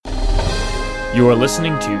You are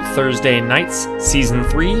listening to Thursday Nights, Season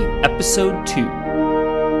 3, Episode 2.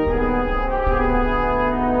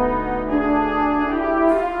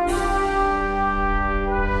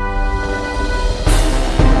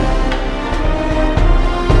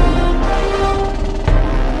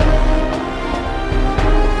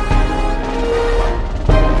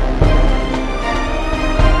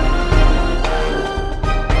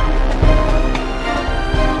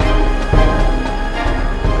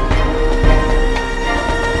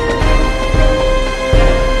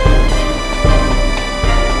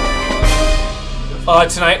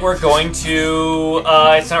 Tonight we're going to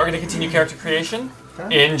continue character creation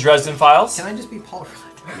in Dresden Files. Can I just be Paul Rudd?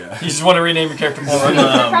 Yeah. You just want to rename your character Paul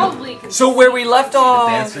Rudd? Probably. So where we left off...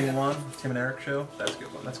 The dancing one, Tim and Eric show. That's a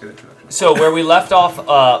good one. That's a good introduction. So where we left off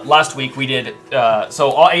last week, we did... I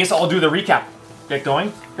guess I'll do the recap. Get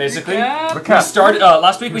going, basically. Recap. We started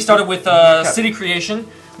last week. We started with city creation.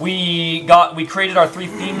 We created our 3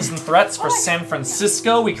 themes and threats for San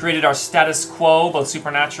Francisco. We created our status quo, both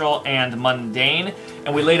supernatural and mundane,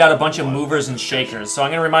 and we laid out a bunch of movers and shakers. So I'm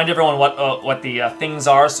going to remind everyone what the things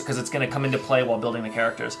are, because it's going to come into play while building the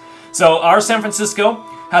characters. So our San Francisco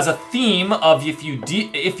has a theme of if you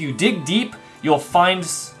dig deep, you'll find.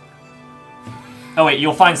 Oh wait,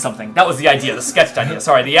 you'll find something. That was the idea, the sketched idea.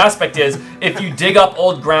 Sorry, the aspect is if you dig up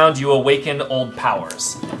old ground, you awaken old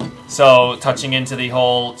powers. So touching into the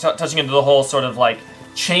whole sort of like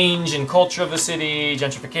change in culture of the city,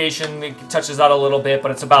 gentrification, it touches that a little bit,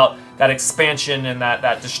 but it's about that expansion and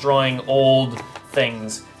that destroying old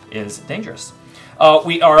things is dangerous.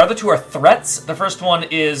 Our other 2 are threats. The first one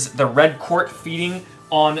is the Red Court feeding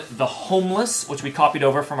on the homeless, which we copied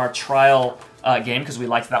over from our trial game because we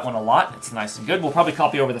liked that one a lot. It's nice and good. We'll probably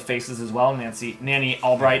copy over the faces as well. Nanny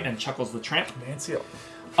Albright and Chuckles the Tramp. Nancy.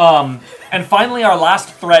 And finally, our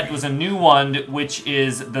last threat was a new one, which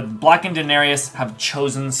is the Black and Denarius have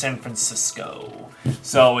chosen San Francisco.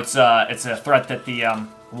 So it's a threat that the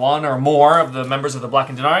one or more of the members of the Black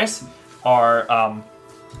and Denarius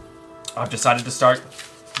have decided to start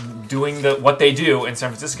doing what they do in San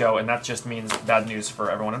Francisco, and that just means bad news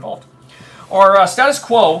for everyone involved. Our status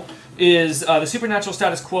quo is the supernatural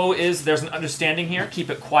status quo is there's an understanding here. Keep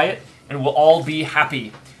it quiet, and we'll all be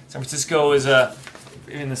happy. San Francisco is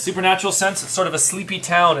in the supernatural sense, it's sort of a sleepy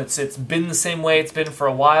town. It's been the same way it's been for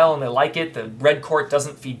a while, and they like it. The Red Court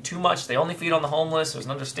doesn't feed too much. They only feed on the homeless. There's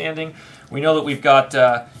an understanding. We know that we've got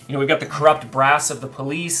the corrupt brass of the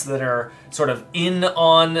police that are sort of in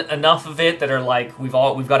on enough of it that are like we've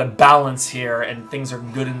got a balance here, and things are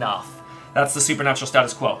good enough. That's the supernatural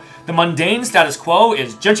status quo. The mundane status quo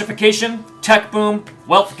is gentrification, tech boom,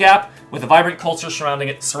 wealth gap, with a vibrant culture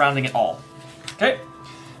surrounding it all. Okay.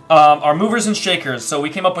 Our movers and shakers. So we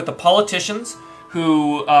came up with the politicians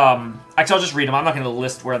who... actually, I'll just read them. I'm not going to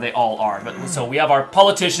list where they all are. But so we have our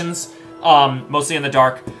politicians, mostly in the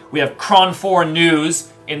dark. We have Cron 4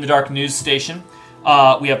 News in the dark news station.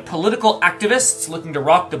 We have political activists looking to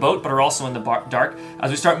rock the boat, but are also in the dark.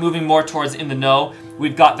 As we start moving more towards in the know,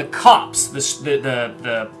 we've got the cops,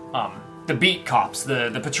 the beat cops,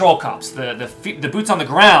 the patrol cops, the boots on the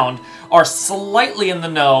ground are slightly in the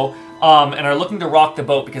know. And are looking to rock the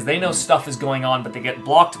boat because they know stuff is going on, but they get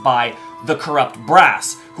blocked by the corrupt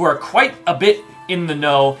brass, who are quite a bit in the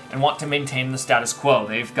know and want to maintain the status quo.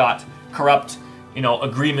 They've got corrupt,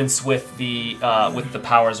 agreements with the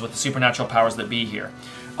powers, with the supernatural powers that be here.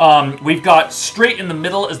 We've got straight in the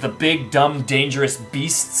middle is the big, dumb, dangerous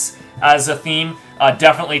beasts as a theme,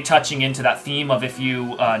 definitely touching into that theme of if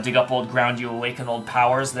you dig up old ground, you awaken old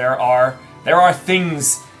powers. There are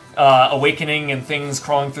things. Awakening and things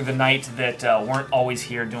crawling through the night that weren't always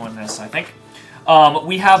here doing this, I think.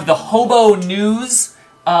 We have the Hobo News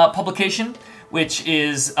publication, which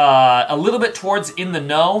is a little bit towards in the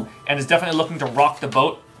know and is definitely looking to rock the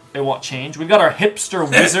boat. They won't change. We've got our hipster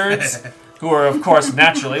wizards, who are, of course,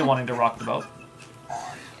 naturally wanting to rock the boat.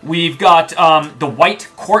 We've got the White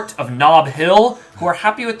Court of Nob Hill, who are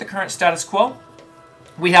happy with the current status quo.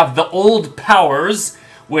 We have the Old Powers,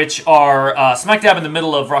 which are smack dab in the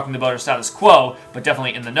middle of rocking the boat or status quo, but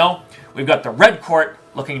definitely in the know. We've got the Red Court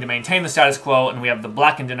looking to maintain the status quo, and we have the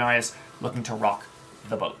Black and Denarius looking to rock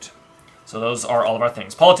the boat. So those are all of our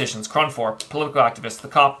things. Politicians, Cron 4, political activists, the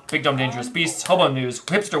cop, big dumb dangerous beasts, Hobo News,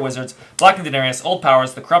 hipster wizards, Black and Denarius, old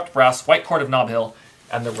powers, the corrupt brass, White Court of Nob Hill,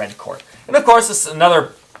 and the Red Court. And of course, this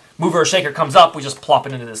another mover or shaker comes up, we just plop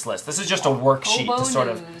it into this list. This is just a worksheet to sort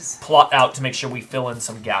of plot out to make sure we fill in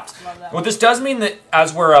some gaps. What this does mean that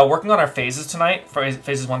as we're working on our phases tonight,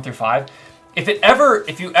 phases 1 through 5,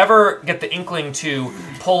 if you ever get the inkling to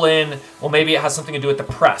pull in, well, maybe it has something to do with the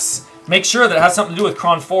press, make sure that it has something to do with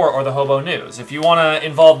Cron 4 or the Hobo News. If you want to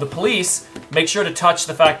involve the police, make sure to touch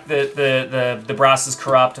the fact that the brass is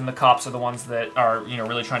corrupt and the cops are the ones that are,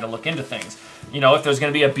 really trying to look into things. If there's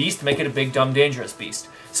going to be a beast, make it a big, dumb, dangerous beast.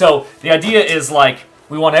 So the idea is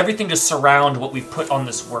we want everything to surround what we've put on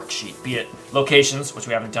this worksheet, be it locations, which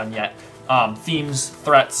we haven't done yet, themes,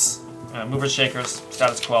 threats, movers, shakers,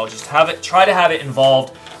 status quo. Just try to have it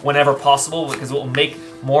involved whenever possible, because it will make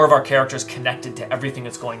more of our characters connected to everything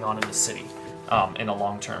that's going on in the city in a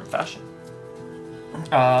long-term fashion.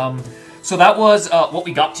 So that was what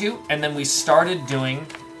we got to, and then we started doing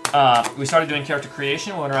character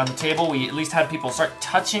creation. We went around the table. We at least had people start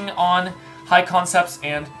touching on high concepts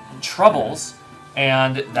and troubles,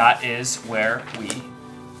 and that is where we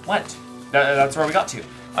went. That's where we got to.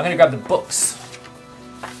 I'm going to grab the books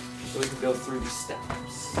so we can go through these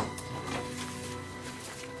steps.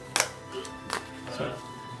 So,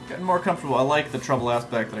 getting more comfortable. I like the trouble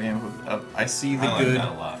aspect that I am with. I see the good. That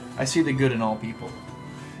a lot. I see the good in all people,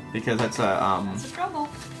 because that's a That's a trouble.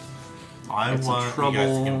 I It's a want you guys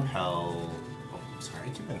trouble. to compel. Oh, sorry, I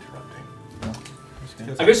keep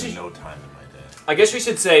interrupting. I guess you- no time in my day. I guess we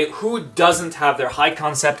should say who doesn't have their high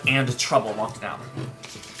concept and trouble locked down.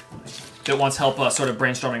 That wants help sort of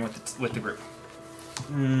brainstorming with the group.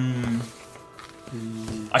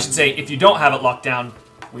 I should say if you don't have it locked down,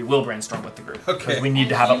 we will brainstorm with the group. Okay. Because we need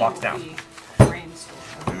to have it locked down.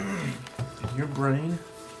 your brain.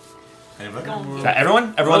 Anybody? Is that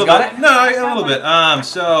everyone? Everyone's got it? No, a little bit.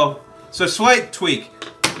 So slight tweak.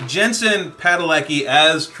 Jensen Padalecki,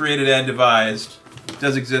 as created and devised,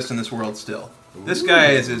 does exist in this world still. This guy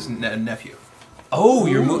is his nephew. Oh,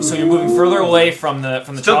 so you're moving further away from the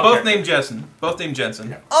Still child both character. named Jensen. Both named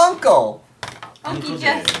Jensen. Uncle. Uncle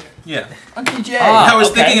Jess. Yeah. Uncle Jay. Ah. I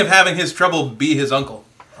was okay. thinking of having his trouble be his uncle.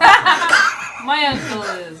 My uncle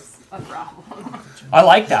is a problem. I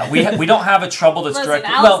like that. We don't have a trouble that's Listen,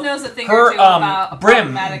 directly. Alice knows a thing or two about a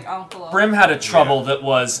problematic uncle. Brim had a trouble that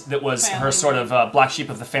was her Family. sort of black sheep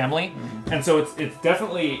of the family, and so it's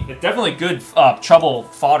definitely good trouble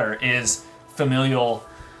fodder is familial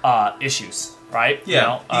issues, right?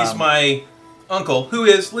 Yeah, he's my uncle, who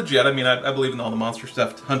is legit. I mean, I believe in all the monster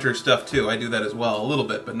stuff, hunter stuff too. I do that as well, a little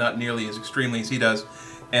bit, but not nearly as extremely as he does.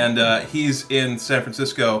 And he's in San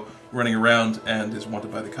Francisco running around and is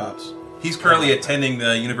wanted by the cops. He's currently attending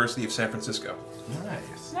the University of San Francisco.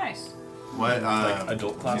 Nice. Nice. What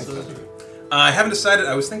adult classes? I haven't decided.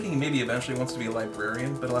 I was thinking he maybe eventually wants to be a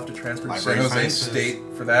librarian, but he'll have to transfer to San Library Jose sciences. State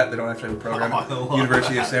for that. They don't actually have a program. Oh, I at love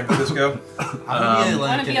University of that. San Francisco.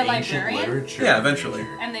 Wanna be a librarian? literature. Yeah, eventually.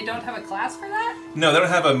 And they don't have a class for that? No, they don't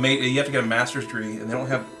have you have to get a master's degree, and they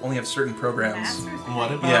don't only have certain programs. Masters?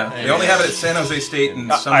 What about Yeah, they only have it at San Jose State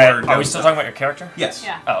and Are somewhere. we down still south. talking about your character? Yes.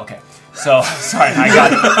 Yeah. Oh, okay. So, sorry, I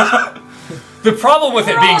got it. The problem with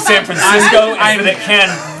it We're being all San about Francisco is that it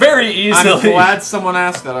can very I'm easily... glad someone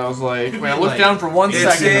asked that. I was like, wait, I looked down for 1 It's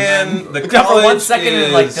second. in the Look down for 1 college second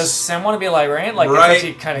and like, is- does Sam want to be a librarian? Like, right that's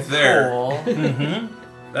actually kind of there. cool.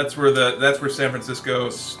 That's where San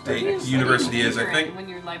Francisco State University is, I think.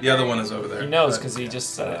 The other one is over there. He knows But because he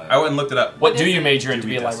just said it. I went and looked it up. What What do is you it? major in to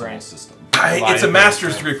be a librarian? It's a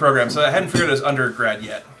master's degree program, so I hadn't figured it as undergrad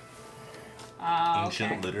yet.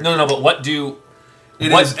 Ancient literature. No, but what do...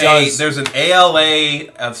 It What is does- there's an ALA,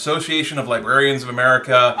 Association of Librarians of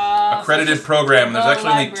America, accredited just program. And there's the actually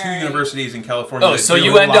only 2 library. universities in California. Oh, that so do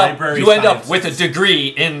you it. end up library with a sciences. degree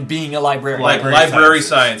in being a librarian. like Library library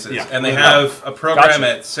sciences. sciences, Yeah. and they have a program Gotcha.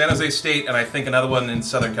 at San Jose State, and I think another one in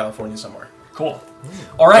Southern California somewhere. Cool.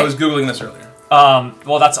 All I right. was googling this earlier.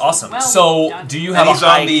 Well, that's awesome. Well so, done. do you And have he's a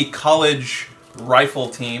high... on the college rifle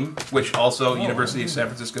team, which also University of San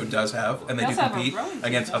Francisco does have, and they They do also have a compete rowing team,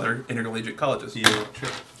 against don't they? other intercollegiate colleges.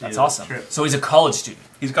 That's awesome. So he's a college student.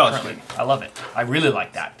 He's a college Currently. student. I love it. I really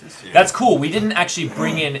like that. Yeah. That's cool. We didn't actually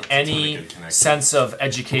bring in really any good connection. sense of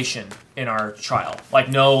education in our trial. Like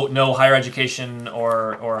no higher education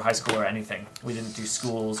or high school or anything. We didn't do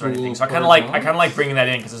schools or anything. So I kind of like bringing that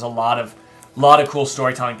in because there's a lot of cool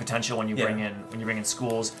storytelling potential when you Yeah. bring in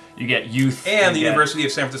schools. You get youth And the you get- University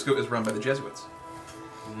of San Francisco is run by the Jesuits.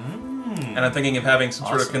 And I'm thinking of having some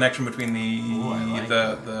sort of Awesome. connection between Ooh, I like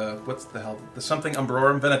the what's the hell, the something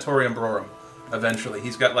Umbrorum, Venatori Umbrorum. Eventually,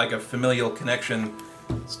 he's got like a familial connection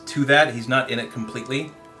to that. He's not in it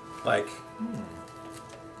completely. Like,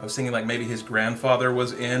 I was thinking like maybe his grandfather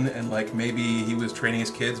was in, and like maybe he was training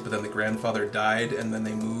his kids, but then the grandfather died, and then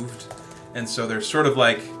they moved, and so there's sort of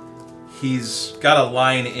like he's got a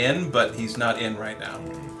line in, but he's not in right now.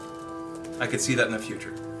 I could see that in the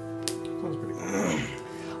future.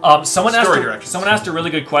 Someone Story directions. asked a really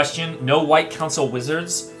good question. No White Council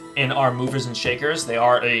wizards in our movers and shakers. They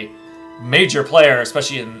are a major player,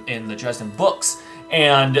 especially in the Dresden books.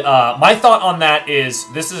 And my thought on that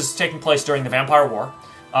is this is taking place during the Vampire War.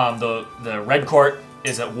 The Red Court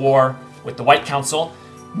is at war with the White Council,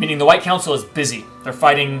 meaning the White Council is busy. They're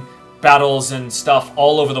fighting battles and stuff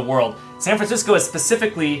all over the world. San Francisco is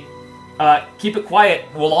specifically, keep it quiet,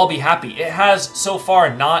 we'll all be happy. It has so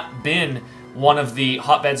far not been one of the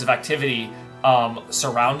hotbeds of activity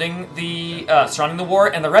surrounding the war.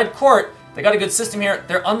 And the Red Court, they got a good system here.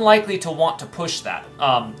 They're unlikely to want to push that.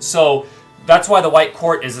 So that's why the White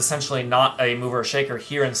Court is essentially not a mover or shaker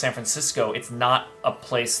here in San Francisco. It's not a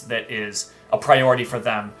place that is a priority for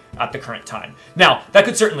them at the current time. Now, that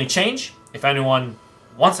could certainly change. If anyone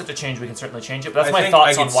wants it to change, we can certainly change it. But that's my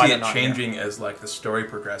thoughts on why they're not here. I can see it changing as like the story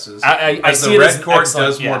progresses. As the Red Court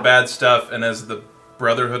does more bad stuff, and as the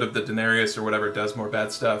Brotherhood of the Denarius or whatever does more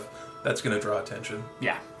bad stuff, that's going to draw attention.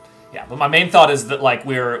 Yeah. But my main thought is that like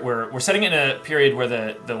we're setting it in a period where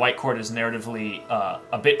the White Court is narratively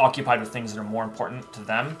a bit occupied with things that are more important to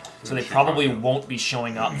them, so they probably won't be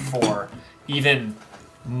showing up for even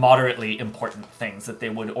moderately important things that they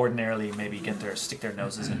would ordinarily maybe stick their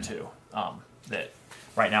noses into. That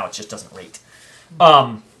right now it just doesn't rate.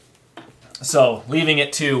 So leaving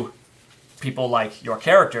it to people like your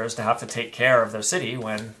characters to have to take care of their city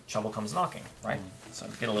when trouble comes knocking, right? So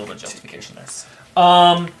get a little bit of justification there.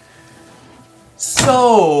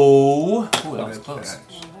 So, ooh, that was close.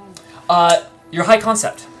 Your high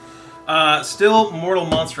concept. Still Mortal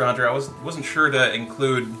Monster Hunter. I wasn't sure to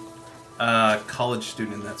include college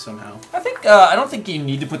student in that somehow. I don't think you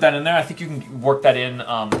need to put that in there. I think you can work that in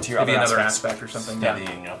to your maybe other another aspects. aspect or something.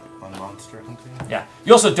 Studying up on monster hunting. Yeah.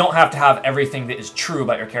 You also don't have to have everything that is true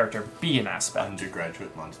about your character be an aspect.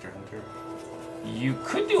 Undergraduate monster hunter. You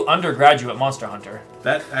could do undergraduate Monster Hunter.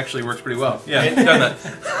 That actually works pretty well. Yeah, I've done that.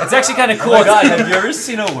 It's actually kind of cool. Oh my god, have you ever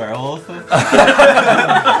seen a werewolf?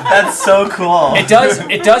 That's so cool. It does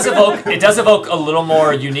evoke a little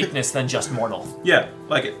more uniqueness than just mortal. Yeah,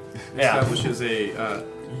 like it. Yeah. Establishes a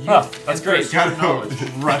That's great. kind of knowledge.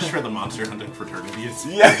 Rush for the monster hunting fraternities.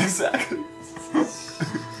 Yeah, exactly.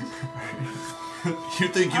 You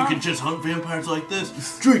think you can just hunt vampires like this?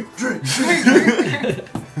 Drink.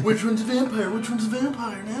 Which one's a vampire? Which one's a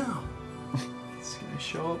vampire now? It's gonna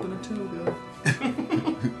show up in a toga.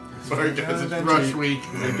 Sorry guys, it's Adventure. rush week.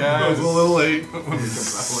 Hey guys. I was a little late.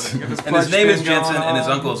 And his name is Jensen, and his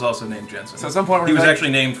uncle is also named Jensen. So at some point he we're was like, actually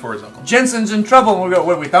named for his uncle. Jensen's in trouble, and we go,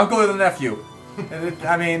 wait, with uncle or the nephew?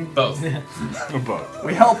 I mean, Both. Both.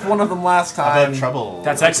 we helped one of them last How time. about trouble?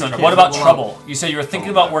 That's excellent. What about Trouble? You said you were thinking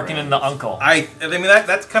about working in the uncle. I mean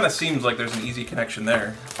that kind of seems like there's an easy connection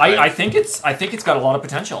there. I think it's got a lot of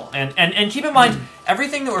potential. And keep in mind,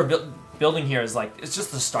 everything that we're building here is like it's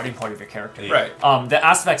just the starting point of your character. Right. The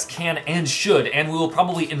aspects can and should, and we will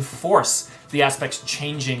probably enforce the aspects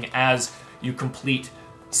changing as you complete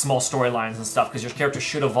small storylines and stuff, because your character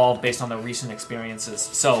should evolve based on their recent experiences.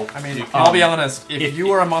 So, I mean, I'll be honest. If you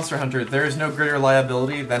are a monster hunter, there is no greater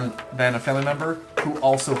liability than a family member who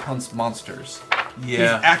also hunts monsters. Yeah.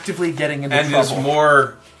 He's actively getting into And trouble. is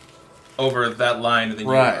more over that line than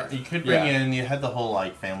Right. you are. You could bring Yeah. in, you had the whole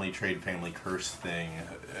like family trade, family curse thing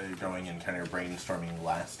going in kind of brainstorming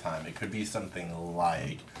last time. It could be something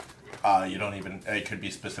like, it could be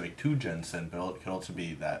specific to Jensen, but it could also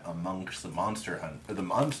be that amongst the the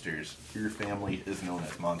monsters, your family is known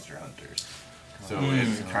as monster hunters. So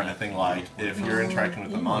it's the kind of thing like, if you're interacting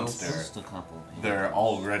with a monster, they're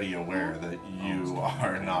already aware that you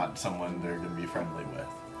are not someone they're going to be friendly with.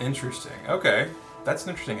 Interesting. Okay. That's an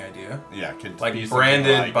interesting idea. Yeah, could Like be something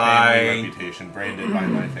branded like by- family reputation, branded by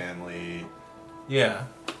my family, Yeah.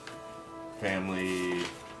 family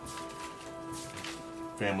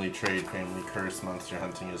trade, family curse, monster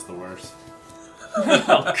hunting is the worst.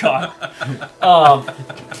 oh god.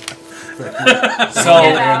 Get So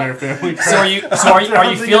out. Family curse. are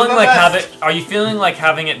you feeling like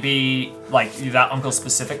having it be like that uncle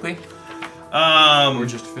specifically? Or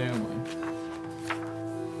just family.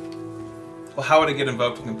 Well, how would it get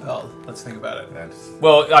invoked and compelled? Let's think about it. That's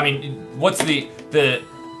Well, I mean, what's the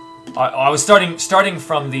I was starting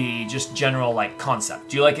from the just general like concept.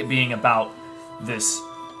 Do you like it being about this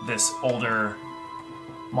older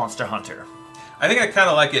monster hunter I think I kind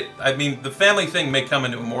of like it. I mean, the family thing may come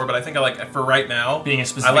into it more, but I think I like for right now. being a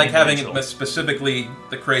specific I like having individual? it specifically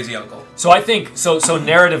the crazy uncle. So I think so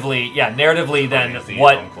narratively then Crazy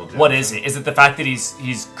what Uncle is it? Is it the fact that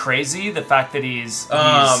he's crazy? The fact that he's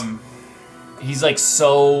like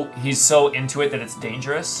he's so into it that it's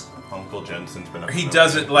dangerous? Uncle Jensen's been up. He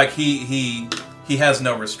does it like he has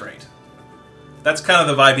no restraint. That's kind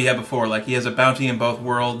of the vibe he had before. Like, he has a bounty in both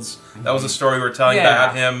worlds. That was a story we were telling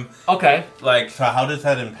about him. Okay. Like, So how does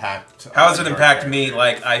that impact? how does it your impact me? character?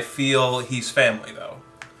 Like, I feel he's family, though.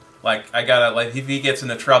 Like, I gotta, like, if he gets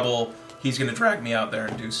into trouble, he's gonna drag me out there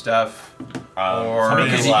and do stuff. Or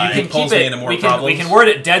Because he you can pulls keep me it. into more We problems. can word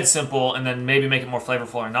it dead simple, and then maybe make it more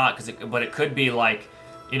flavorful or not. But it could be like,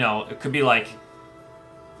 it could be like,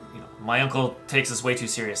 my uncle takes us way too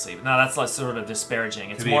seriously. No, that's like sort of disparaging.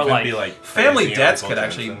 It's Could more even like, be like Family crazy debts Uncle could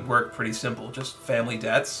actually Jensen. work pretty simple. Just family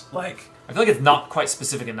debts. Like, I feel like it's not quite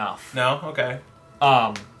specific enough. no? Okay.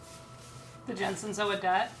 The Jensens owe a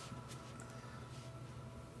debt.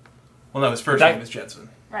 Well, no, his first That- name is Jensen.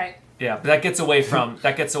 Right. Yeah, but that gets away from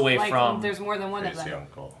from. There's more than one of Crazy them.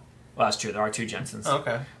 uncle. Well, that's true. There are two Jensens. Oh,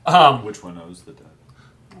 okay. Which one owes the debt?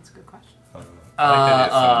 That's a good question. I like the idea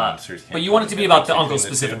some monsters can't But you want it to tell be the about the difference uncle between the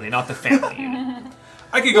two. specifically, not the family unit.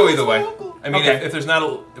 I could go either way. I mean, Okay. if there's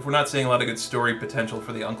if we're not seeing a lot of good story potential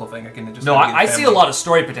for the uncle thing, I can just No, have it be I the see a family. lot of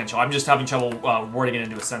story potential. I'm just having trouble wording it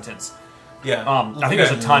into a sentence. Yeah. I think there's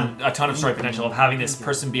a ton of story potential of having this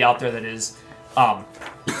person be out there that is,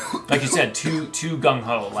 like you said, too gung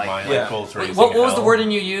ho. Like, My Yeah. uncle's Wait, raising what was the hell. wording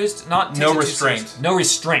you used? Not No takes it too restraint. seriously. No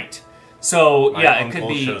restraint. So My yeah, it uncle could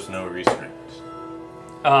be. shows no restraint.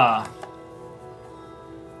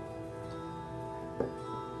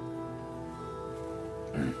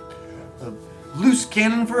 Loose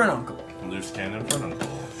cannon for an uncle. Loose cannon for an uncle.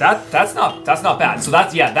 That's not bad. So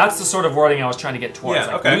that's the sort of wording I was trying to get towards. Yeah,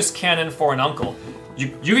 like okay. loose cannon for an uncle.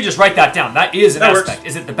 You could just write that down. That is an That aspect. works.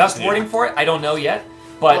 Is it the best Yeah. wording for it? I don't know yet.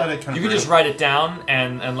 Let But it come you could through. just write it down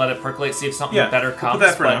and let it percolate, see if something Yeah, better we'll put comes.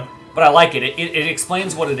 that for but, now. but I like it. It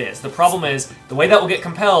explains what it is. The problem is the way that will get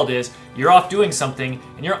compelled is you're off doing something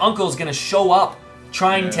and your uncle's going to show up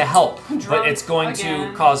trying to help, but Drunk it's going to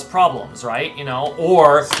again. cause problems, right?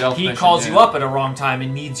 Or Stealth he mission, calls you yeah. up at a wrong time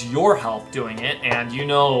and needs your help doing it, and you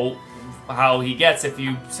know how he gets if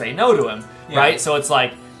you say no to him, Yeah. right? So it's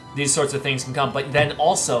like these sorts of things can come, but then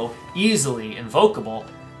also easily invocable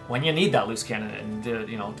when you need that loose cannon and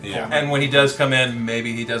Yeah. And when he does come in,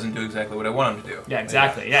 maybe he doesn't do exactly what I want him to do. yeah,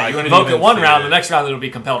 exactly. Yeah, I you could invoke it even one see round, it. the next round it'll be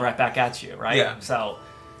compelled right back at you, right? Yeah. So,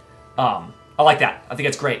 I like that. I think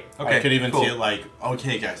it's great. Okay. I could even cool. see it like,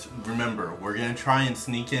 okay, guys, remember, we're gonna try and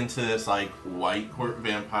sneak into this like white court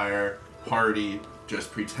vampire party.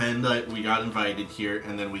 Just pretend that we got invited here,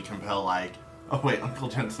 and then we compel like, oh wait, Uncle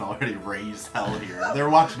Jensen already raised hell here. They're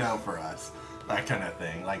watching out for us. That kind of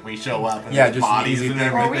thing. Like we show up and Yeah, there's just an bodies easy and thing.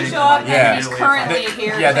 everything. Or we and, show up like, Yeah. and he's immediately it's currently like-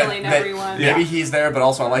 here killing that everyone. Yeah. maybe he's there, but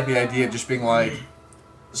also I like the idea of just being like,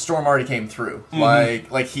 Storm already came through.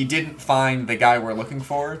 Like he didn't find the guy we're looking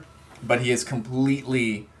for, but he has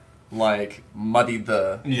completely like muddied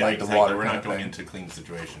the Yeah, like exactly. the water. We're kind not of going thing. into clean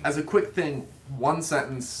situations. As a quick thing, one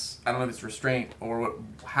sentence. I don't know if it's restraint or what.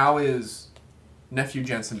 How is nephew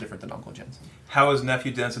Jensen different than Uncle Jensen? How is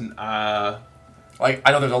nephew Jensen? Like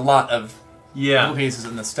I know there's a lot of Yeah. cases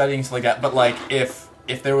in the studying stuff like that, but like if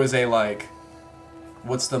there was a like,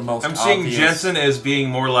 what's the most? I'm seeing obvious- Jensen as being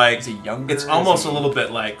more like. Is he younger? It's almost Is he- a little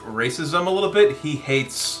bit like racism. A little bit. He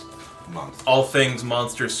hates Monster. all things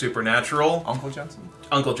monster supernatural. Uncle Jensen.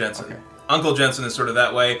 Uncle Jensen. Okay. Uncle Jensen is sort of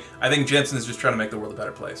that way. I think Jensen is just trying to make the world a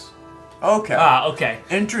better place. Okay. Okay.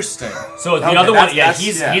 Interesting. So the Okay, other one, that's-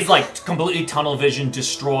 he's like completely tunnel vision,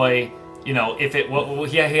 destroy. If it,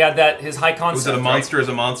 he had that his high concept. Was it a right? monster as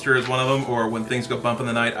a monster is one of them, or when things go bump in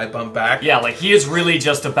the night, I bump back? Yeah, like he is really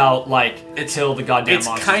just about like kill the goddamn It's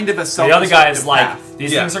monster. kind of a The other guy is self-destructive like path.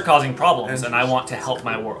 these Yeah. things are causing problems, and I want to help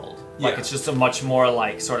my world. Like Yeah. it's just a much more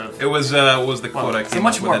like sort of. It was what was the quote I it's a came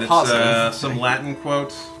much up more with? It. positive. It's some Latin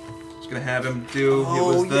quote. I was gonna have him do.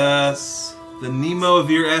 Oh, it was the Nemo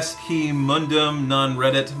vir est qui mundum non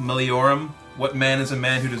reddit meliorum. What man is a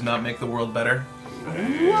man who does not make the world better?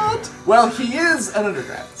 What? Well, he is an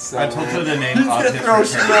undergrad. So I told you the name He's of gonna his throw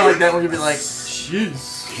shit fraternity. out like that. We're gonna be like,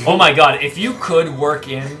 jeez. Oh my god! If you could work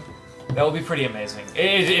in, that would be pretty amazing.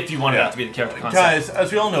 If you wanted that to be the character concept. Guys,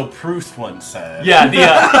 as we all know, Proust once said. Yeah,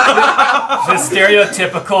 the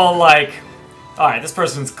stereotypical like. All right, this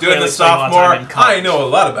person's Doing clearly the spending a lot of sophomore. time in college. I know a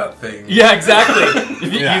lot about things. Yeah, exactly.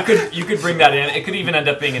 If you, Yeah. you could bring that in. It could even end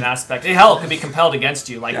up being an aspect. Hell, it could be compelled against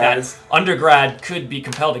you. Like Guys. that undergrad could be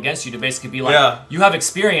compelled against you to basically be like, Yeah. you have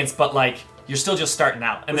experience, but like you're still just starting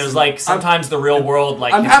out. And there's like sometimes the real world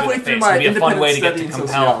like I'm hits you in halfway the through face. my It'd be a fun way to get to independent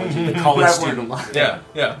compel study in the sociology. college I've learned a student. lot. Yeah,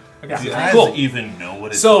 yeah. Yeah. Do you guys Cool. even know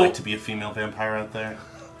what it's So- like to be a female vampire out there?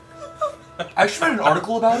 I actually read an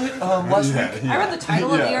article about it last week. I read the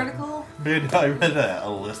title of the Yeah. article. Dude, I read a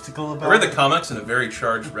listicle about I read the it. comics in a very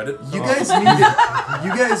charged Reddit. You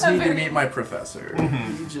guys need to meet my professor.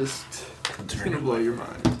 He just it's gonna blow your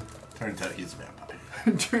mind. Turns out he's a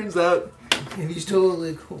vampire. Turns out He's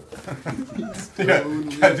totally cool. I'm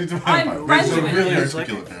friends He's a with really him.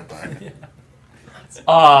 articulate vampire.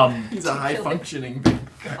 He's a high functioning.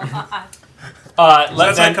 That's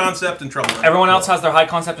Let's that concept and trouble. Everyone else has their high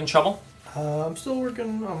concept in trouble. I'm still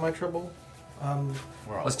working on my trouble.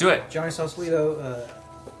 Let's do it. Johnny Sausalito,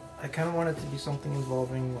 I kind of want it to be something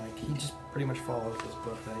involving, like, he just pretty much follows this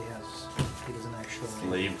book that he has. He doesn't actually...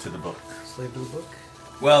 Slave to the book. Slave to the book.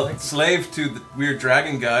 Well, slave to the weird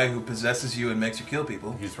dragon guy who possesses you and makes you kill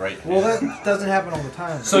people. He's right. Well, that doesn't happen all the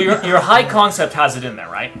time. So your high concept has it in there,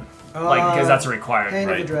 right? Like because that's a required,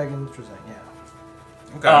 Hand of right? the Dragon present,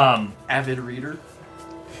 yeah. Okay. Avid reader.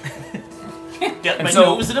 Yeah, and my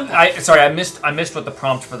so nose in a book. I missed what the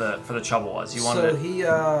prompt for the trouble was. You wanted So to, he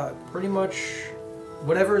pretty much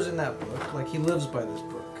whatever is in that book, like he lives by this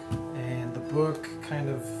book, and the book kind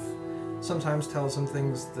of sometimes tells him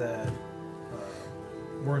things that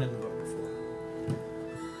weren't in the book before.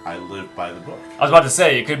 I live by the book. I was about to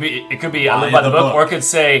say it could be I live by the book, or it could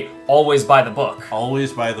say always by the book.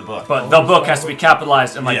 Always by the book. But the book has to be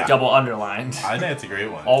capitalized and like Yeah. double underlined. I think it's a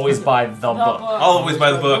great one. Always by the book. Always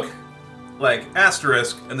by the book. Like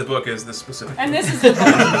asterisk, and the book is the specific. And this is the book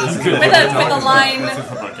with a line This is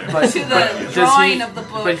the book. to the drawing of the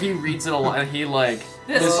book. But he reads it a lot, and he like.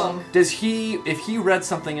 This one. Does he? If he read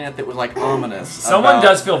something in it that was like ominous, Someone about-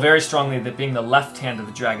 does feel very strongly that being the left hand of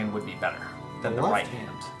the dragon would be better than the left right hand.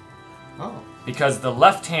 hand. Oh, Because the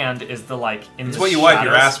left hand is the like in It's the what you wipe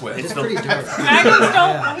your shadows. ass with. It's it's the pretty dark. Dragons don't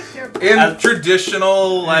Yeah. wipe their In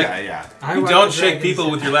traditional, like, yeah. I you wipe don't the shake dragons.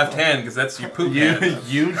 people with your left hand because that's your poop hand.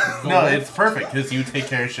 No, it's perfect because you take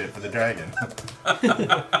care of shit for the dragon.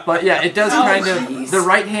 But yeah, it does Oh, kind of. jeez. The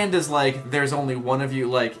right hand is like there's only one of you.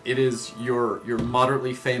 Like it is your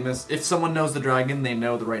moderately famous. If someone knows the dragon, they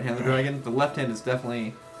know the right hand of the dragon. The left hand is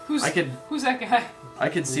definitely. Who's Who's that guy? I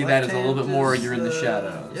could see that as a little bit Left more. hand You're in the is,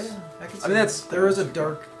 shadows. Yeah, I can see I mean, that's- there is a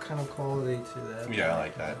dark kind of quality to that. Yeah, I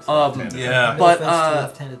like that. Yeah. No But, offense to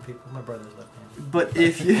left-handed people. My brother's left-handed. But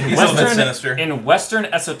if you. He's a little bit sinister. In Western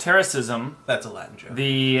esotericism, That's a Latin joke.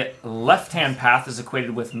 the left-hand path is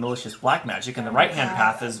equated with malicious black magic, and the right-hand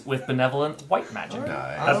path is with benevolent white magic.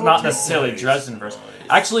 That's not necessarily Dresden verse.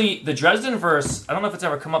 Actually, the Dresden verse, I don't know if it's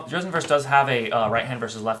ever come up. The Dresden verse does have a right-hand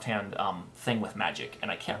versus left-hand thing with magic, and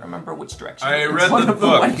I can't remember which direction. I it is. read one the of the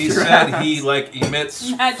book. ones He you're said at. he like emits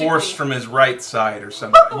Magically. force from his right side or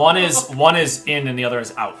something. One is in and the other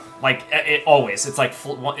is out. Like it always. It's like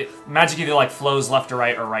magic either like flows left to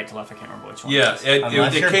right or right to left. I can't remember which one. Yeah,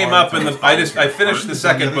 Unless it you're came born up in the. to I finished the on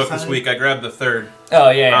second the book other this side. week. I grabbed the third. Oh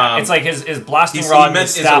yeah. Um, It's like his blasting He rod and meant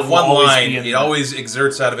his is a staff will one always line. be in It the- always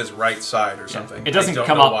exerts out of his right side or something. It doesn't I don't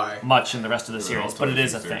come know up why. much in the rest of the series, but it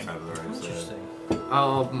is a thing. Interesting.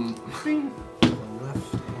 Um. The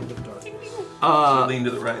left hand of darkness. Lean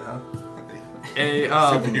to the right, huh?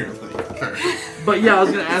 But yeah, I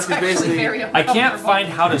was gonna ask is Actually basically. very I can't uncomfortable. find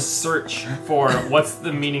how to search for what's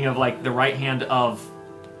the meaning of like the right hand of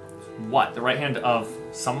what? The right hand of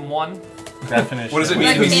someone? Definition. What does it Right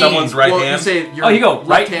mean to be hand. someone's right well, hand? You say you're Oh, you go.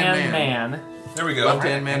 Right left-hand hand man. There we go. Left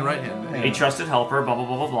hand man, right hand man. A trusted helper. Blah blah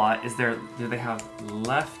blah blah blah. Do they have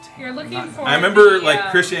left? You're looking not- for. I remember the, like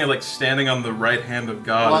Christianity like standing on the right hand of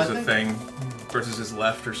God Well, as I a thing versus his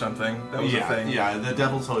left or something. That was a thing. Yeah, the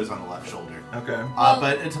devil's always on the left shoulder. Okay. Well,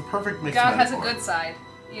 But it's a perfect mix. God has a metaphor. good side.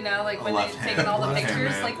 You know, like when left they've hand. taken all the Left hand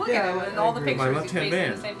pictures, man. like look Yeah, at him I and all the agree. pictures. My he's left hand facing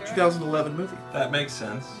man. the same direction. 2011 movie. That makes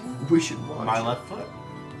sense. We should watch. My left foot.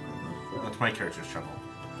 That's my character's trouble.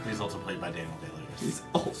 He's also played by Daniel Day-Lewis. He's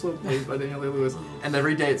also played by Daniel Day-Lewis, and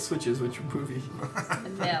every day it switches which movie.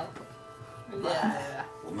 No.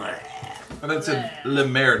 And then said Le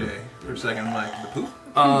Merde for a second. I'm like, the poop?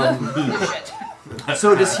 Shit.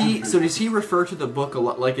 So does he refer to the book a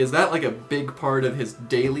lot? Like, is that like a big part of his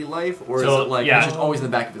daily life, or So, is it like yeah. it's just always in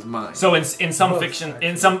the back of his mind? So in some Both, fiction, actually.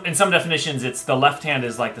 in some definitions, it's the left hand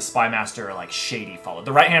is like the spy master or like shady fellow.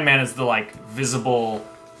 The right hand man is the like visible,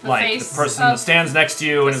 The like face the person of that stands next to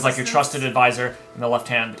you and is like your assistance. trusted advisor. And the left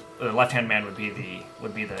hand man would be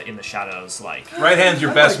the in the shadows like. Right hand's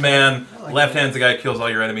your I best like man. that. I like Left that. hand's the guy who kills all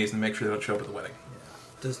your enemies and makes sure they don't show up at the wedding.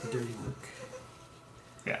 Does the dirty work.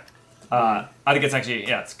 Yeah. I think it's actually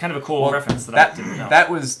it's kind of a cool Well, reference that I didn't know.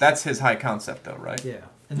 that's his high concept though, right? Yeah.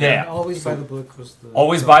 And Yeah. then always by the book was the.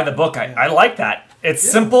 Always buy the book. I like that. It's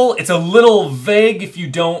Yeah. simple. It's a little vague if you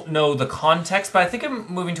don't know the context, but I think I'm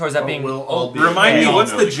moving towards that being. we'll all be- Remind me, Yeah.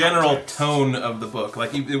 what's Know the the general context. tone of the book?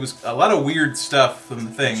 Like, it was a lot of weird stuff from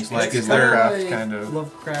the things. Like, It's is kinda there... Lovecraft like kind of-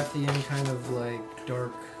 Lovecraftian kind of like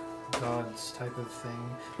dark gods type of thing,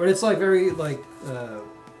 but it's like very like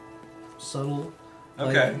subtle.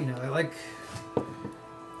 Like, Okay. you know, I like.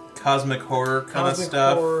 cosmic horror kind of cosmic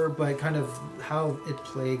stuff. horror, but kind of how it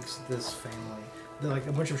plagues this family. Like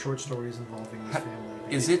a bunch of short stories involving this family.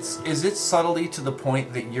 Is it subtlety to the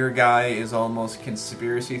point that your guy is almost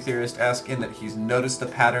conspiracy theorist-esque in that he's noticed the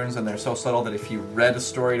patterns and they're so subtle that if he read a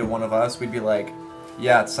story to one of us, we'd be like,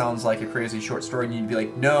 yeah, it sounds like a crazy short story, and you'd be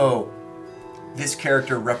like, no, this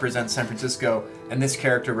character represents San Francisco and this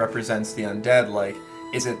character represents the undead. Like,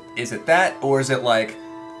 is it that, or is it like,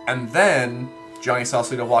 and then Johnny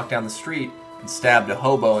Sausalito walked down the street and stabbed a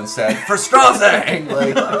hobo and said, for Strasang!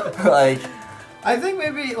 like. I think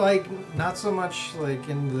maybe like not so much like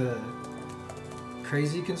in the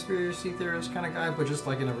crazy conspiracy theorist kind of guy, but just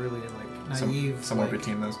like in a really like naive. Somewhere like,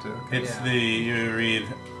 between those two. It's Yeah. you read.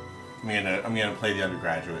 I'm gonna play the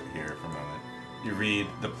undergraduate here for a moment. You read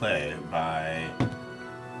the play by.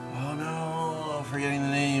 Oh no, I'm forgetting the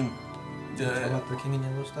name. about the King in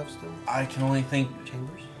Yellow stuff still. I can only think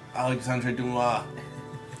Chambers. Alexandre Dumas.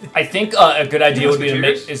 I think a good idea would be to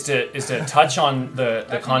Musketeers? is to touch on the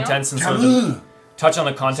D'Artagnan? contents and sort of Camus. touch on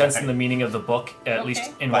the contents and the meaning of the book, at least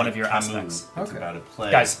Okay. in By one of your Camus. aspects. It's Okay. about a play.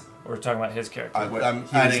 Guys, we're talking about his character. I'm He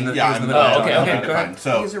was adding. in the- Yeah, he was I'm in the- gonna- Oh, okay, I'm okay, gonna go find. ahead.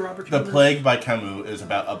 So, He's a Robert The Chambers. Plague by Camus is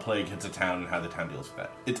about a plague hits a town and how the town deals with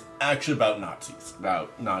that. It's actually about Nazis.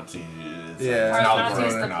 About Nazis. Yeah. It's Are not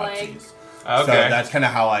Nazis for the plague? Okay. So that's kind of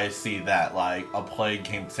how I see that. Like, a plague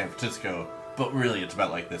came to San Francisco, but really it's about,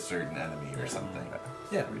 like, this certain enemy or something.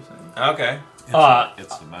 Yeah. Okay.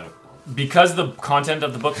 It's the metaphor. Because the content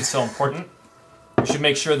of the book is so important, you should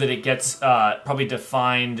make sure that it gets probably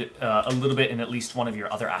defined a little bit in at least one of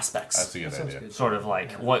your other aspects. That's a good That sounds idea. good. Sort of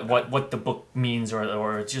like what the book means,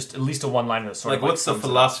 or just at least a one-liner that sort Like, of what's the sums it up.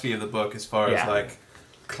 philosophy of the book as far as Yeah. like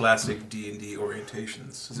classic D&D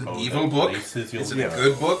orientations? Is it an Oh, evil the book? places you'll Is it a go.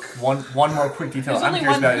 good book? One more quick detail There's I'm only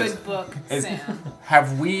curious one about is, good book, is- Sam.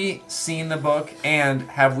 have we seen the book and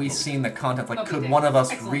have we seen the content? Like, Moby could Dick. one of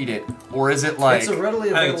us Excellent. read it, or is it like? It's a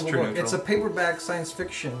readily I think it's available true book. neutral. It's a paperback science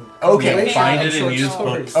fiction. Okay. compilation Find of it in short used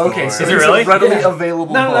stories. books. Okay, so Is it it's really? a readily Yeah.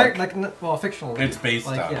 available No, book. well, fictional. It's based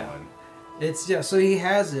like, on yeah. one. It's so he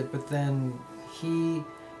has it, but then he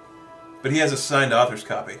But he has a signed author's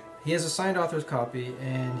copy. has a signed author's copy,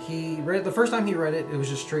 and he read the first time he read it. It was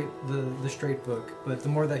just straight the straight book. But the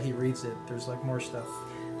more that he reads it, there's like more stuff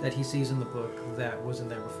that he sees in the book that wasn't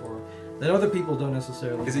there before that other people don't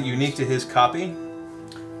necessarily. Is it notice. unique to his copy?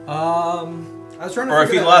 I was trying to. Or if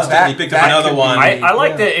he figure that lost it out. and he picked up That another could be- one? I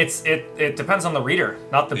like Yeah. that it depends on the reader,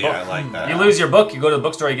 not the Yeah, book. I like that. You lose your book, you go to the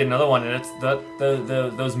bookstore, you get another one, and it's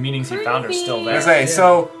those meanings he found are still Creepy. there. Okay,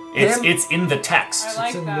 so It's him- it's in the text. I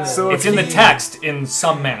like in that. the- So It's if in the he- text in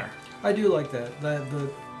some manner. I do like that.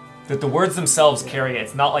 That the words themselves carry it.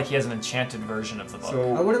 It's not like he has an enchanted version of the book. I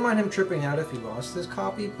So, wouldn't mind him tripping out if he lost his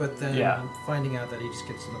copy, but then Yeah. finding out that he just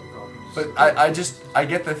gets another copy. but I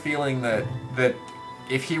get the feeling that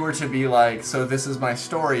if he were to be like, so this is my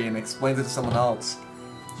story, and explains it to someone else,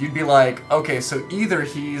 you'd be like, okay, so either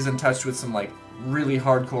he's in touch with some like really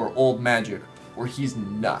hardcore old magic, or he's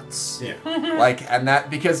nuts. Yeah. Like, and that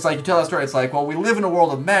because like you tell that story, it's like, well, we live in a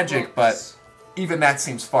world of magic, but even that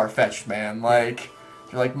seems far fetched, man. Like,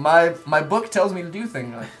 you're like, my book tells me to do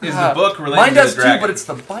things. Like, Is "Ah, the book related mine to does the dragon? too, but it's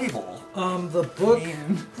the Bible. The book,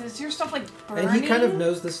 Man. Does your stuff like burning? and he kind of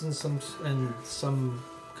knows this in some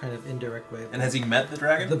kind of indirect way. And has he met the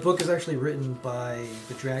dragon? The book is actually written by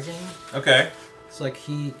the dragon. Okay. It's like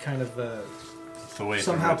he kind of It's the way through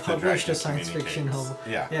somehow which the published dragon a science fiction communicates.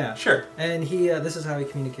 novel. Yeah. Yeah, Sure. and he this is how he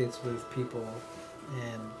communicates with people,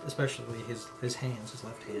 and especially his hands, his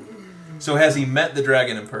left hand. So has he met the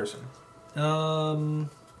dragon in person?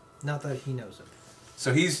 Not that he knows it.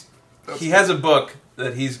 So he has a book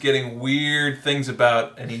that he's getting weird things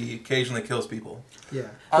about, and he occasionally kills people. Yeah.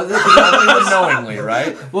 Unknowingly,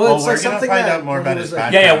 right? Well, we're it's like gonna something find that out more he about was his a-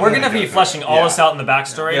 background. Yeah, we're Yeah, gonna be yeah. fleshing all Yeah. this out in the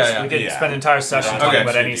backstory. Yeah, so yeah. we could Yeah. spend an entire session Okay. talking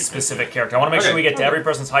about Okay. any specific character. I want to make Okay. sure we get to every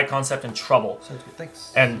person's high concept and trouble. Sounds good.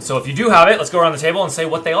 Thanks. And so if you do have it, let's go around the table and say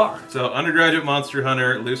what they are. So undergraduate monster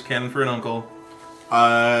hunter, loose cannon for an uncle.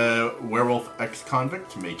 Werewolf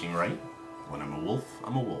ex-convict, making right. When I'm a wolf,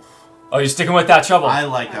 I'm a wolf. Oh, you're sticking with that trouble. I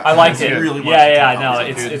like that. I liked I it. really want Yeah, to yeah, talk no, about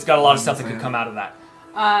it's it. it's got a lot of stuff that could come out of that.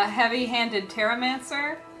 Heavy-handed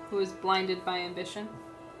Terramancer, who is blinded by ambition.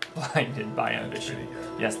 Blinded by ambition.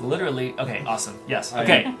 Yes, literally. Okay, awesome. Yes. I-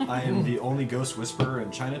 Okay. I am the only ghost whisperer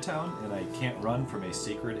in Chinatown, and I can't run from a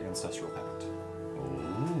sacred ancestral pact.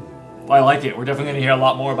 Well, I like it. We're definitely going to hear a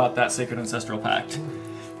lot more about that sacred ancestral pact.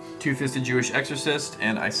 Two-fisted Jewish exorcist,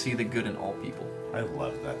 and I see the good in all people. I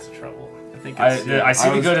love that's trouble. I think I it's, yeah, see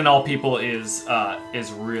the was- good in all people is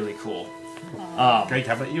really cool. Greg,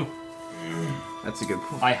 how about you? That's a good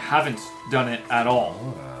point. I haven't done it at all.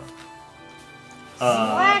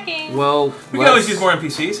 Slacking. Well, We can always use more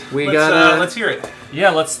NPCs. We let's, gotta- let's hear it.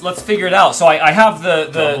 Yeah, let's figure it out. So I have the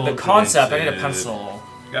Double concept. I need a glazed. pencil.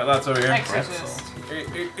 Got lots over here. Exorcist. Here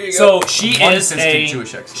you go. So she is One-fisted a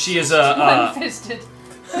Jewish exorcist. she is a. One-fisted.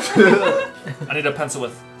 I need a pencil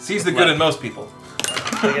with. sees the good in most people.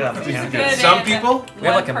 Take it out of my hand. Good Some and people? We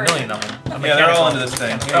have like a one million of them. A Yeah, they're all mechanical- into this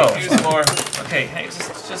thing. Here, Oh. here's more. Okay, hey,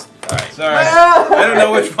 just all right. Sorry. I don't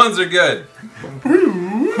know which ones are good.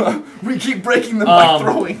 We keep breaking them by Um,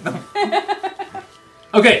 throwing them.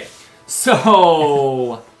 Okay,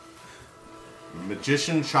 so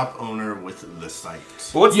Magician shop owner with the site.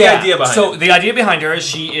 But what's the idea behind so it? the idea behind her is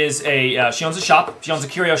she is a she owns a shop. She owns a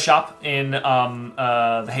curio shop in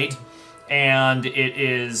the Haight, and it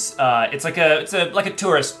is it's like a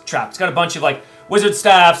tourist trap. It's got a bunch of like wizard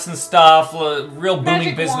staffs and stuff. Real booming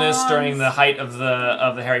Magic business wands. during the height of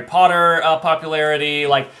the Harry Potter popularity.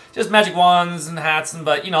 Like just magic wands and hats and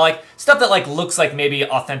but like stuff that like looks like maybe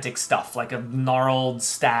authentic stuff, like a gnarled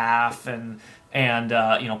staff and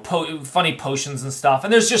funny potions and stuff.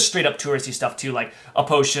 And there's just straight up touristy stuff too, like a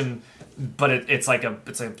potion, but it's like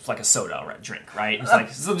a soda or a drink, right? It's like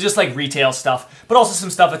so just like retail stuff, but also some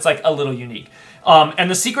stuff that's like a little unique. And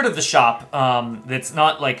the secret of the shop, that's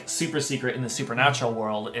not like super secret in the supernatural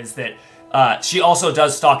world, is that she also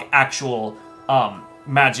does stock actual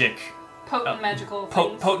magic. Potent magical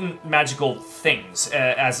things. Potent magical things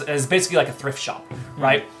as basically like a thrift shop,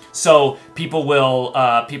 right? So people will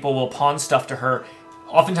pawn stuff to her,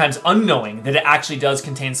 oftentimes unknowing that it actually does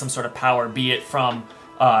contain some sort of power, be it from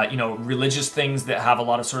religious things that have a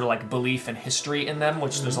lot of sort of like belief and history in them,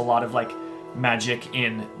 which there's a lot of like magic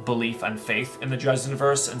in belief and faith in the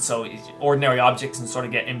Dresdenverse, and so ordinary objects can sort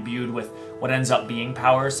of get imbued with what ends up being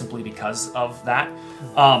power simply because of that.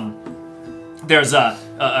 There's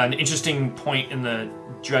an interesting point in the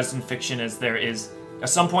Dresden fiction is there is at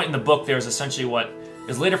some point in the book there's essentially what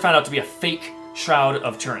is later found out to be a fake Shroud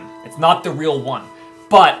of Turin. It's not the real one,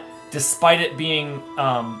 but despite it being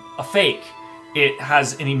a fake, it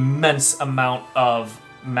has an immense amount of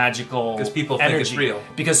magical Because people energy. think it's real.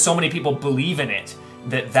 Because so many people believe in it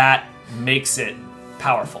that makes it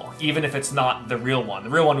powerful, even if it's not the real one. The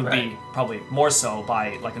real one would be Right. probably more so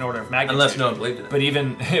by like an order of magnitude. Unless no one believed in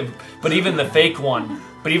it. But even the fake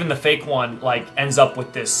one like ends up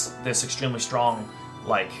with this extremely strong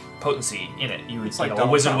like potency in it. You would like a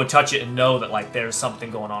Donald wizard Trump. would touch it and know that like there's something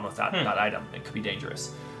going on with that item. It could be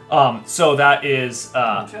dangerous. So that is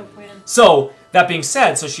Joke win. so that being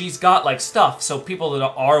said, so she's got like stuff. So people that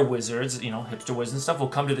are wizards, hipster wizards and stuff, will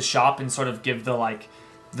come to the shop and sort of give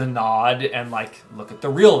the nod and like look at the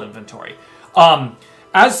real inventory.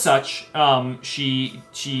 As such,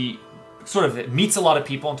 she sort of meets a lot of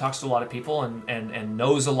people and talks to a lot of people and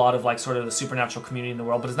knows a lot of like sort of the supernatural community in the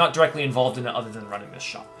world, but is not directly involved in it other than running this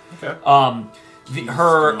shop. Okay.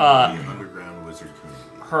 Her The underground wizard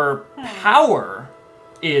community. her power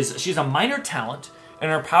is she's a minor talent,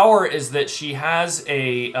 and her power is that she has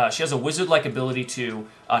a wizard-like ability to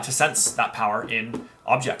sense that power in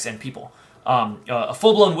objects and people. A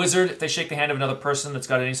full-blown wizard, if they shake the hand of another person that's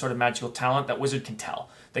got any sort of magical talent, that wizard can tell.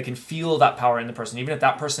 They can feel that power in the person, even if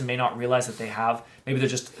that person may not realize that they have. Maybe they're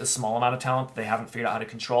just a small amount of talent that they haven't figured out how to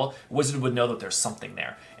control. A wizard would know that there's something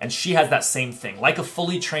there, and she has that same thing, like a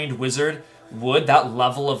fully trained wizard would. That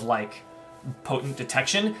level of like potent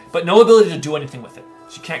detection, but no ability to do anything with it.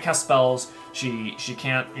 She can't cast spells. She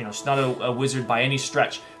can't, she's not a wizard by any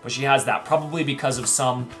stretch, but she has that, probably because of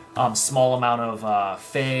some small amount of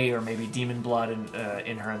fae or maybe demon blood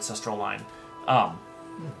in her ancestral line.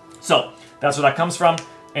 So that's where that comes from,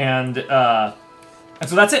 and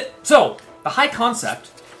so that's it. So the high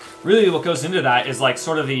concept, really what goes into that is like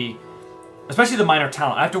sort of especially the minor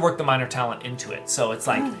talent. I have to work the minor talent into it, so it's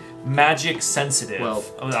like magic sensitive. Well,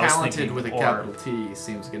 I was talented thinking, with a or- capital T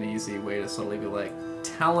seems like an easy way to subtly be like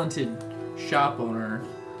talented shop owner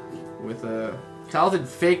with a talented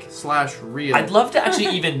fake/real. I'd love to actually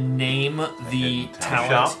even name the Hidden talent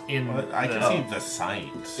shop? in I the... can see the site.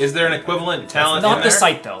 Is there an equivalent talent in Not the there?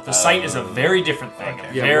 site, though. The site is a very different thing. okay.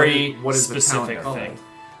 A Yeah, very what is the specific talent thing.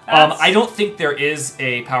 called? I don't think there is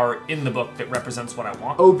a power in the book that represents what I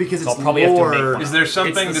want. Oh, because So it's I'll probably have to make lore. one. Is there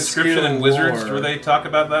something It's the description skill in Wizards lore. where they talk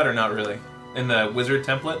about that or not really? In the Wizard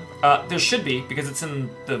template? There should be, because it's in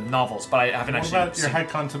the novels, but I haven't What actually about your seen. high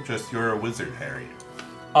concept? Just you're a wizard, Harry.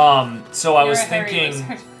 So I You're was a hairy thinking...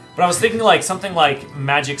 wizard. But I was thinking like something like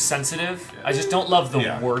magic sensitive. I just don't love the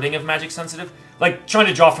Yeah. wording of magic sensitive. Like trying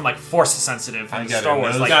to draw from like force sensitive I from get Star it.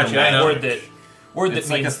 Wars, Those like Gotcha, I know. word that It's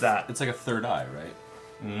like means that. It's like a third eye, right?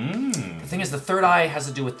 The thing is, the third eye has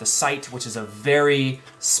to do with the sight, which is a very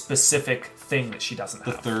specific thing that she doesn't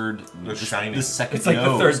The have. third, The shining. the second It's like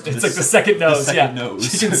nose. the third. It's like the second nose. second yeah,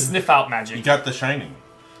 nose. she can sniff out magic. You got the shining.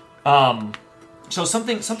 So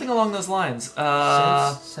something along those lines.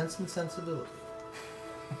 Sense and sensibility.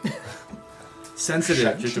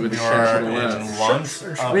 Sensitive, just with a You're capital in S. want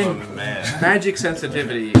of I mean, a man. Magic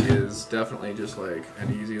sensitivity is definitely just like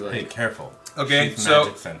an easy Hey, careful. Okay, She's so-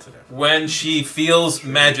 magic sensitive. When she feels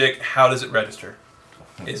magic, how does it register?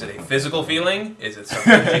 Is it a physical feeling? Is it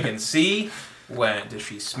something she can see? When does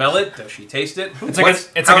she smell it? Does she taste it? It's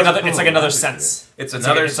like another sense. It's It's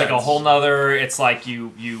another. like, it's like a whole nother. It's like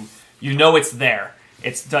you know it's there.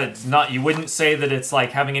 It's not. You wouldn't say that it's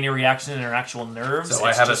like having any reaction in her actual nerves. So I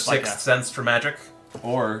It's have a just like sixth sense for magic.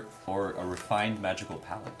 Or a refined magical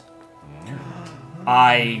palate.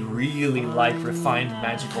 I really like refined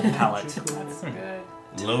magical palate. That's good.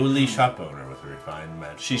 Lowly shop owner with a refined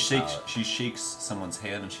magic. She shakes someone's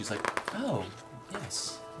hand and she's like, "Oh,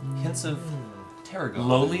 yes, hints of tarragon."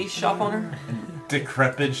 Lowly shop owner.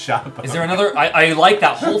 decrepit shop owner. Is there another? I like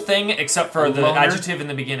that whole thing except for the Loner? adjective in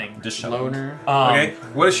the beginning. Disheveled. Loner, Okay.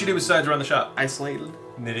 What does she do besides run the shop? isolated.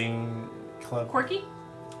 knitting club? Quirky?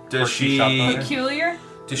 Does Quirky shop she? owner? Peculiar?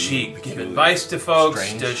 Does she give advice to folks?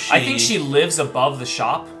 Strange. Does she? I think she lives above the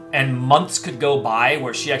shop, and months could go by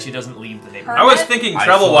where she actually doesn't leave the neighborhood. I was thinking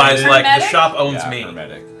treble-wise, like the Hermetic? shop owns Yeah, me.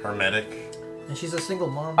 hermetic. Hermetic. And she's a single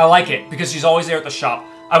mom. I like it because she's always there at the shop.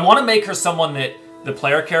 I want to make her someone that the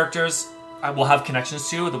player characters will have connections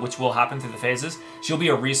to, which will happen through the phases. She'll be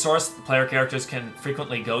a resource that the player characters can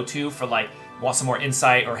frequently go to for like, want some more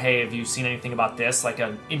insight, or hey, have you seen anything about this? Like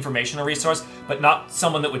an informational resource, but not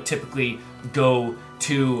someone that would typically go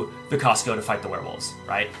to the Costco to fight the werewolves,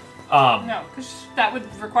 right? No, because that would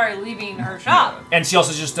require leaving her shop. And she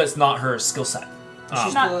also just does not her skill set. She not-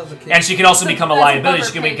 still has a kid. And she can also So become a that's liability. above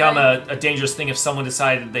She can her become pay a dangerous thing if someone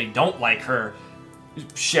decided they don't like her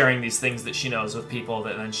sharing these things that she knows with people,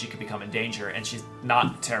 that then she could become in danger, and she's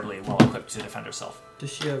not terribly well equipped to defend herself.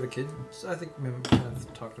 Does she have a kid? So I think we kind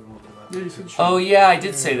of talked a little bit about that. you said Oh yeah, I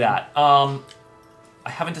did say that. I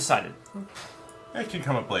haven't decided. It can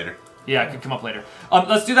come up later. Yeah, it could come up later.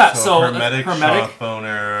 Let's do that. So hermetic, hermetic. shop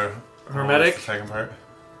owner. Hermetic. What's the second part?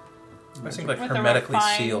 I think like With a hermetically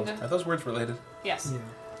refined- sealed. Are those words related? Yes.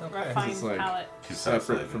 Yeah. Refined It's like- palate. Keep separate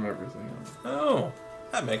isolated. from everything else. Oh,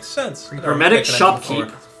 that makes sense. Hermetic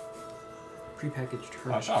shopkeep Prepackaged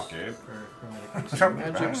herbs. Shopkeep.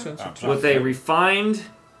 Magic sensitivity. with a refined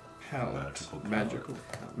Palate. Magical Magical.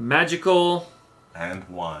 magical. And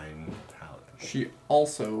wine palette. She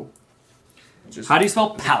also just How do you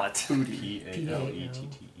spell palate? foodie.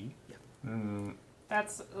 P-A-L-E-T-T-E.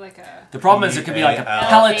 That's like a The problem is it could be like a P-A-L-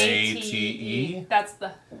 palette. A-T-E. That's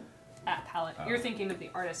the palette. You're thinking of the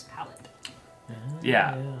artist palette.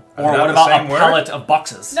 Yeah. Are Or they what the about same a word? palette of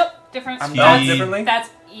boxes? Nope, different. I'm Spelled E- differently? That's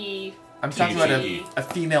E. I'm talking about P. a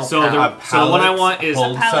female So palate. the- so what I want is-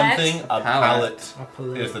 hold A palette. something. A Palette.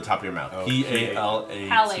 palette is the top of your mouth. Oh,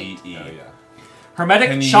 P-A-L-A-T-E. Oh, yeah. Hermetic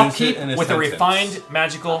Can you use shopkeep it in a with a sentence? refined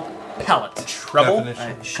magical palette. Treble.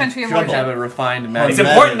 Definition. Country of Should have origin. a refined magic. It's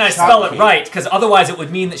Hermetic important I spell it shopkeep. right, because otherwise it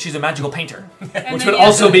would mean that she's a magical painter, And which then would you have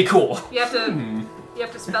also to- be cool. You have to. You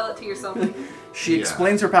have to spell it to yourself. She Yeah.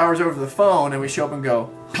 explains her powers over the phone, and we show up and go,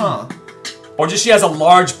 huh? Or just she has a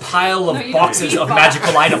large pile of No, you boxes don't of beatbox.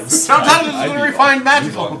 magical items. Sometimes it's a refined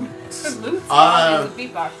magical. Luke's Uh, is a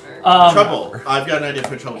beatboxer. Trouble. I've got an idea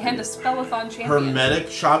for trouble. And a spellathon champion. Hermetic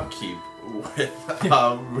shopkeep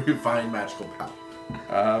with refined magical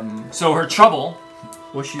palette. So her trouble.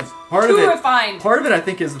 Well, she's part Too of it. refined. Part of it, I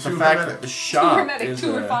think, is the Too fact hermetic. that the Too shop hermetic, is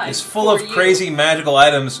too refined. It's full of For you. crazy magical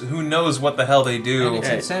items. Who knows what the hell they do? And it's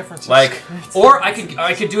Okay. in San Francisco. Like, Or I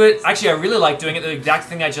could do it. Actually, I really like doing it the exact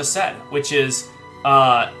thing I just said, which is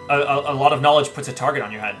a lot of knowledge puts a target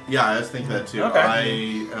on your head. Yeah, I was thinking that too. Okay.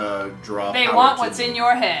 I draw. They power want to what's me. in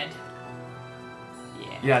your head.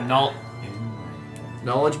 Yeah. Yeah,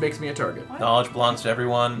 knowledge makes me a target. knowledge belongs to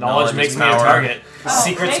everyone. knowledge makes is me a power. target. Oh,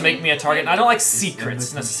 Secrets maybe. make me a target. And I don't like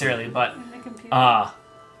secrets necessarily, but In the computer.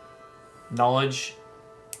 knowledge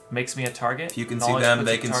makes me a target. If you can see Knowledge them, puts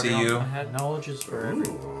they a can target see on you. my head. Knowledge is for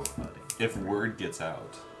everyone. If word gets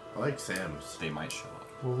out, I like Sam's. they might show up.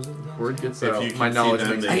 What was it again? Word gets If out. you My can see knowledge them,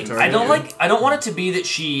 makes they me a can target. I don't you. like. I don't want it to be that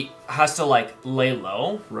she has to like lay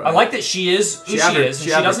low. Right. I like that she is who She she adver- is, and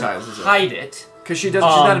she she doesn't advertises it. hide it. Because she's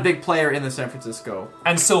not a Um, big player in the San Francisco.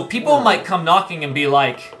 And so people might come knocking and be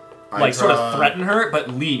like, I sort of draw- threaten her, but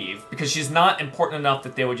leave because she's not important enough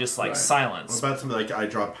that they would just like Right. What silence. about something like I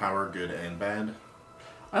draw power, good and bad?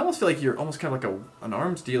 I almost feel like you're almost kind of like an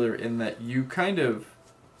arms dealer in that you kind of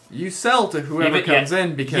You sell to whoever Even- comes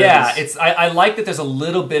in because it's I like that there's a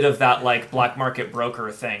little bit of that like black market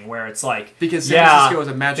broker thing where it's like Because San yeah, Francisco is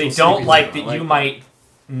a magical they don't sleeping like zone. that you might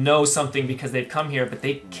know something because they've come here, but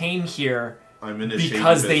they came here I'm in a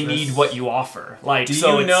because shady they business. need what you offer. Like, Do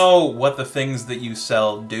so you it's- know what the things that you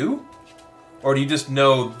sell do? Or do you just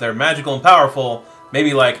know they're magical and powerful?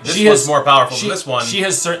 Maybe like this She one's has- more powerful she, than this one. She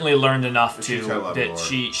has certainly learned enough She's to got a lot of that lore.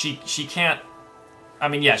 she can't. I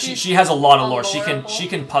mean, yeah, She's she has a lot of lore. She can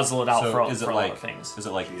allorable. puzzle it out So for, is it for a lot like of things. is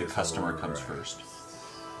it like She the is customer a comes lawyer. first?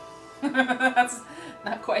 That's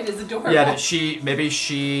not quite as adorable. Yeah, that maybe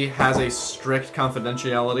she has a strict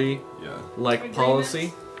confidentiality Yeah. like Agreement?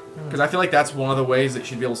 policy. Because I feel like that's one of the ways that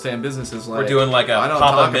she'd be able to stay in business is like We're doing like a I don't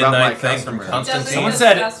Papa talk about my Midnight thing from customers. Constantine. Someone Doesn't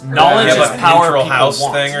said discuss knowledge You is have a power neutral people house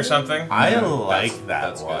want. thing or something. I That's- like that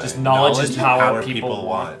that's one. good. Just knowledge is power people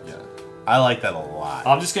want. Yeah. I like that a lot.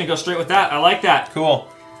 I'm just gonna go straight with that. I like that. Cool.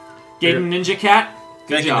 Gaten Ninja Cat.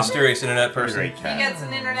 Good Thank you, job. mysterious internet person. Great He cat. gets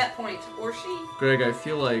an internet point, or she. Greg, I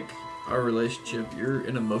feel like our relationship, you're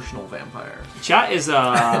an emotional vampire. Chat is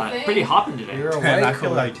pretty hopping today. You're a And I white feel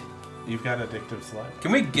coat. like you've got addictive slide.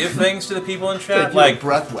 Can we give things to the people in chat? Like Like,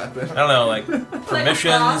 breath weapon. I don't know, like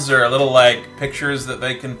permissions or little like pictures that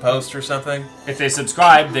they can post or something? If they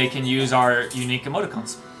subscribe, they can use our unique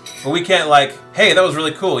emoticons. But we can't like, hey, that was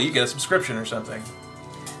really cool. You get a subscription or something.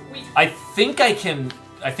 I think I can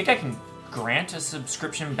grant a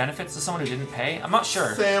subscription benefits to someone who didn't pay. I'm not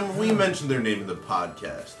sure. Sam, we mentioned their name in the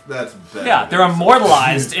podcast. That's better. Yeah, they're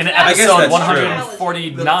immortalized in I guess episode that's true.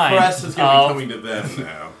 149. The press is going to be of- coming to them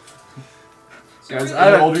now. Guys,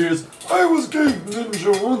 I don't- I was Game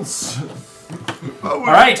Ninja once. All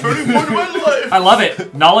right. Turning point of my life. I love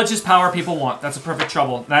it. Knowledge is power people want. That's a perfect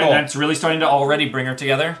trouble. Cool. That's really starting to already bring her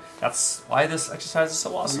together. That's why this exercise is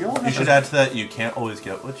so awesome. You should add to that. You can't always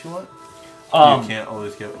get what you want. You can't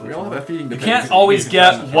always get what We you all have a want. feeding You dependency. can't always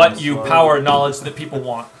get what you power knowledge that people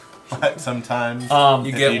want. But sometimes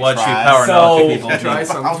You if get you what you try- power So- knowledge people Try need.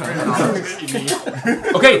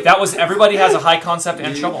 sometimes. Okay, that was everybody has a high concept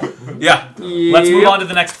and trouble. Yeah. Let's move on to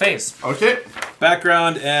the next phase. Okay.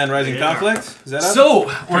 Background and rising conflict. Is that up? So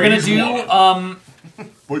we're gonna do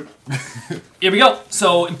here we go.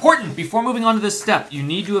 So important. Before moving on to this step, you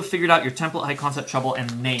need to have figured out your template, high concept, trouble,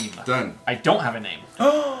 and name. Done. I don't have a name.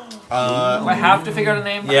 Do I have to figure out a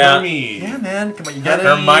name? Yeah. Hermie. Yeah, man. Come on, you Gotta-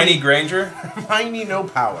 gotta. Hermione Granger. Hermione, no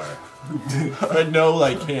power. No,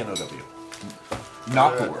 like K-N-O-W.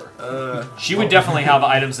 Not Thor. She would definitely have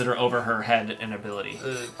items that are over her head and ability.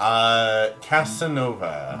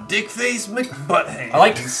 Casanova. Dickface McButthead. I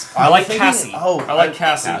like was thinking- Cassie. I like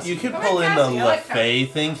Cassie. You could I pull like in the Cassie, I like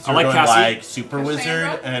LaFay thing. 'cause I we're like going Cassie. like Super Wizard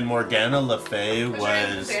Cassandra? and Morgana Le Fay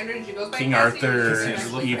was Sandra, did you go by King Cassie or Arthur's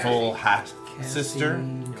Cassandra? evil half sister.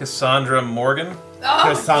 Cassandra Morgan. Oh,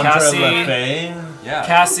 Cassandra Cassie. Le Fay. Yeah.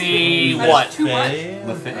 Cassie, That's what? too much. Fay.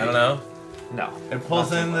 I don't know. No. It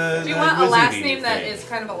pulls in the. Do you the want a last wizardy name that thing. is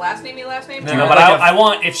kind of a last namey last name? No, Or no, but like I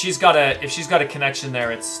want if she's got a connection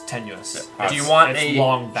there, it's tenuous. Do you want it's a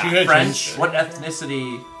long back? She could French? change it. What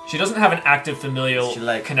ethnicity? She doesn't have an active familial Is she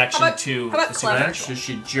like- connection How about- to how about the clever? supernatural. Is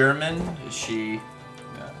she German? Is she?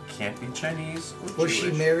 Can't be Chinese. Or Was she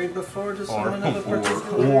Jewish. married before to someone of a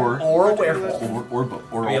particular? Or particular- werewolf.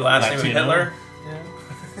 Or Maybe a last name of Latino. Hitler. Yeah.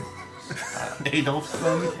 Adolf.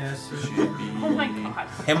 Oh my god.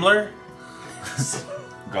 Himmler.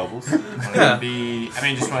 Goebbels. Yeah. I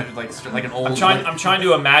mean, just like an old. I'm trying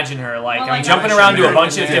to imagine her like Well, I'm like jumping how around to a American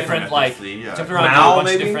bunch of name. different like Yeah. jumping around to Mao, a bunch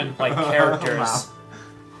maybe? of different like characters.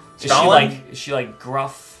 Stalin? Is she like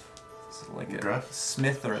gruff? like a Gruff?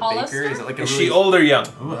 Smith or a Hollister? baker? Is it like a Is really, she old or young?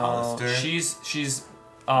 Ooh, Hollister. She's Is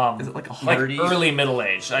it like a like hardy? early middle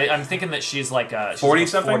age. I'm thinking that she's like she's 40 like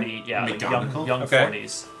something? 40, yeah, like McGonagall? young Okay.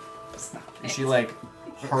 40s. Is she like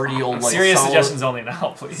hardy old like Serious solid, suggestions only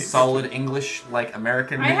now, please. solid English like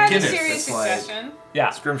American? I had a Guinness serious that's like- suggestion.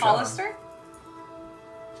 Yeah. Scrimshaw. Hollister?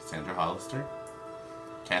 Sandra Hollister.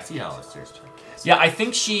 Cassie Hollister. Yeah, I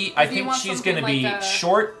think she's something gonna be like a-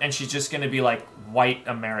 short and she's just gonna be like white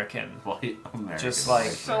American. White American. Just like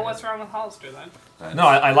So what's wrong with Hollister then? no,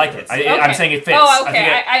 I like it. I'm Okay. saying it fits. Oh, I okay. think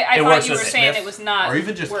it, I it thought works you were with saying Smith. it was not. Or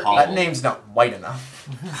even just working. Hall. That name's not white enough.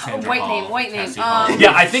 Sandra white Hall, name, white name. Cassie Hall.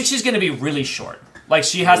 Yeah, I think she's gonna be really short. Like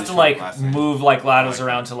she has Really to short like last name. move like ladders Like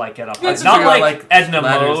around to like get up. That's Not true, like, like Edna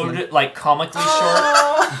ladders, Mode, like comically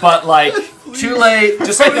Oh. short, but like Too late.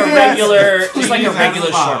 just like a regular, just like a Please, regular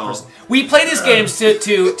that's short foul. person. We play these games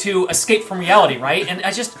to escape from reality, right? And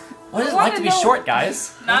I just what is it I like wanna to be know- short,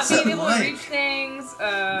 guys? Not being able like? to reach things.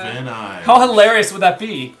 Van Eye. How hilarious would that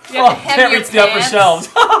be? You have to hem can't your reach the upper pants. shelves.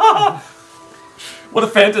 What a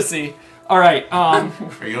fantasy! All right, Are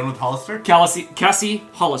you going with Hollister? Cassie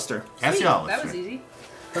Hollister. Cassie Sweet, Hollister. That was easy.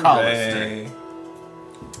 Hollister.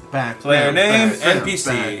 Background. Player name, background,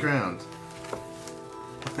 NPC. Background.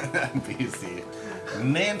 NPC.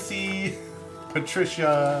 Nancy.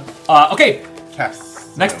 Patricia. Okay,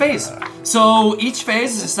 Cass. next phase. So each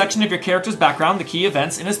phase is a section of your character's background, the key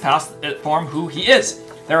events in his past that form who he is.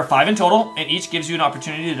 There are 5 in total, and each gives you an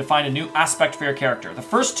opportunity to define a new aspect for your character. The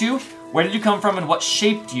first 2, where did you come from and what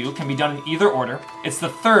shaped you, can be done in either order. It's the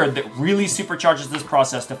third that really supercharges this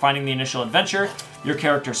process, defining the initial adventure your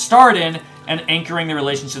character starred in and anchoring the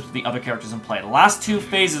relationships with the other characters in play. The last 2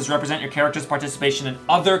 phases represent your character's participation in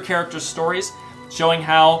other characters' stories, showing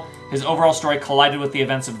how his overall story collided with the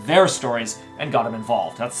events of their stories and got him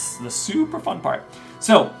involved. That's the super fun part.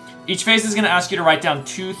 So, each phase is going to ask you to write down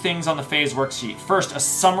 2 things on the phase worksheet. First, a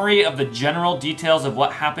summary of the general details of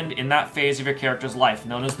what happened in that phase of your character's life,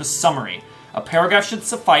 known as the summary. A paragraph should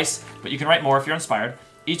suffice, but you can write more if you're inspired.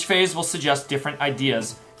 Each phase will suggest different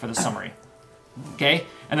ideas for the summary. Okay?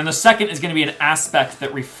 And then the second is going to be an aspect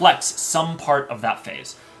that reflects some part of that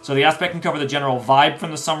phase. So the aspect can cover the general vibe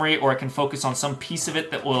from the summary, or it can focus on some piece of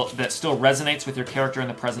it that still resonates with your character in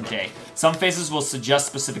the present day. Some phases will suggest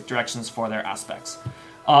specific directions for their aspects.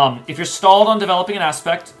 If you're stalled on developing an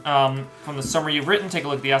aspect from the summary you've written, take a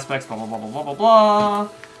look at the aspects, blah, blah, blah, blah, blah, blah,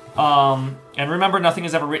 blah. And remember, nothing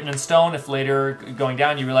is ever written in stone. If later, going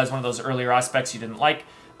down, you realize one of those earlier aspects you didn't like,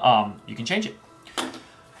 you can change it.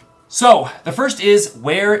 So, the first is,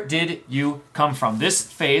 where did you come from? This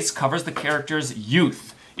phase covers the character's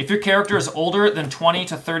youth. If your character is older than 20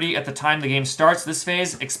 to 30 at the time the game starts, this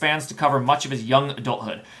phase expands to cover much of his young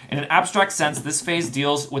adulthood. In an abstract sense, this phase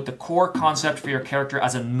deals with the core concept for your character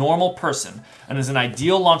as a normal person and is an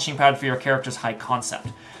ideal launching pad for your character's high concept.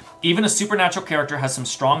 Even a supernatural character has some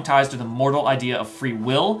strong ties to the mortal idea of free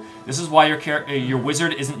will. This is why your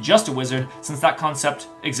wizard isn't just a wizard, since that concept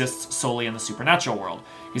exists solely in the supernatural world.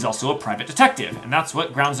 He's also a private detective, and that's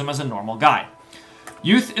what grounds him as a normal guy.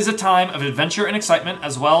 Youth is a time of adventure and excitement,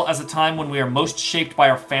 as well as a time when we are most shaped by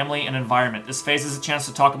our family and environment. This phase is a chance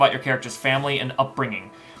to talk about your character's family and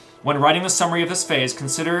upbringing. When writing the summary of this phase,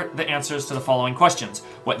 consider the answers to the following questions.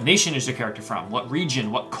 What nation is your character from? What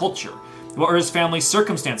region? What culture? What are his family's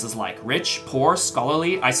circumstances like? Rich, poor,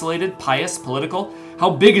 scholarly, isolated, pious, political? How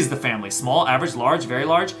big is the family? Small, average, large, very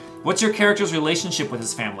large? What's your character's relationship with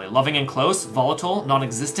his family? Loving and close? Volatile?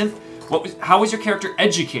 Non-existent? How was your character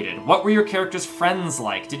educated? What were your character's friends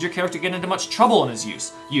like? Did your character get into much trouble in his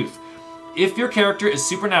youth? If your character is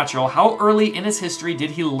supernatural, how early in his history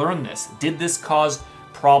did he learn this? Did this cause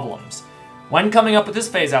problems? When coming up with this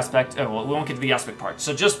phase aspect, we won't get to the aspect part.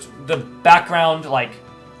 So just the background, like,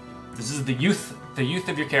 this is the youth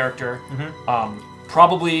of your character.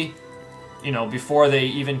 Probably, before they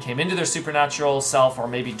even came into their supernatural self, or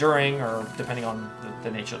maybe during, or depending on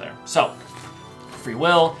the nature there. So, free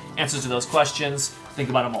will, answers to those questions, think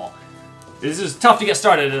about them all. This is tough to get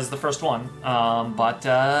started as the first one, but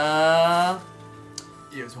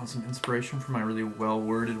You guys want some inspiration for my really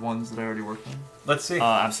well-worded ones that I already worked on? Let's see.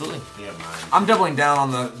 absolutely. Yeah, mine. I'm doubling down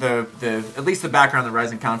on the at least the background, the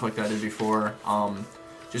rising conflict that I did before.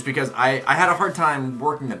 Just because I had a hard time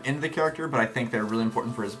working them into the character, but I think they're really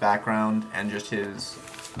important for his background and just his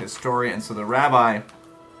story. And so the rabbi,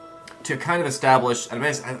 to kind of establish, and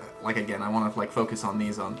I want to focus on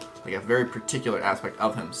these on a very particular aspect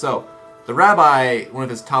of him. So the rabbi, one of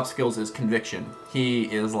his top skills is conviction. He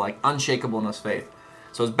is unshakable in his faith.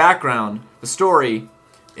 So his background, the story,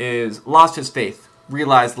 is lost his faith,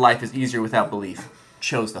 realized life is easier without belief,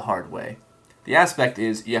 chose the hard way. The aspect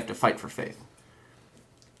is you have to fight for faith.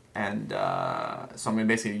 And so I'm going to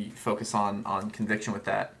basically focus on conviction with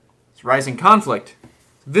that. It's rising conflict.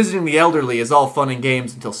 Visiting the elderly is all fun and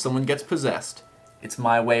games until someone gets possessed. It's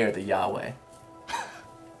my way or the Yahweh.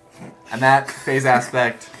 And that phase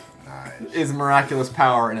aspect is miraculous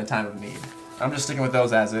power in a time of need. I'm just sticking with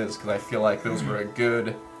those as is because I feel like those were a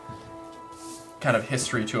good kind of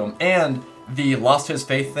history to them. And the lost his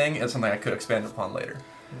faith thing is something I could expand upon later.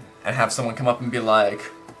 And have someone come up and be like,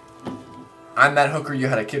 I'm that hooker you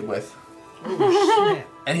had a kid with. Oh, shit.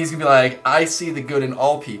 And he's going to be like, I see the good in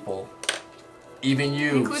all people. Even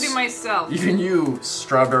you. Including myself. Even you,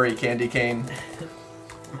 strawberry candy cane.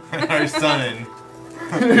 Our son,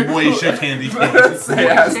 Moisha Candy Cane. That's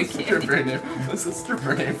a stripper name. That's a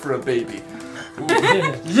stripper name for a baby.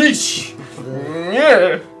 Yeesh.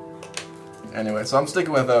 Yeah. Anyway, so I'm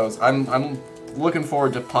sticking with those. I'm looking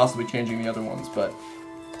forward to possibly changing the other ones, but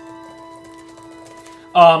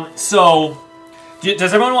So,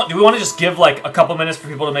 does everyone want? Do we want to just give a couple minutes for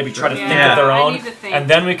people to maybe try to think of their I own, need to think. and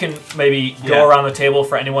then we can maybe go around the table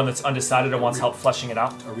for anyone that's undecided or wants help fleshing it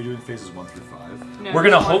out? Are we doing phases 1 through 5? No, We're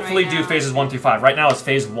gonna there's one hopefully right do now. phases 1 through 5. Right now it's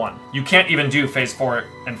phase 1. You can't even do phase 4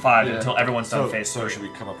 and 5 Yeah. until everyone's done phase So 3. should we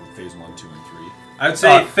come up with phase 1, 2, and 3? I'd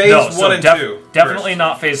say phase no, so 1 and 2. Definitely first.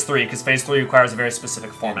 not phase 3, because phase 3 requires a very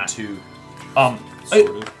specific And format. 2.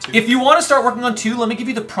 Sort of two. If you want to start working on 2, let me give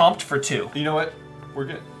you the prompt for 2. You know what? We're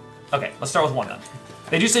good. Okay, let's start with 1 then.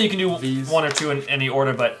 They do say you can do These- 1 or 2 in any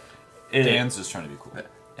order, but Dan's just trying to be cool.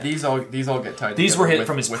 These all get tied. These were together hit with-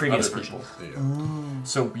 from his with previous other version. people.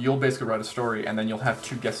 So you'll basically write a story, and then you'll have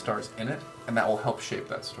 2 guest stars in it, and that will help shape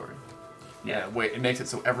that story. Yeah. Wait, it makes it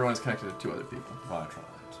so everyone's connected to 2 other people.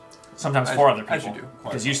 sometimes As- 4 other as people. you do.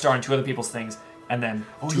 Because you star in 2 other people's things, and then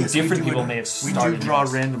 2 yes, we different do people it. may have We starred do in draw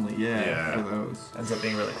yours. randomly, Yeah. for those. Ends up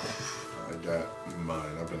being really cool. I got mine.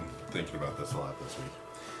 I've been thinking about this a lot this week.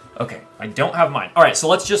 Okay, I don't have mine. All right, so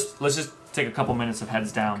let's just take a couple minutes of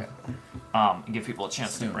heads down, Okay. and give people a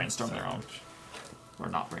chance to brainstorm their own, or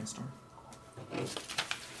not brainstorm.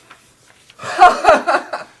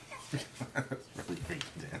 Really great,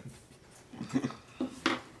 Dan.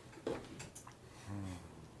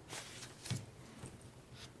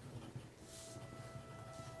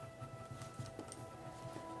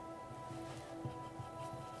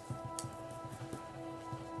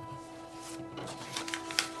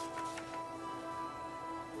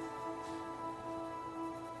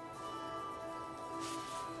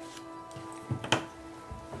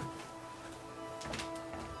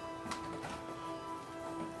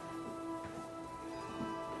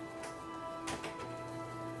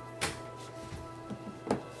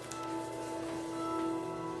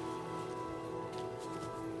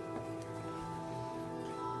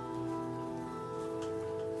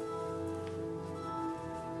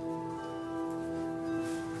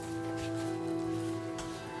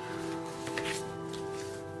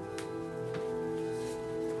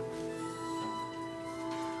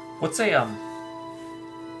 What's like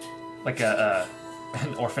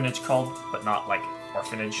an orphanage called, but not like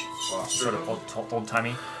orphanage, sort of old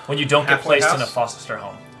timey. When you don't get Halfway placed in a house? foster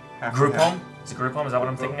home, Halfway group house. home. Is it group home? Is that what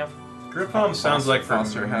I'm thinking of? Group home sounds like for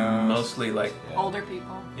Foster house. mostly like Older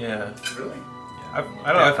people. yeah. Really? I don't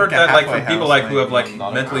know. I've heard like a that like halfway for people house, like who like, have like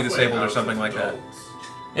Not a mentally halfway disabled or house something of like that. adults.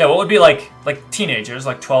 Yeah, what would be like teenagers,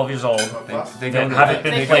 like 12 years old? They They go to haven't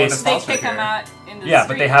been They, placed. they kick them out into the Yeah,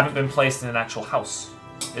 street. but they haven't been placed in an actual house,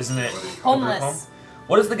 isn't it? Homeless. Home?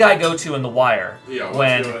 What does the guy go to in The Wire Yeah, what's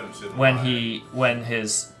when going on in The when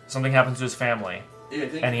his something happens to his family Yeah, I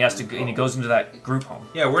think and he has to and he goes into that group home?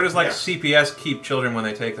 Yeah, where does like Yeah. CPS keep children when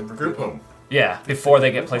they take them for group home. Yeah, before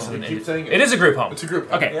they get placed in We an. keep saying It is a group home. It's a group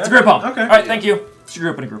home. Okay, it's a Yeah? group home. Okay. All right, thank you. It's a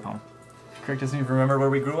group in a group home. Craig doesn't even remember where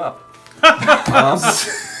we grew up.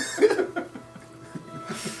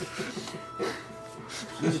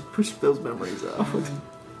 Just push those memories out.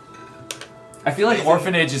 I feel like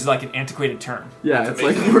orphanage is like an antiquated term. Yeah, it's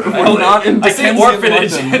like Amazing. we're not in I say Dickensian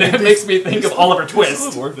orphanage, London. and it makes me think of Oliver Twist.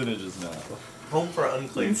 Twist. Orphanages now. Home for They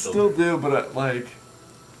unclaimed still do, but like,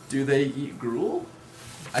 do they eat gruel?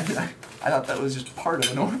 I thought that was just part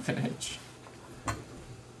of an orphanage.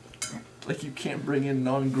 Like you can't bring in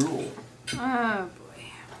non-gruel. Oh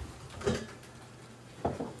boy.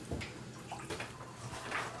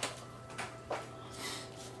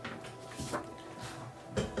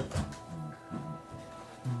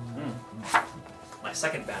 My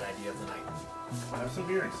second bad idea of the night. Have some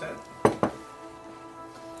beer instead.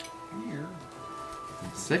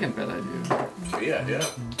 Second bad idea. Yeah.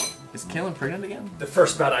 Is Kaylin pregnant again? The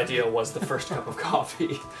first bad idea was the first cup of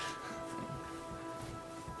coffee.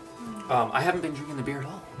 I haven't been drinking the beer at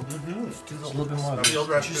all. Just Really like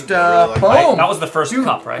boom. That was the first Dude,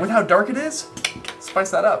 cup, right? With how dark it is,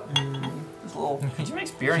 spice that up. Just a little. Could you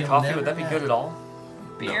make beer and coffee? Would that be good at all?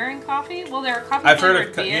 Beer and coffee? Well, there are coffee I've heard flavored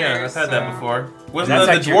of beers. yeah, I've had that so- before. Wasn't That's that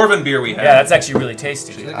the actually- dwarven beer we had? Yeah, that's actually really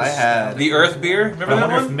tasty. I had. the Earth beer. Remember I that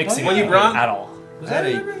wonder if one? mixing When it you brought? at all. Was I had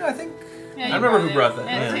that a- Urban? I think. Yeah, I you remember who it. brought that,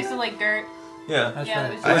 And yeah. it tasted like dirt. Yeah. That's Yeah,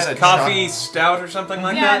 right. it was I It was had a coffee stout or something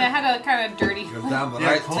like yeah, and it that. had a kind of dirty. Down the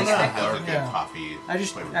Yeah, right Kona taste has a good Yeah. coffee. I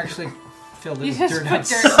just flavored actually filled it You with just dirt put nuts.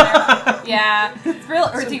 dirt in there. Yeah, it's real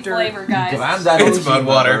earthy dirt. flavor, guys. It's mud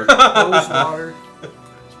water. Rose water.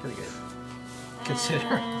 It's pretty good. Consider.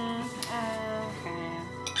 Okay.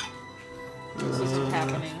 This is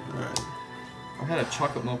happening. I had a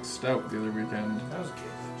chocolate milk stout the other weekend. That was good.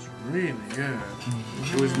 It was really good.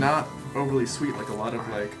 It was not overly sweet like a lot of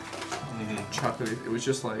like chocolate. It was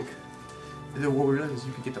just like. What we realized is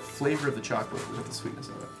you could get the flavor of the chocolate without the sweetness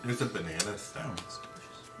of it. It was a banana stout.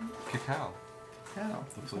 Cacao. Yeah.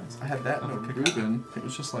 I had that in a Reuben. It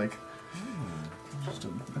was just like. Just a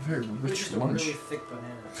very rich Just a lunch. really thick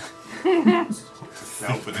banana.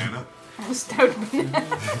 Stout banana. Oh, stout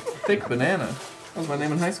banana. thick banana. That was my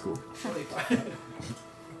name in high school.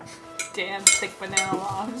 Damn thick banana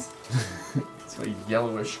logs. It's a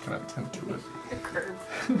yellowish kind of tint to it. A curve.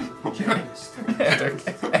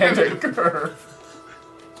 and a curve.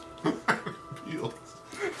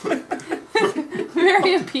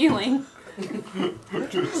 Very appealing.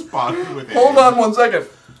 Just spotted with Hold on 1 second.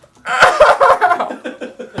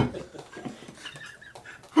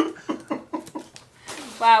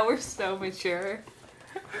 Wow, we're so mature.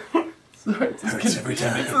 Sorry,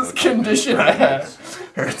 this condition I have.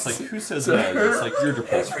 It's like, who says that? It's like, you're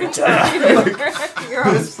depressed. Your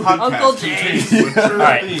Uncle James. All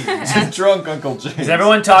right. Drunk Uncle James. Is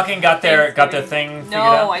everyone talking? Got their thing figured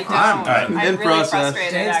out? No, I don't. Alright. I'm In really process.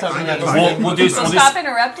 frustrated. Dan's talking Actually. about We'll do. So We'll stop do.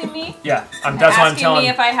 interrupting me. Yeah, that's what I'm Asking telling. me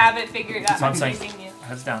if I have it figured out. That's what I'm saying. teasing you.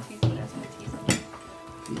 Heads down. Teasing, teasing,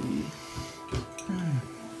 teasing.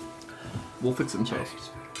 We'll fix himself.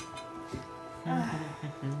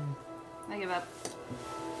 I give up.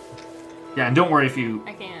 Yeah, and don't worry if you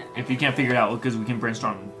I can't. can't figure it out because we can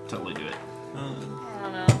brainstorm and totally do it. I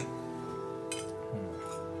don't know.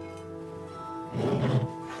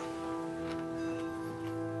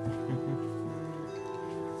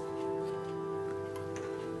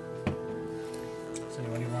 Does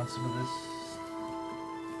anybody want some of this?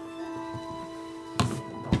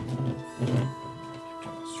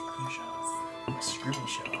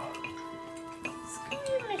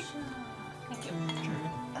 Thank you.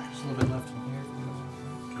 There's a little bit left in here.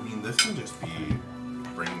 I mean, this can just be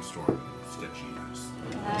brainstorm sketchiness.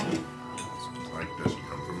 Like, does he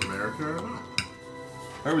come from America or not?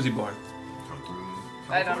 Where was he born? Come from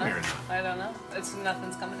I don't know. California or not? I don't know. It's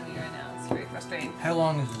nothing's coming to me right now. It's very frustrating. How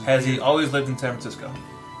long is his Has he always lived in San Francisco?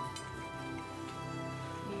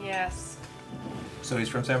 Yes. So he's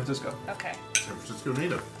from San Francisco. Okay. San Francisco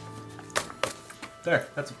native. There,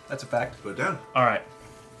 that's a fact. Put it down. All right.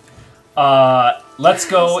 Let's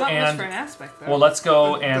go It's not much and for an aspect, though. well, let's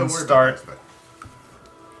go Don't and worry start. about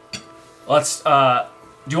that. Let's.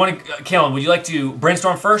 Do you want to, Kaylin? Would you like to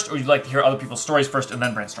brainstorm first, or would you like to hear other people's stories first and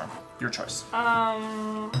then brainstorm? Your choice.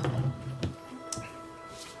 I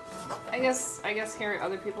guess hear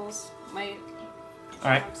other people's might.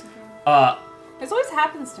 All right. have something. This always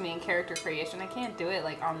happens to me in character creation. I can't do it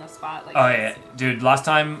like on the spot. Like Oh yeah, dude. Last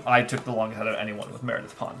time I took the longest out of anyone with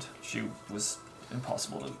Meredith Pond. She was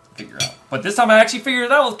impossible to figure out. But this time I actually figured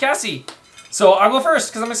it out with Cassie. So I'll go first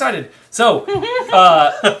because I'm excited. So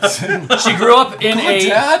she grew up in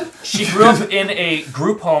she grew up in a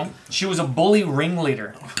group home. She was a bully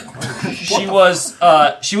ringleader. She was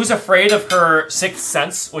afraid of her sixth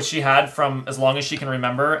sense, which she had from as long as she can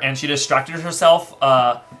remember, and she distracted herself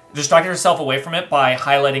away from it by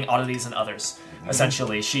highlighting oddities in others.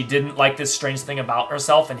 Essentially, she didn't like this strange thing about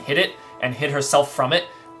herself and hid herself from it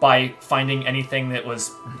by finding anything that was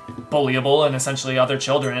bullyable and essentially other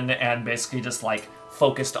children, and basically just like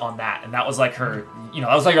focused on that. And that was like her,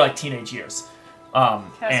 that was like her teenage years.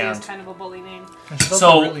 Cassie is kind of a bully name.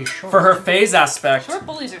 So really short. for her phase aspect, Short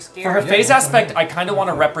bullies are scary. for her phase aspect, I kind of want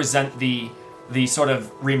to represent the sort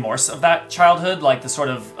of remorse of that childhood, like the sort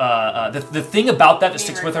of the thing about that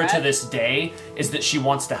sticks with her to this day is that she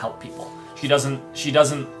wants to help people. She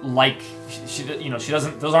doesn't like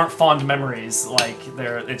those aren't fond memories, like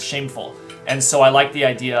it's shameful. And so I like the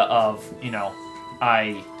idea of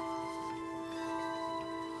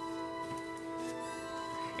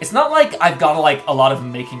it's not like I've got a lot of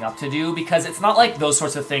making up to do, because it's not like those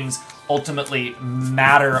sorts of things ultimately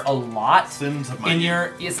matter a lot Sins of my in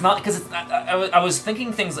your. It's not because I was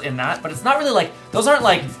thinking things in that, but it's not really like those aren't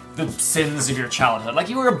like the sins of your childhood. Like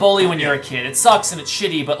you were a bully when you were a kid. It sucks and it's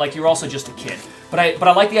shitty, but like you're also just a kid. But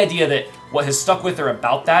I like the idea that what has stuck with her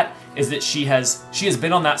about that is that she has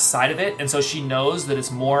been on that side of it, and so she knows that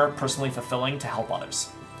it's more personally fulfilling to help others.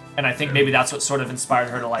 And I think maybe that's what sort of inspired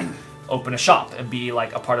her to like open a shop and be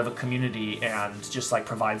like a part of a community and just like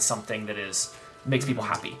provide something that makes people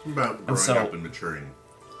happy. About growing up and maturing.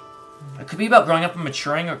 It could be about growing up and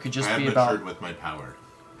maturing, or it could just I be have about matured with my power.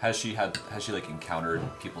 Has she like encountered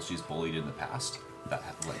people she's bullied in the past that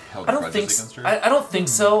have like held I don't grudges think against her? I don't think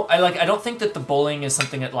so. I don't think that the bullying is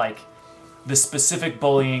something that like the specific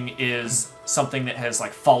bullying is something that has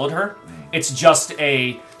like followed her. It's just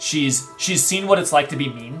she's seen what it's like to be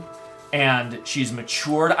mean, and she's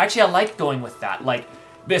matured. Actually, I like going with that. Like,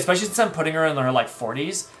 especially since I'm putting her in her like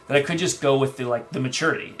 40s, that I could just go with the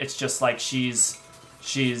maturity. It's just like she's.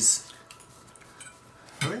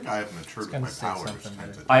 I think I have matured with my powers.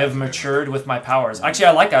 I have matured with my powers. Actually,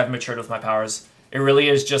 I like I've matured with my powers. It really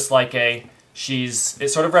is just like it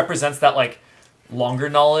sort of represents that like longer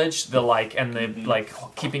knowledge, the like, and the like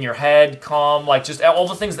keeping your head calm, like just all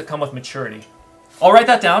the things that come with maturity. I'll write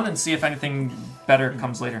that down and see if anything better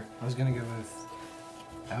comes later. I was gonna go with.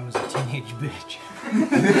 I was a teenage bitch.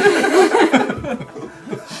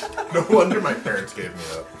 No wonder my parents gave me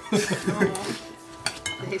up.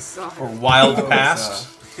 They saw Or it. wild past.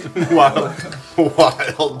 Wild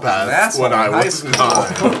past That's when I high was school.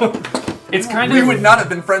 9. It's kind We of would not have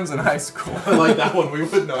been friends in high school. I like that one. We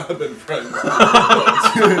would not have been friends.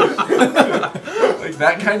 Like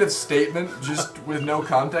that kind of statement, just with no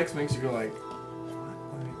context, makes you go like.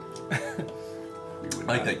 I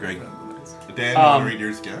like that, Greg. Dan, you Um, want to read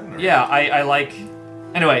yours again? or- Yeah, I like.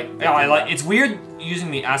 Anyway, yeah, I like. It's weird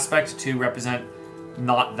using the aspect to represent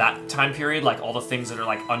not that time period, like all the things that are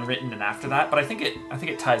like unwritten and after that. But I think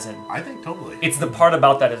it ties in. I think totally. It's the part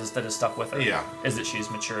about that is stuck with her. Yeah. Is that she's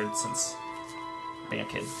matured since being a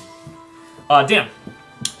kid. Dan.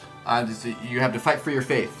 You have to fight for your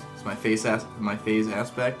faith. It's my phase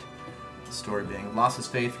aspect. The story being lost his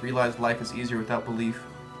faith, realized life is easier without belief,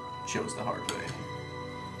 chose the hard way.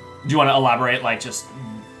 Do you want to elaborate, like just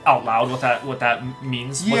out loud, what that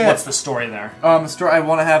means? Yeah. What's the story there? The story. I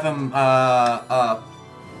want to have him.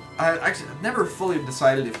 I've never fully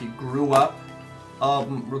decided if he grew up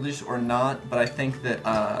religious or not, but I think that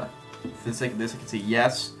for the sake of this, I can say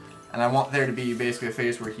yes. And I want there to be basically a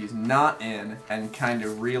phase where he's not in and kind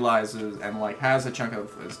of realizes and like has a chunk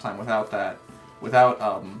of his time without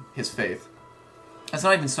his faith. It's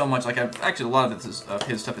not even so much like actually a lot of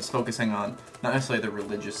his stuff is focusing on not necessarily the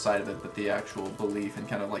religious side of it, but the actual belief and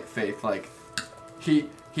kind of like faith. Like he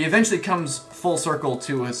eventually comes full circle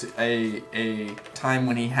to a time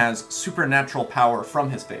when he has supernatural power from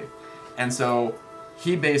his faith, and so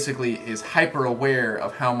he basically is hyper aware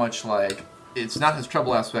of how much like it's not his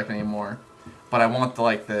trouble aspect anymore, but I want the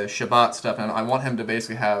Shabbat stuff, and I want him to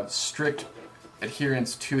basically have strict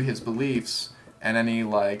adherence to his beliefs and any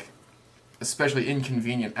especially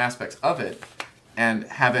inconvenient aspects of it, and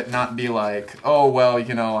have it not be like, oh well,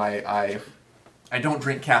 I don't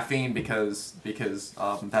drink caffeine because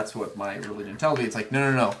that's what my religion tells me. It's like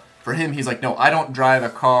no. For him, he's like, no, I don't drive a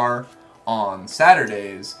car on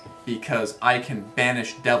Saturdays because I can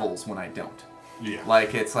banish devils when I don't.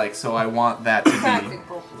 Yeah. So I want that to be.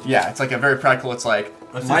 Practical. Yeah, it's like a very practical. It's like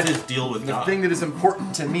That's his deal with the God. thing that is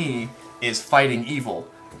important to me is fighting evil,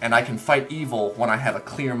 and I can fight evil when I have a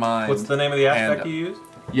clear mind. What's the name of the aspect and you use?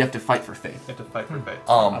 You have to fight for faith. You have to fight for faith.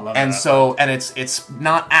 love And that. so, and it's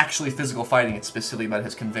not actually physical fighting. It's specifically about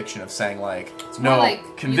his conviction of saying more like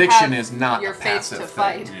you conviction have is not your a faith passive to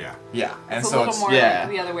thing. fight. Yeah. Yeah, and It's a so little it's more yeah.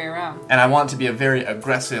 the other way around. And I want it to be a very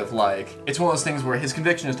aggressive, it's one of those things where his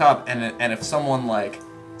conviction is top, and if someone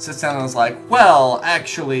sits down and is like, well,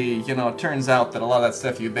 actually, it turns out that a lot of that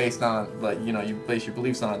stuff you base your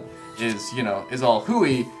beliefs on is all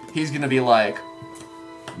hooey, he's gonna be like,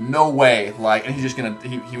 no way, and he's just gonna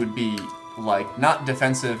he would be not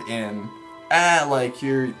defensive in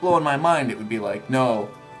you're blowing my mind. It would be like, no,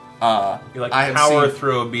 You I have power seen-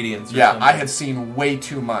 through obedience. Or yeah, something. I have seen way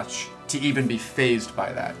too much to even be fazed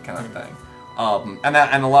by that kind of thing.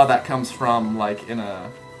 And a lot of that comes from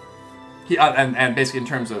and basically in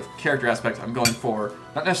terms of character aspects, I'm going for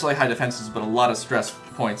not necessarily high defenses, but a lot of stress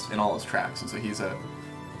points in all his tracks. And so he's a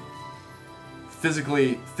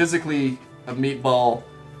physically a meatball,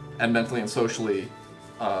 and mentally and socially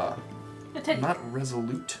not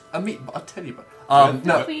resolute. A teddy bear.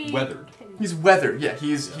 No, Weathered. he's weathered. Yeah,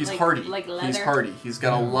 he's hardy. like He's leather? hardy. He's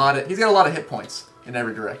got a lot of hit points in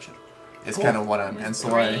every direction. It's kind of what I'm. And His so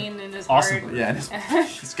brain and his Awesome. heart. yeah,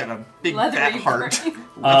 he's got a big Leathery fat heart. brain.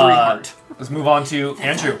 Leathery heart. Let's move on to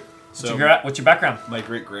Andrew. So- What's your background? My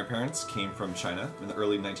great-grandparents came from China in the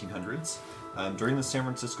early 1900s during the San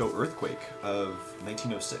Francisco earthquake of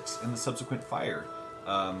 1906 and the subsequent fire.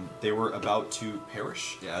 They were about to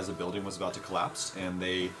perish as a building was about to collapse, and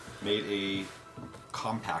they made a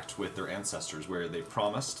compact with their ancestors where they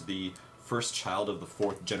promised the first child of the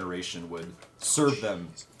fourth generation would serve them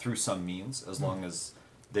through some means as long as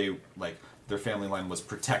their family line was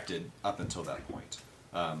protected up until that point.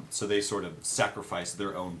 So they sort of sacrificed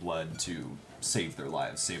their own blood to save their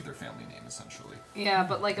lives, save their family name, essentially. Yeah,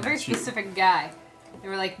 but a very specific guy. They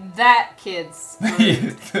were like, that kid's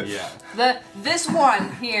screwed. Yeah. This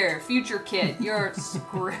one here, future kid, you're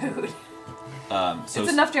screwed. So It's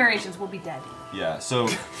enough generations, we'll be dead. yeah. So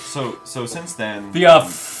since then, The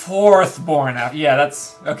fourth born. Yeah,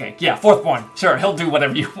 that's okay. Yeah, fourth born. Sure, he'll do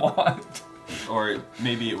whatever you want. or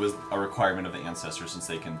maybe it was a requirement of the ancestors since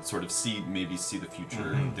they can sort of see the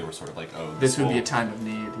future. They were sort of like, oh, This would be a whole- time of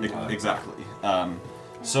need. Exactly.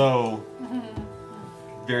 So,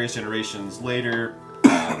 various generations later,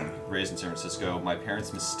 raised in San Francisco, my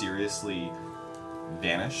parents mysteriously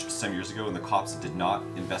vanished some years ago, and the cops did not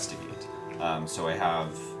investigate. So I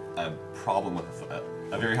have a problem with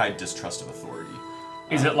a very high distrust of authority.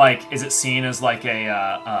 Is it seen as like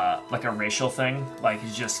a racial thing? Like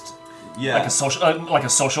he's just like a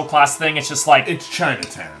social class thing? It's just like It's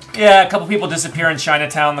Chinatown. yeah, a couple people disappear in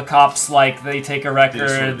Chinatown. The cops they take a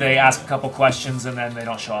record, they ask a couple questions, and then they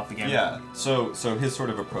don't show up again. Yeah. So his sort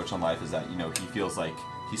of approach on life is that he feels like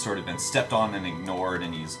he's sort of been stepped on and ignored,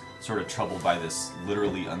 and he's sort of troubled by this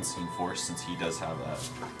literally unseen force since he does have a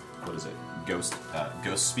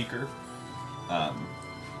ghost speaker.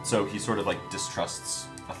 So he sort of like distrusts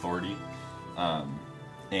authority,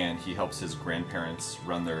 and he helps his grandparents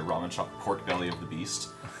run their ramen shop, Pork Belly of the Beast.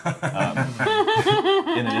 In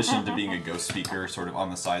addition to being a ghost speaker, sort of on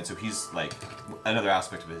the side, so he's like another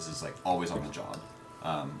aspect of his is like always on the job.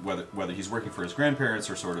 Whether he's working for his grandparents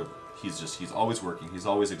or sort of he's always working, he's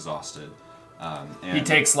always exhausted. And He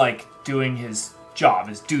takes like doing his job,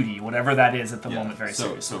 his duty, whatever that is at the moment, very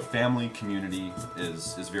seriously. So family, community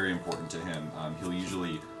is very important to him. He'll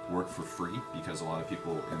usually work for free because a lot of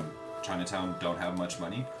people in Chinatown don't have much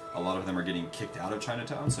money. A lot of them are getting kicked out of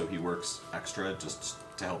Chinatown, so he works extra just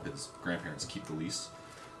to help his grandparents keep the lease.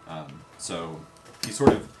 So he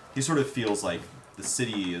sort of feels like the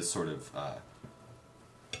city is sort of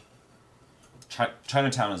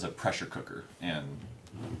Chinatown is a pressure cooker, and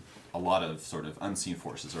a lot of sort of unseen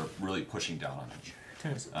forces are really pushing down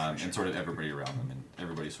on him, and sort of everybody around him, and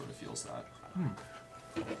everybody sort of feels that.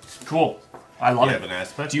 Cool. I love You it. have an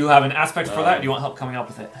aspect? Do you have an aspect for that? Or do you want help coming up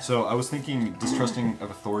with it? So I was thinking distrusting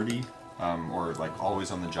of authority, or like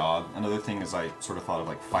always on the job. Another thing is I sort of thought of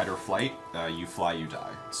like fight or flight. You fly, you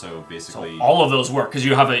die. So basically, All of those work because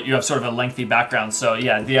you have sort of a lengthy background. So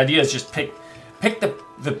yeah, the idea is just pick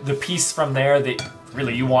the piece from there that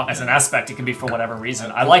really you want as an aspect. It can be for whatever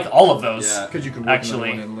reason. I like all of those. Yeah. Because you could work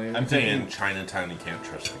Actually, another one in later. I'm thinking in Chinatown you can't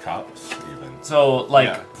trust the cops even. So like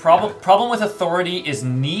Yeah. problem with authority is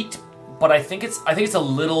neat, but I think it's a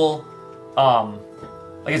little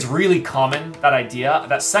like it's really common, that idea.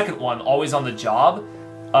 That second one, always on the job,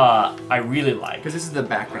 I really like. Because this is the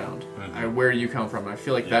background, where you come from. I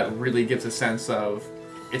feel like that really gives a sense of,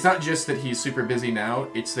 it's not just that he's super busy now,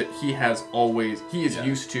 it's that he is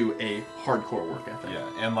used to a hardcore work ethic. yeah,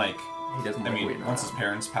 and like He doesn't I like mean, waiting once around. his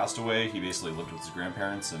parents passed away, he basically lived with his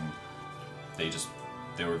grandparents, and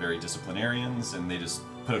they were very disciplinarians, and they just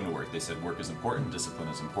put him to work. They said work is important, discipline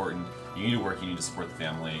is important. You need to work, you need to support the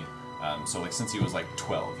family. So like since he was like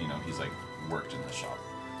 12, he's like worked in the shop.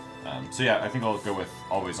 So yeah, I think I'll go with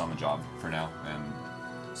always on the job for now,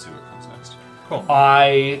 and see what comes next.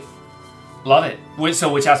 I love it.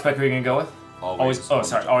 So which aspect are you gonna go with? Always on the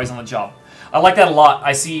job. Always on the job. I like that a lot.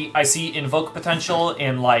 I see invoke potential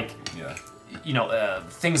in like Yeah.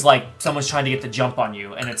 things like someone's trying to get the jump on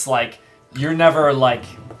you, and it's like you're never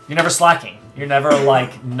slacking. You're never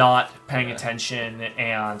like not paying attention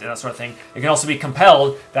and that sort of thing. It can also be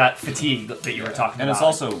compelled, that fatigue that you were talking And about. it's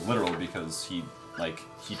also literal because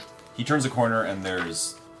he turns a corner and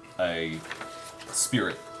there's a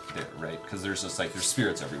spirit there, right? Because there's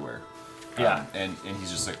spirits everywhere. Yeah. And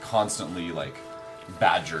he's just like constantly like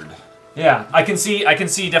badgered. Yeah, I can see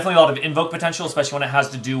definitely a lot of invoke potential, especially when it has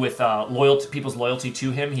to do with people's loyalty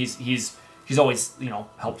to him. He's always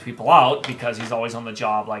helped people out because he's always on the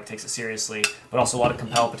job, like takes it seriously. But also a lot of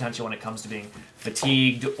compel potential when it comes to being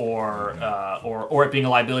fatigued or it being a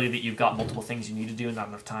liability that you've got multiple things you need to do and not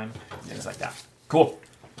enough time, things like that. Cool,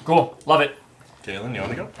 love it. Jalen, you want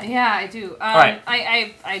to go? Yeah, I do. right.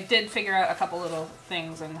 I did figure out a couple little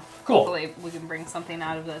things, and Cool. hopefully we can bring something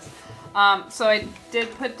out of this. So I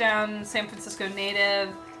did put down San Francisco native.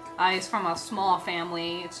 He's from a small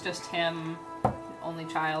family. It's just him, only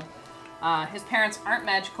child. His parents aren't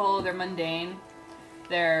magical. They're mundane.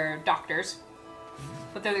 They're doctors.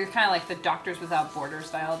 But they're kind of like the Doctors Without Borders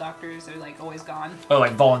style doctors. They're like always gone. Oh,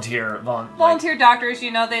 like volunteer. Volunteer doctors,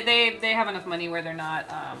 they have enough money where they're not.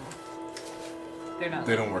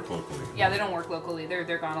 They don't work locally. Yeah, they don't work locally. They're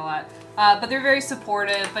gone a lot. But they're very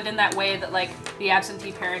supportive, but in that way that, like, the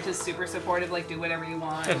absentee parent is super supportive, like, do whatever you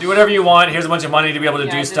want. Yeah, do whatever you want. Here's a bunch of money to be able to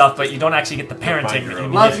Yeah, do just- stuff, but you don't actually get the parenting that you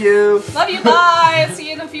need. Love you! Love you, bye! See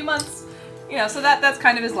you in a few months. So that's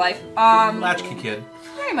kind of his life. Latchkey kid.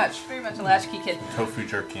 Very much a latchkey kid. Tofu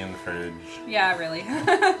jerky in the fridge. Yeah, really.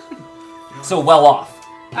 So well off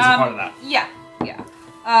is a part of that. Yeah.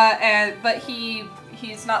 But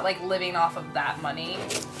he's not, like, living off of that money.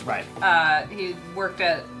 Right. He worked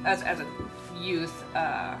as a youth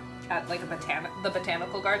at, like, the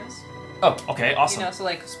botanical gardens. Oh, okay, awesome. So,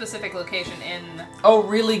 like, specific location in... Oh,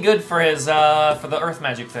 really good for his for the earth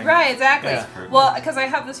magic thing. Right, exactly. Yeah. Well, because I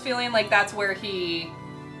have this feeling like that's where he,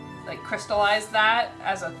 like, crystallized that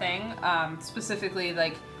as a thing. Specifically,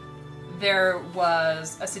 like, there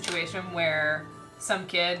was a situation where some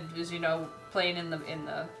kid is, playing in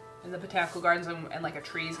the botanical gardens and like a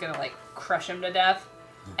tree's gonna like crush him to death,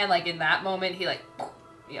 and like in that moment he like,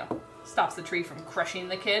 stops the tree from crushing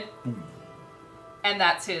the kid, and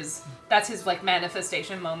that's his like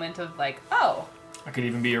manifestation moment of like, oh. That could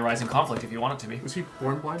even be a rising conflict if you want it to be. Was he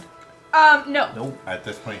born blind? No. Nope. At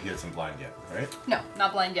this point, he isn't blind yet, right? No,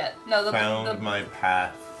 not blind yet. No, Found my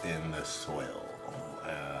path in the soil.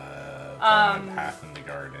 Found my path in the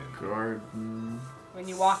garden. Garden. when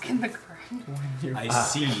you walk in the garden. I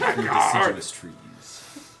see through deciduous trees.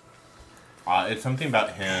 It's something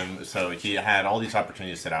about him. So he had all these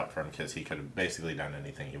opportunities set out for him because he could have basically done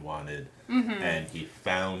anything he wanted, and he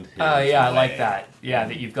found his yeah, I way like that. Yeah,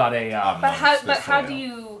 that you've got a. But how do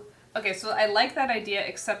you? Okay, so I like that idea,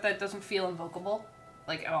 except that it doesn't feel invocable,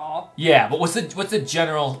 like at all. Yeah, but what's the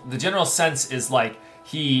general sense is like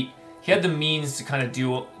he had the means to kind of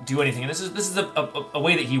do anything, and this is a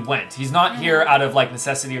way that he went. He's not here out of like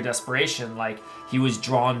necessity or desperation. Like he was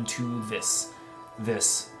drawn to this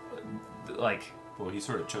like. Well, he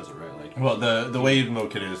sort of chose it, right? Like, well, the way you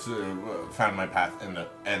invoke it is found my path in the,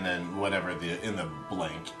 and then whatever in the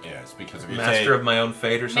blank is, because if you Master of my own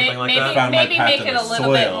fate or something like that. Found my Maybe path make in it the a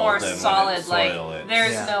little bit soil, more then when solid. it's Like soil,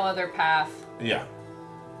 there's Yeah. no other path. Yeah.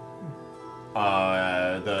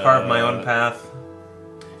 Carve my own path.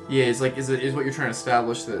 Yeah, it's like is what you're trying to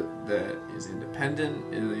establish that is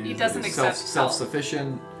independent. He doesn't accept help.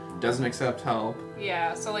 Self-sufficient. Doesn't accept help.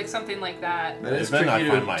 Yeah, so like something like that. That is Then I tricky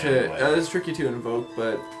find my own way. that is tricky to invoke,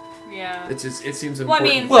 but Yeah. it seems Well, I important.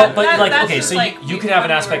 mean, Well, but That- like that's okay, just so like you we can have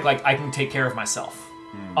an wonder- aspect like I can take care of myself.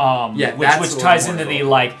 Yeah, which that's what ties I into wanna the go.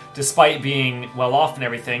 like, despite being well off and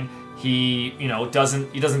everything, he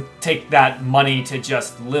doesn't take that money to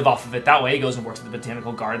just live off of it that way. He goes and works at the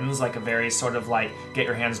botanical gardens, like a very sort of like get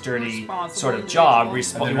your hands dirty Responsible sort of job.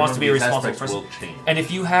 individual. He wants to be a responsible person. Will change. And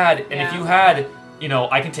if you had,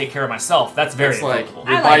 I can take care of myself. That's very It's like invocable.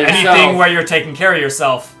 you're I by like that. yourself. Anything where you're taking care of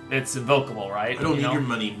yourself, it's invocable, right? I don't need know? your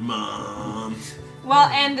money, Mom. Well,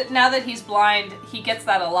 and now that he's blind, he gets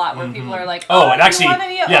that a lot, where people are like, Oh, "Oh, and do actually, you want me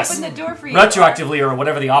to yes, open the door for you?" retroactively, or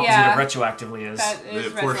whatever the opposite Yeah. of retroactively is. That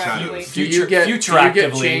is The foreshadows. retroactively. Do you get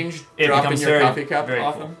future-actively, change it dropping becomes your very, coffee cup very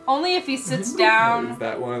often? cool. Only if he sits Is down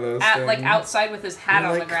that one of those at things? like outside with his hat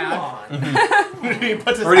You're on like, the ground. come on. He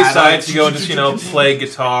puts his Or he hat on. decides to go and just, play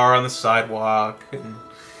guitar on the sidewalk. And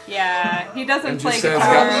Yeah, he doesn't And play just says,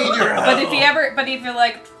 guitar. "I need your But if you're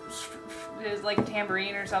like, there's like a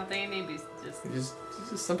tambourine or something, he'd be just. He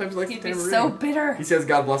just sometimes likes He'd the be tambourine. so bitter. He says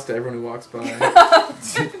God bless to everyone who walks by.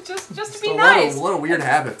 just to be a nice. lot of weird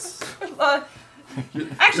habits.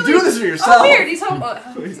 Actually, You do this for yourself. Oh, weird. He's home.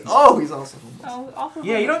 He's also homeless. Oh, awful.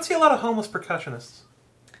 yeah, you don't see a lot of homeless percussionists.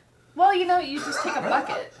 Well, you just take a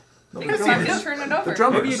bucket. Take a bucket and turn it over. The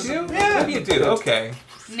drummer. Maybe you do? Yeah, maybe you do. Okay.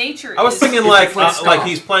 Nature. I was is- thinking like Flick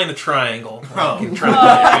he's playing a triangle. Oh.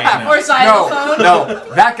 or xylophone.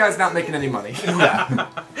 No, that guy's not making any money. Yeah.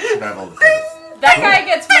 Travel the place. That guy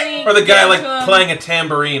gets money. Or the guy given like to him. playing a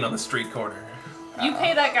tambourine on the street corner. You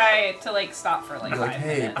pay that guy to like stop for like He's like, 5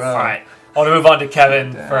 hey, minutes. bro. All right, I want to move on to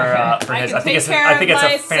Kevin for I his. can I think it's take care of a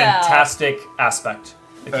myself. fantastic aspect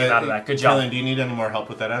that came out of that. Good job. Kellen, do you need any more help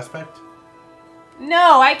with that aspect?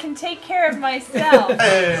 No, I can take care of myself. All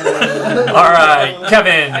right,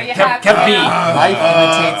 Kevin. Are you happy? Kevin B. Life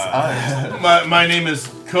imitates art. My name is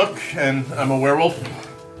Cook, and I'm a werewolf.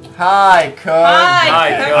 Hi, Cook.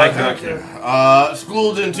 Hi. Cook.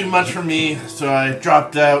 School didn't do much for me, so I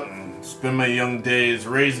dropped out and spent my young days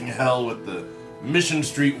raising hell with the Mission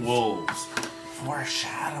Street Wolves.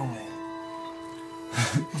 Foreshadowing.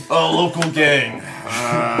 A local gang.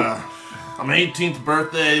 On my 18th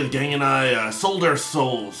birthday, the gang and I sold our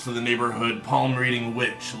souls to the neighborhood palm-reading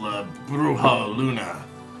witch, La Bruja Luna.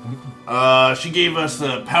 She gave us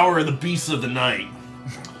the power of the beasts of the night.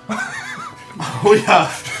 Oh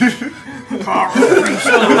yeah.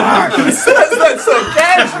 That's so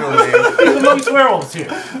casually. He's amongst werewolves here.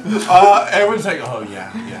 Everyone's like, oh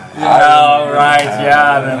yeah. All right,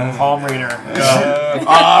 the palm reader.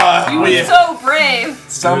 Go. You were so brave.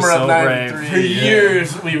 Summer so of brave. '93. For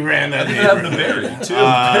years we ran that neighborhood. Berry, too.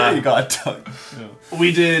 Berry got done.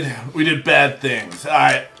 We did bad things.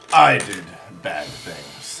 I did bad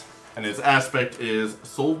things. And his aspect is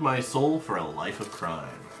sold my soul for a life of crime.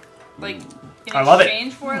 Like in I love it.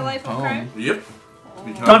 exchange for a life of crime. Yep.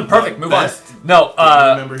 Done. Perfect. Move on. Best No.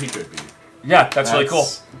 member he could be. Yeah, that's really cool.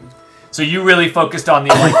 So you really focused on the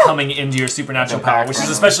coming into your supernatural power, which is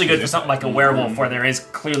especially good for something like a werewolf, where there is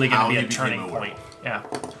clearly going How to be he a became turning a point. Yeah.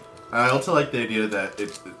 I also like the idea that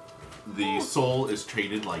the soul is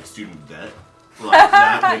traded like student debt. like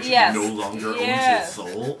that, which Yes. no longer Yes. owns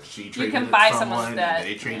his soul. She traded can it buy to someone's someone, debt. and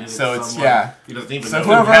they traded it So to it's- someone. yeah. He doesn't even So know.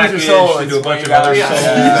 whoever owns your soul, Package it's into a bunch way of better other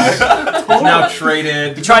souls. It's now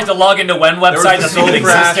traded. He tried to log into Wen was website, the doesn't Soul even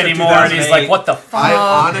Crash exist of anymore, and he's 2008. like, what the fuck? I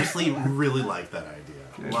honestly really like that idea.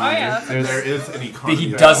 Like, yeah, that's there is an economy.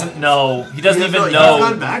 He doesn't know. He doesn't even He's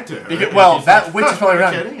gone know. back to her. Because, well, She's that like, witch is probably "Are you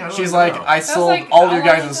right. kidding? I don't She's know." like, I That's sold like, all I your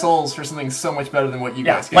wanna guys' souls for something so much better than what you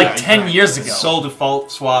Yeah, guys get. like 10 years ago. Soul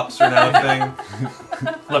default swaps are now a thing.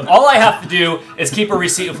 Look, all I have to do is keep a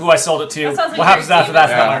receipt of who I sold it to. That sounds like What happens very after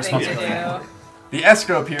that's Steven not my thing to responsibility. do. The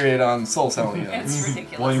escrow period on soul selling It's units.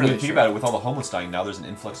 ridiculous. Well, when Really you think about it, with all the homeless dying, now there's an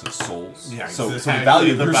influx of souls. Yeah, so the exactly.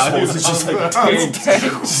 value of The their value souls is just of like them.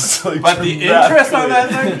 just like But the interest on that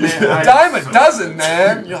thing, man, Dime a dozen,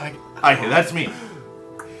 man. You're like, Okay, that's me.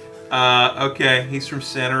 Okay, he's from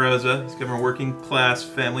Santa Rosa. He's come from a working class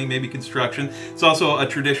family, maybe construction. It's also a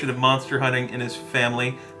tradition of monster hunting in his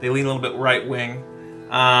family. They lean a little bit right wing.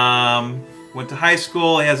 Went to high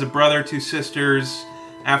school. He has a brother, 2 sisters.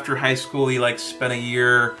 After high school, he spent a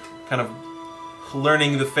year kind of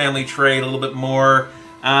learning the family trade a little bit more.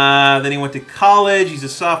 Then he went to college. He's a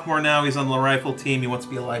sophomore now. He's on the rifle team. He wants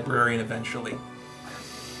to be a librarian eventually.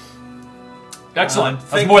 Excellent.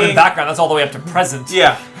 That's thinking- more than background. That's all the way up to present.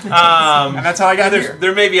 Yeah. and that's how I got here.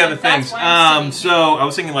 There may be other That's things. why I'm sitting So I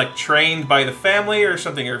was thinking trained by the family or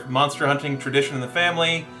something, or monster hunting tradition in the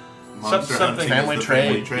family. Monster something. hunting Family is the trade.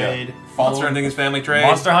 Family trade. Monster hunting is family trade.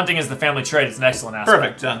 Monster hunting is the family trade. It's an excellent aspect.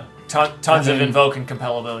 Perfect. Done. Tons of invoke and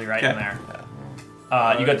compel ability right in Okay. there.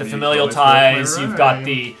 You got the You familial always go play ties. You've got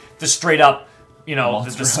right. the straight up, the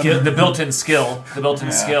Monster skill, hunter. the built-in skill, Yeah.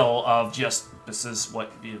 skill of just this is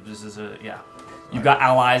a yeah. You've got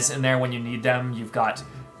allies in there when you need them. You've got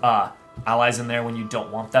allies in there when you don't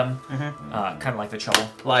want them. Kind of like the trouble.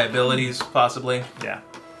 Liabilities, possibly. Yeah.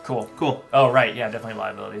 Cool. Cool. Oh right, yeah, definitely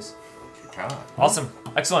liabilities. God. Awesome,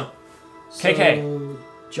 excellent. KK. So,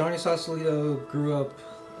 Johnny Sausalito grew up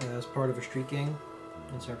as part of a street gang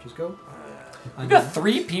in San Francisco. We got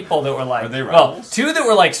 3 people that were Are they well, rivals? 2 that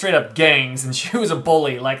were straight up gangs, and she was a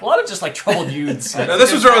bully. A lot of just troubled youths. Now,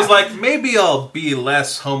 this was where I was like, maybe I'll be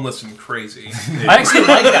less homeless and crazy. I actually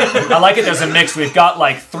like that. I like it. There's a mix. We've got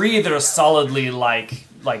 3 that are solidly like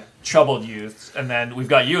troubled youth, and then we've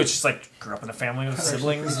got you. It's just grew up in a family with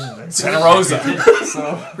siblings in Santa Rosa.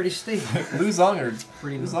 So, Pretty stable. Lu Zong or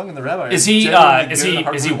Pretty Lu Zong and the Rabbi. Is are he generally is good he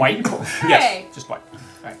at is he hard white? Hey, Just white.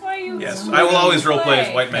 why are you? Yes, I will always roleplay as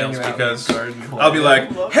Play. white males Hanging out because in the garden. I'll be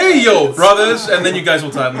like, "Hey, yo, brothers," and then you guys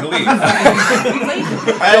will tell me to leave.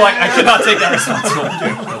 I could not take that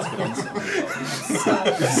responsibility.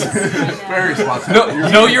 Very responsible.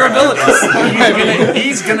 Know your abilities.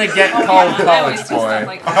 He's gonna get Oh, called yeah, I always college do stuff boy.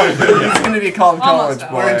 like that. He's gonna be called Almost college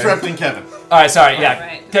done. We're boy. interrupting Kevin. All right, sorry. Yeah,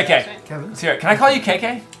 Right. KK. Kevin, Let's hear it. Can I call you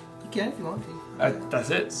KK? you can if you want to. That's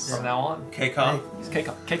it from now on. K-Con. It's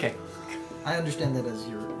KK. I understand that as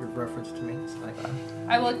your reference to me. It's like,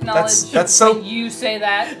 I will acknowledge That's so- that you say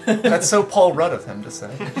that. That's so Paul Rudd of him to say.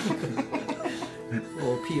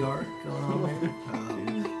 little PR going on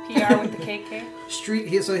there. PR with the KK.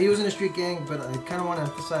 So he was in a street gang, but I kind of want to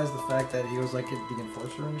emphasize the fact that he was the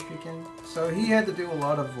enforcer in the street gang. So he had to do a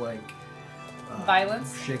lot of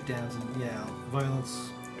Violence? shakedowns, and violence,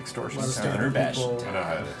 Extortion. a lot of Stoner stabbing people.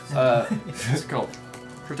 It's called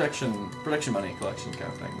protection money collection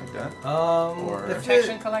kind of thing like that. Or- if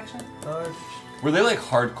Protection it- collection? Were they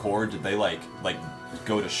hardcore? Did they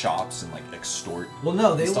go to shops and extort? well,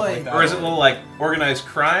 no, they Stuff like that. Or is it a little organized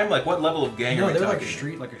crime? What level of gang no, are we they were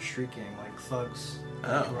talking? like a street gang, like thugs. Oh,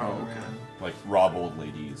 running okay. around. Like rob old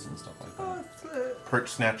ladies and stuff like that. Perch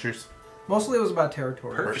snatchers. Mostly it was about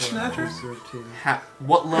territory. Perch snatchers?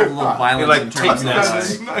 What level of violence like in take terms of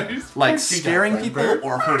snatches. Nice. like scaring people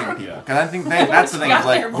or hurting people? Because I think that's the thing. Is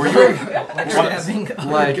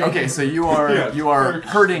were you okay? So you are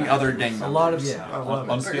hurting other gang members. A lot of yeah.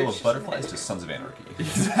 On scale of butterflies to Sons of Anarchy.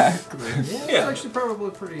 Exactly. Yeah, it's Yeah. actually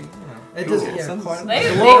probably pretty. It Cool. does. Yeah, Sounds- quite.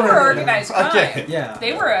 They the were lower end, organized crime. Okay. Yeah.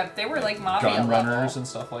 They were like mafia Gun level. runners and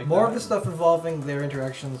stuff like More that. of the stuff involving their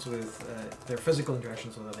interactions with their physical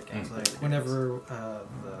interactions with other gangs. Like whenever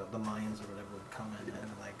the Mayans or whatever would come in, and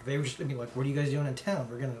they would just be like, "What are you guys doing in town?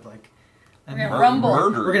 We're gonna We're gonna rumble.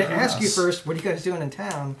 We're gonna ask you first, what are you guys doing in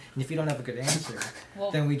town? And if you don't have a good answer, Well,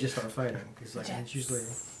 then we just start fighting. Because it's usually,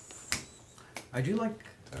 I do like.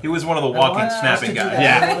 He was one of the I walking, want us snapping to do guys. that.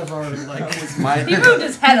 Yeah. One of our, he moved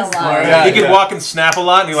his head a lot. Yeah. He could walk and snap a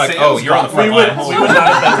lot, and you're like, oh, you're on the front line. We would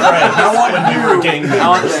not have been friends. I want you were getting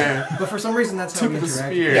out there. but for some reason, that's how we Tip of the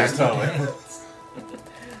interact. spear. Yeah, totally.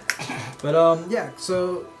 But yeah,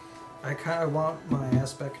 so I kind of want my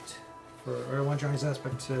aspect I want Johnny's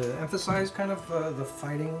aspect to emphasize kind of the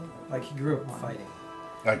fighting. Like he grew up fighting.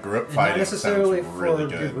 I grew up And fighting. not necessarily sounds for really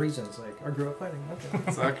good good. reasons. Like I grew up fighting. Okay.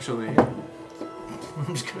 It's actually.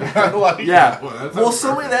 I'm just kidding. Yeah. Well, that Well, sounds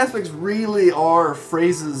so many perfect. aspects really are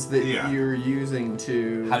phrases that Yeah. you're using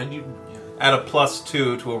to. How did you? Add a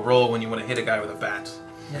 +2 to a roll when you want to hit a guy with a bat.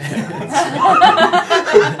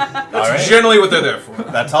 All right. Generally what they're there for.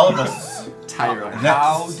 That's all of us. Tire.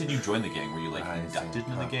 How did you join the gang? Were you like I see. inducted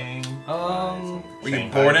in the gang? Were you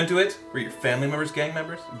Same born time. into it? Were your family members gang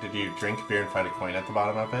members? Did you drink beer and find a coin at the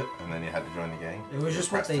bottom of it, and then you had to join the gang? It was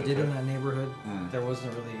just what they did in that neighborhood. There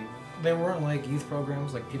wasn't really. They weren't like youth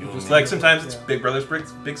programs. Like people You just. It's like sometimes it's Yeah. big brothers,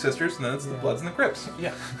 big sisters, and then it's the Yeah. Bloods and the Crips.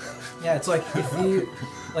 Yeah. Yeah, it's like if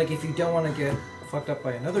you don't want to get fucked up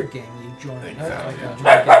by another gang, you join Exactly.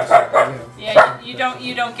 another gang. Yeah,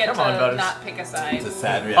 you don't get Come to on, buddies. not pick a side. It's a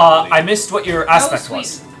sad reality. I missed what your aspect sweet.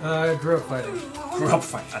 was. Grew up fighting. Grew up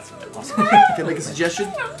fighting. That's awesome. Can I make a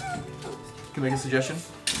suggestion? Can I make a suggestion?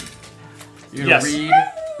 You're gonna Yes. read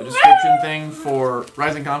the description thing for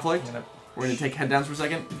Rising Conflict. We're gonna take head downs for a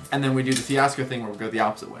second, and then we do the fiasco thing where we go the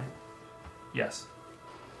opposite way. Yes.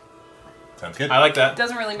 Sounds good. I like that. It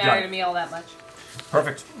doesn't really matter to me all that much.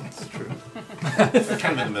 Perfect. That's true.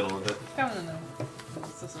 kind of in the middle of it. Come in the middle.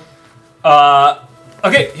 This is-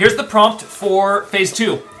 Okay, here's the prompt for phase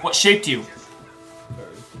 2. What shaped you?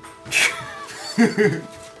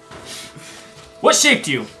 What shaped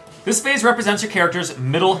you? This phase represents your character's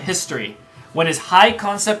middle history, when his high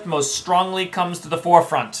concept most strongly comes to the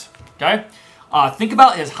forefront. Okay? Think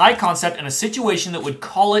about his high concept in a situation that would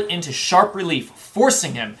call it into sharp relief,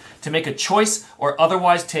 forcing him to make a choice or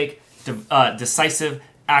otherwise take decisive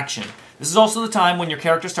action. This is also the time when your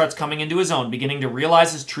character starts coming into his own, beginning to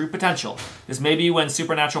realize his true potential. This may be when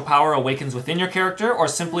supernatural power awakens within your character, or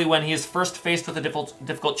simply when he is first faced with a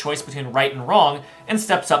difficult choice between right and wrong, and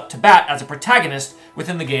steps up to bat as a protagonist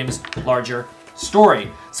within the game's larger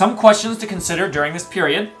story. Some questions to consider during this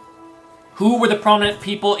period. Who were the prominent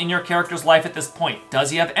people in your character's life at this point?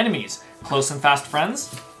 Does he have enemies? Close and fast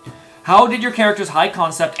friends? How did your character's high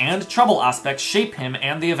concept and trouble aspects shape him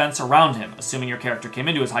and the events around him, assuming your character came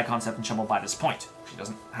into his high concept and trouble by this point? He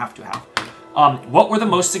doesn't have to have. What were the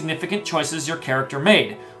most significant choices your character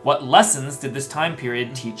made? What lessons did this time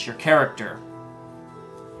period teach your character?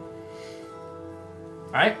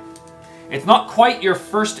 Alright? It's not quite your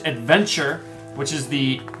first adventure, which is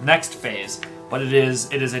the next phase, but it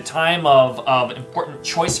is a time of important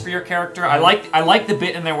choice for your character. I like the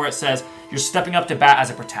bit in there where it says you're stepping up to bat as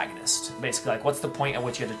a protagonist. Basically, like what's the point at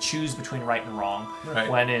which you have to choose between right and wrong? Right.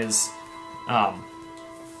 When is,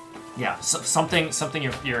 something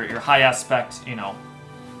your high aspect,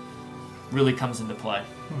 really comes into play.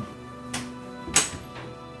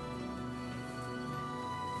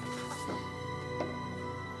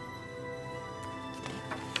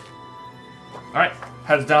 All right,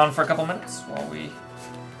 heads down for a couple minutes while we.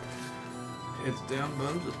 It's down,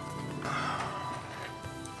 bums.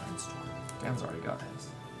 Dan's already got his.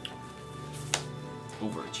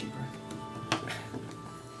 Overachiever.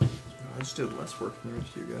 I just did less work than the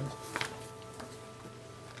rest of you guys.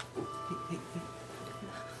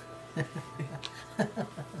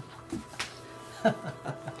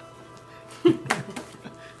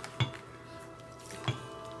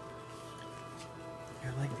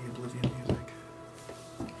 I like the Oblivion music.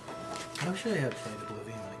 I wish I had played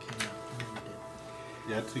Oblivion when it came out. I never did.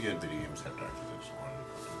 Yeah, it's a good video game set dark as this one.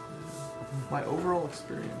 My overall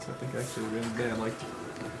experience, I think, actually, really bad. I liked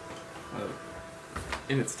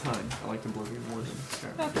in its time, I liked Oblivion more than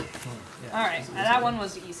Skyrim. Okay. Yeah. All right, and that one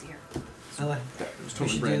was easier. I like that. It was We totally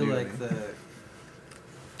should brand do new to like me. the.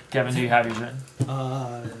 Kevin, do you have yours written?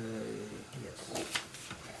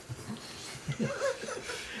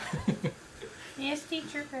 Yes. Yes,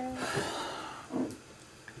 teacher girl.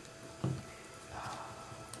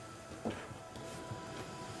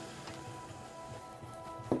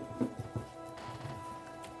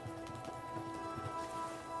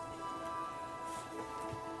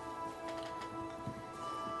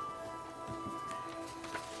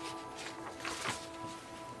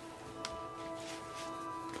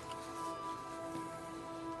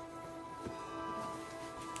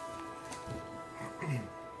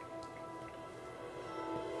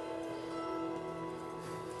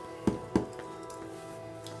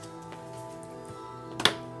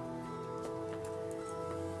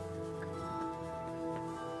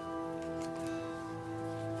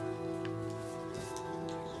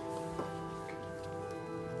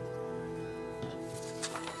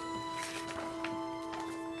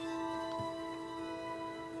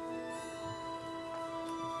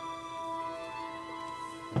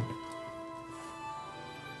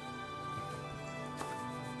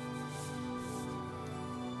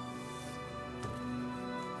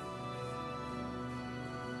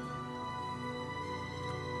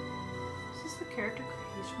 character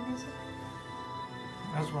creation music?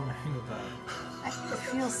 I was wondering about it. It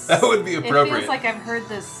feels. That would be It appropriate. feels like I've heard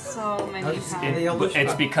this so many It's- times. the Elder It's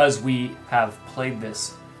Scrolls. because we have played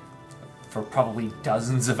this for probably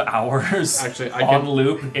dozens of hours Actually, I on can-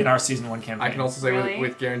 loop in our season 1 campaign. I can also say Really?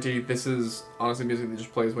 with guarantee, this is honestly music that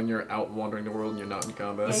just plays when you're out wandering the world and you're not in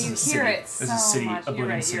combat. Yeah, This you is a hear city. it This so is city, much. You're Oblivion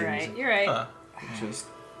right. City You're right. music. You're right. Huh. Just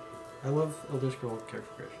I love Elder Scrolls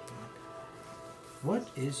character creation. What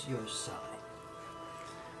is your sign?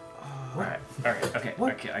 Alright, okay,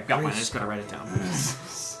 What okay, I got mine. I race just gotta write it down.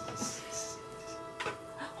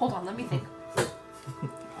 Hold on, let me think.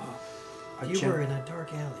 You were in a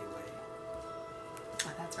dark alleyway.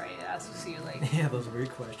 Oh, that's right. It asks you like. Yeah, those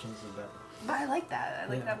weird questions about. But I like that. I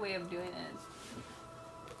like Yeah. that way of doing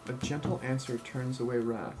it. a gentle answer turns away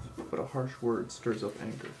wrath, but a harsh word stirs up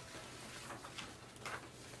anger.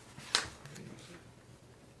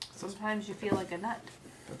 Sometimes you feel like a nut.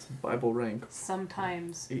 That's Bible rank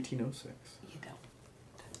Sometimes 1806. you don't.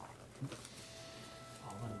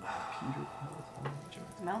 Peter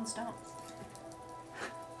Paul. Mountains don't.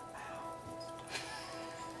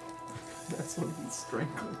 That's one of these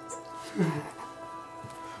stranglings.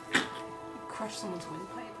 Crush someone's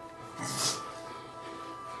windpipe.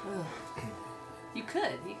 Ugh. You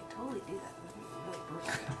could totally do that. That'd be really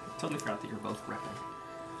brutal. Totally forgot that you're both repping.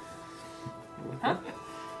 Huh?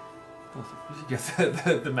 You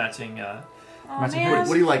get the matching. Oh Imagine man.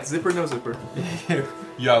 What do you like, zipper, no zipper?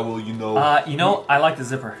 Yeah, well, you know, I like the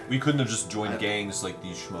zipper. we couldn't have just joined gangs like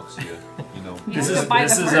these schmucks here. You know. You This have is to buy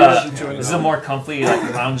this the is merch. this is a more comfy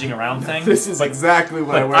like lounging around thing. This is exactly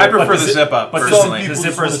what I but wear. I prefer the zi- zip up, But personally. the Some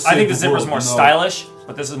people zipper's just I think wanna the save the zipper's world, more you know. stylish,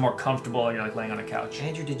 but this is more comfortable. You're like laying on a couch.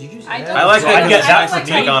 Andrew, did you just? I add- don't- I like So how I'd you get that can for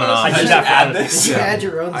take on and I off. did that for this. You add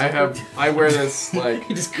your own. I wear this like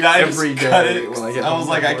Yeah, I every just cut day it. when I get I home was from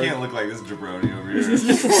like, I work. can't look like this jabroni over here.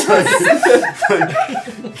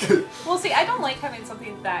 Well, see, I don't like having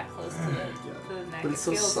something that close to the neck. But it's It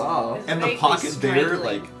so feels- soft. it's And the vaguely pocket there,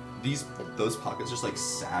 strangling. like those pockets just like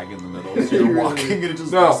sag in the middle. So you're walking and it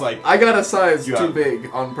just No, looks like I got a size You too have- big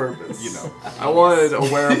on purpose. you know. I wanted a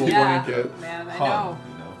wearable Yeah, blanket. man, I Fun, know.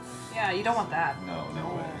 you know. Yeah, you don't want that. No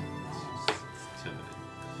way. It's intimidating.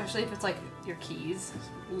 Especially if it's like your keys,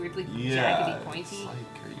 weirdly Yeah. jaggedy, pointy. It's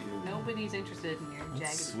like, are you? Nobody's interested in your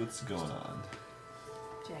What's going on?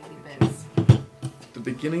 jaggedy bits. The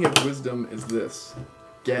beginning of wisdom is this: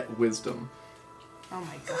 get wisdom. Oh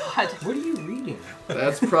my god. What are you reading?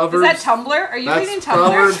 That's Is Proverbs. that Tumblr? Are you That's reading Tumblr?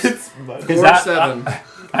 Proverbs Is that- 4:7.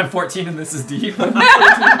 I'm 14 and this is deep.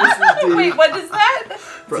 Wait, what is that?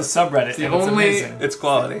 It's a subreddit. The and it's only- amazing. It's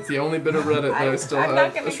quality. It's the only bit of Reddit that I still I'm not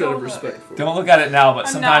have gonna a shred go of look. respect for. Don't look at it now, but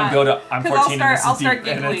I'm sometime not. go to I'm 'Cause 14 and this I'll is start deep.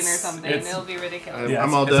 and giggling or it's- something. it's- It'll be ridiculous. yeah,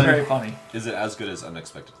 I'm all it's done. very funny. Is it as good as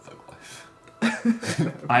Unexpected Thug Life?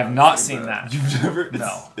 I have not seen that. You've never?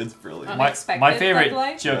 No. It's brilliant. Uh-uh. My Unexpected favorite Thug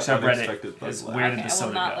Life? joke Yeah, subreddit Unexpected Thug is Life. Where Okay, Did the I will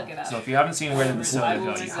Soda not Go? look it up. So if you haven't seen Where Did the Soda I Go, will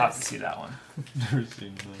you have to resist. see that one. Never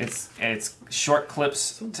seen that. It's short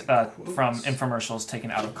clips from infomercials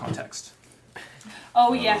taken out of context.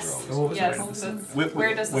 Oh, those yes. are always What was Yes. that? that's-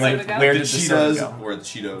 Where does the Where- soda go? where the did the soda Cheetos go? or the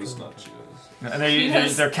Cheetos, not Cheetos. And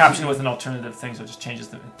Cheetos. they're captioned with an alternative thing, so it just changes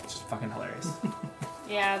them. It's just fucking hilarious.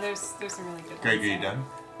 Yeah, there's some really good Greg, are ones you there.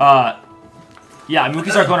 done? Yeah, and we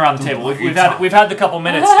can start going around the table. We've had the couple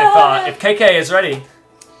minutes. If KK is ready,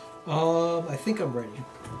 I think I'm ready.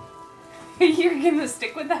 You're gonna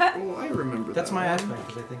stick with that? Oh, I remember That's that my one. aspect,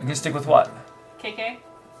 because I think. you can stick with what? KK?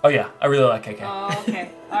 Oh yeah, I really like KK. Oh, okay.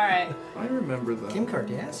 Alright. I remember that. Kim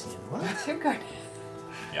Kardashian. What? Kim Kardashian.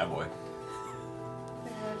 Yeah, boy.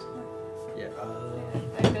 Yeah.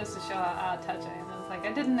 That goes to show how out of touch I am. I was like,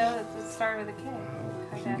 I didn't know that it started with a K.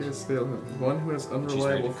 You guys Kardashian. still one who has unreliable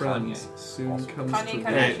married to friends Kanye. soon comes Kanye to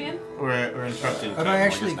Kardashian? We're interrupting. Am I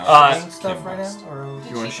actually Uh, saying stuff right now? Or Did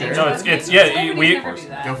You wanna she share? think No, about it's it? yeah. Nobody's We never do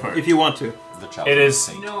that. Go for it. If you want to. The child it is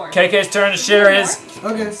saint. No. KK's turn to share his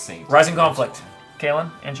okay. Saint. rising conflict.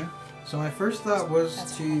 Kaylin, Andrew. So my first thought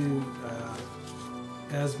was to,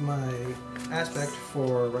 as my aspect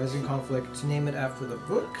for Rising Conflict, to name it after the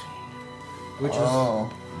book, which is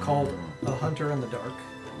called A Hunter in the Dark.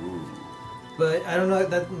 But I don't know,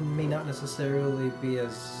 that may not necessarily be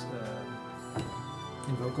as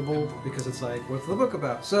invocable, because it's like, what's the book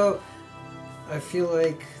about? So I feel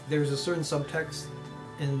like there's a certain subtext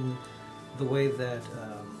in the way that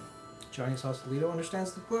Johnny Sausalito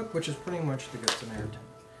understands the book, which is pretty much the Good Samaritan.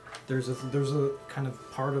 There's a kind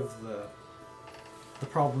of part of the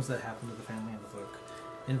problems that happen to the family in the book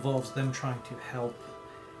involves them trying to help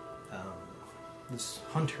this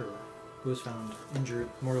hunter who was found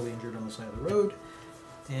mortally injured on the side of the road,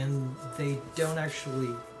 and they don't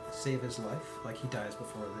actually save his life. Like, he dies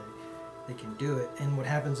before they can do it. And what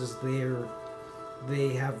happens is they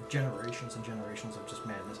have generations and generations of just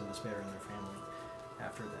madness and despair in their family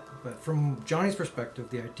after that. But from Johnny's perspective,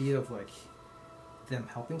 the idea of like them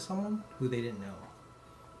helping someone who they didn't know,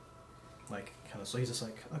 like kind of, so he's just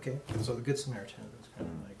like, okay, so the Good Samaritan is kind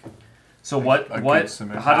of like. So A what? good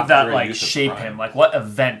Samaritan. How did that After a like use of shape crime. him? Like what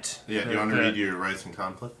event? Yeah, do you want to read your Rising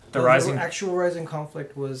Conflict? The Well, rising. actual rising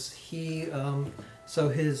conflict was he. So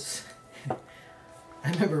his. I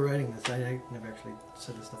remember writing this. I never actually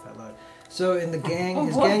said this stuff out loud. So in the gang,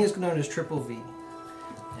 his gang is known as Triple V,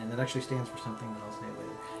 and it actually stands for something that I'll say later.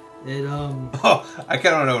 It Oh, I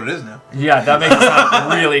kind of don't know what it is now. Yeah, that makes it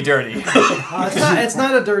sound really dirty. it's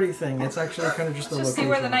not a dirty thing. It's actually kind of just a Let's just location. see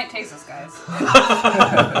where the night takes us, guys.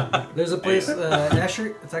 There's a place,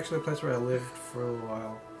 Asher. It's actually a place where I lived for a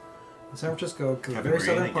while. In San Francisco, Kevin, very were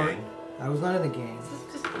you in southern a part. gang? I was not in a gang.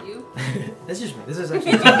 Just you. This is just me. This is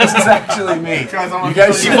actually. This is actually me. You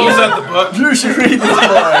guys should Pulls out the book. You should read this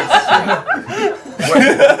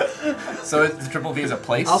book. So the Triple V is a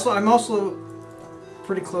place. I'm also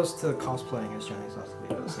pretty close to cosplaying as Johnny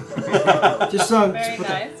Sausalito. Just so Very put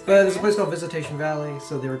that- nice. But there's a place called Visitation Valley,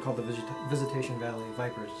 so they were called the Visitation Valley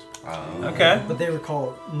Vipers. Okay. But they were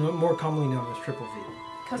called more commonly known as Triple V.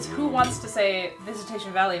 Because who wants to say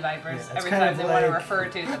Visitation Valley Vipers Yeah, it's every kind time of they want to like- refer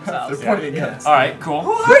to themselves? They're pointing Yeah. guns. All right, cool.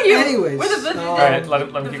 Who are you? Anyways, We're the so- All right, let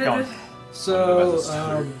him keep going.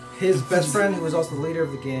 So his best friend, who was also the leader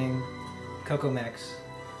of the gang, Coco Max.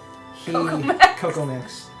 Coco Max? Coco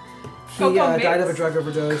Max. He Coco Max? died of a drug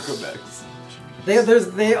overdose.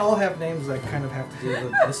 They all have names that kind of have to do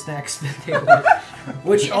with the snacks that they like,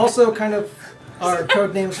 which also kind of are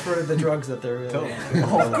code names for the drugs that they're really into.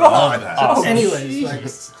 Oh, God. Awesome. Anyways, like,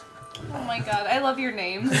 Oh my god, I love your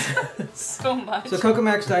names so much. so Coco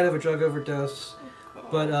Max died of a drug overdose,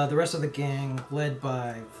 but the rest of the gang, led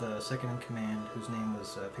by the second in command, whose name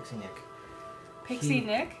was Pixie Nick. Pixie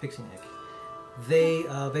Nick? Pixie Nick. They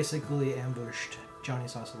basically ambushed Johnny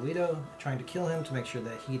Sausalito, trying to kill him to make sure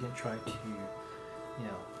that he didn't try to,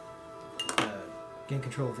 gain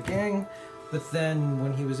control of the gang. But then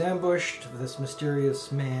when he was ambushed, this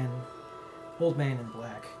mysterious man, old man in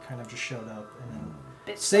black, kind of just showed up and then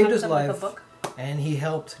Bitch saved slapped his them with a life. book. And he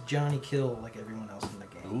helped Johnny kill like everyone else in the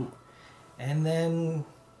gang. Ooh. And then,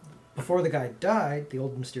 before the guy died, the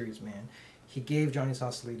old mysterious man, he gave Johnny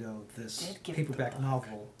Sausalito this Did give him the paperback book.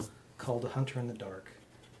 novel called A Hunter in the Dark.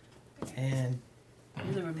 And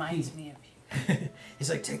Really reminds me of you. he's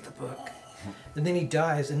like, take the book. And then he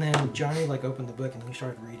dies, and then Johnny like opened the book and he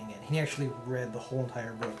started reading it. He actually read the whole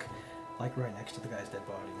entire book, like right next to the guy's dead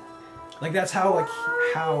body. Like that's how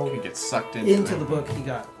You get sucked into the book he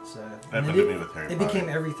got. So and Happened to me with Harry it Potter. became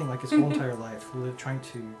everything, like his whole entire life, trying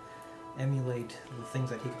to emulate the things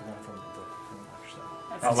that he could learn from the book. Pretty much, so.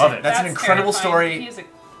 That's I love it. That's an incredible terrifying. story. He is a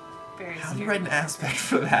very How do you scary write an aspect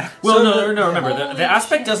for that? Well, So no, the- no, remember, Holy the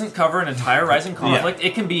aspect shit. doesn't cover an entire Rising conflict.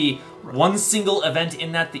 It can be one single event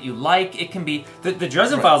in that you like. It can be... The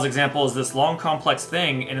Dresden Files example is this long, complex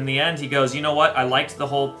thing, and in the end he goes, you know what, I liked the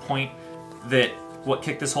whole point that what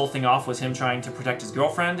kicked this whole thing off was him trying to protect his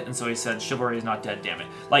girlfriend, and so he said, chivalry is not dead, damn it.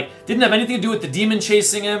 Like, didn't have anything to do with the demon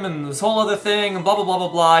chasing him and this whole other thing, and blah, blah, blah, blah,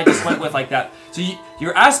 blah. I just went with like that. So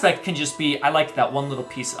your aspect can just be, I like that one little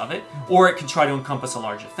piece of it, or it can try to encompass a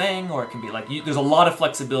larger thing, or it can be like, there's a lot of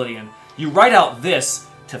flexibility, and you write out this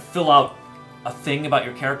to fill out a thing about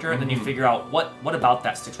your character, and then you figure out what about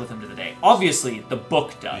that sticks with him to the day. Obviously, the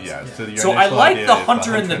book does. Yeah, so your So I initial like idea the is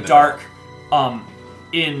Hunter in the Dark,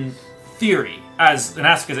 in theory, as an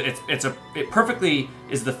aspect, because it perfectly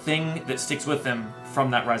is the thing that sticks with them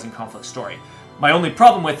from that Rising Conflict story. My only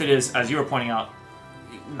problem with it is, as you were pointing out,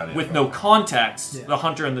 How do you with know? no context, Yeah. the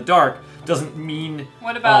Hunter in the Dark doesn't mean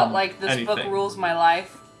What about like this book anything. rules my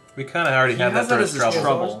life? We kind of already He had has that that sort of as his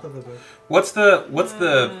trouble. trouble.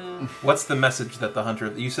 What's the message that the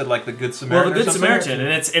hunter? You said like the Good Well, Samaritan. the Good or something? Samaritan,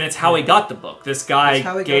 and it's how he got the book. This guy That's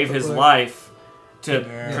how he got gave the his book. life to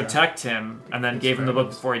Yeah. protect him, and then gave him the book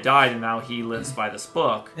before he died, and now he lives by this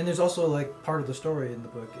book. And there's also like part of the story in the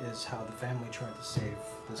book is how the family tried to save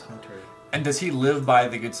this hunter. And does he live by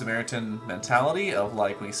the Good Samaritan mentality of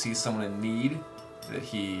like when he sees someone in need, that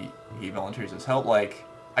he volunteers his help? Like,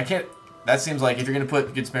 I can't. That seems like if you're gonna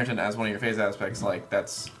put Good Samaritan as one of your phase aspects, like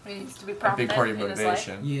that's He needs to be a big prominent part of your in his life.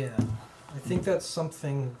 motivation. Yeah, I think that's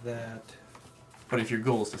something that But if your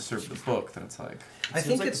goal is to serve the book, then it's like I Seems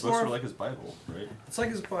think like it's the books more. are like his Bible, right? It's like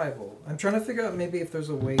his Bible. I'm trying to figure out maybe if there's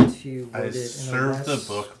a way to I word it in a serve the less,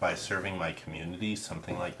 book by serving my community,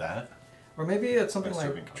 something like that. or maybe it's something By like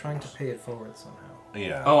serving trying to others. pay it forward somehow.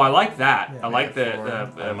 Yeah. Oh, I like that. Yeah. I like Pay it the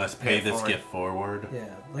forward. I must pay it this forward. gift forward. Yeah,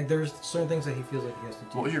 like there's certain things that he feels like he has to do.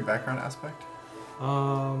 what was your background aspect?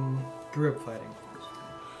 Grew up fighting.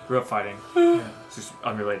 Grew up fighting. Yeah. It's just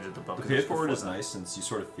unrelated to the book. The pay it forward is nice since you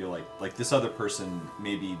sort of feel like this other person,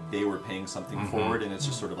 maybe they were paying something forward, and it's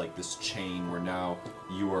just sort of like this chain where now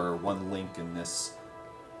you are one link in this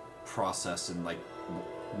process, and like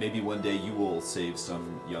maybe one day you will save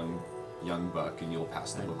some young buck and you'll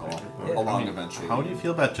pass the book along eventually. How do you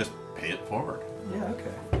feel about just pay it forward? Yeah,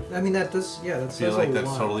 okay. I mean, that does, yeah, that I says feel like a that's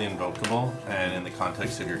lot. totally invocable, and in the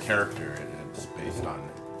context of your character, it's based on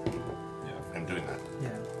him doing that.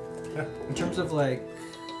 Yeah. In terms of, like,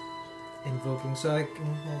 invoking, so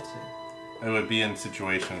let's see. It would be in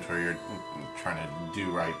situations where you're trying to do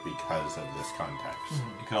right because of this context.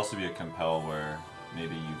 It could also be a compel where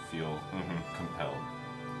maybe you feel compelled,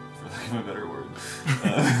 for lack of a better word.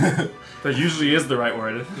 That usually is the right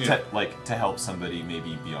word. To help somebody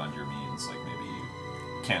maybe beyond your means, like maybe you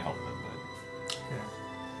can't help them, but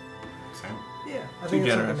Same. Yeah, I Too think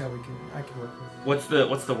it's generous. something that I can work with. What's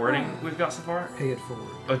the wording we've got so far? Pay it forward.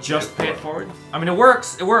 Oh, just pay it forward. I mean, it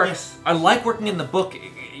works. It works. I like working in the book.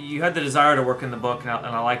 You had the desire to work in the book, and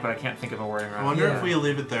I like, but I can't think of a wording I right. wonder Yeah. if we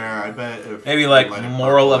leave it there. I bet if Maybe we like let it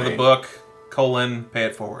moral of the percolate- book, pay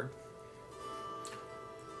it forward.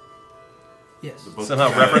 Yes. The book Somehow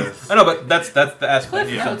says- reference. I know, but that's the aspect. Cliff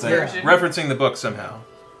Yeah. Notes Yeah. version. Referencing the book somehow.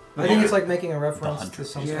 I think it's like making a reference hunter. to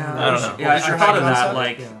something. Yeah, I don't know. Yeah, I was your thought of high that. concept?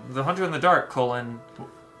 Like Yeah. the Hunter in the Dark: What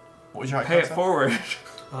was your high pay it concept? forward.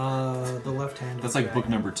 The left hand. that's like book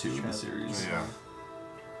number 2 in the series. Yeah.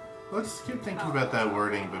 Let's keep thinking about that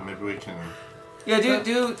wording, but maybe we can. Yeah,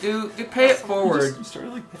 do pay it forward. You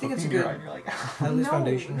started like I think it's a poking your good- eye and you're like, At least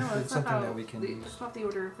foundation. No, it's that's not something how that we can use. It's not the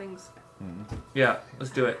order of things. Yeah,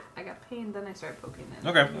 let's do it. I got pain, then I started poking.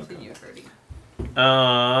 Okay. Then you hurting.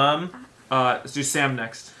 Let's do Sam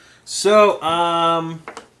next. So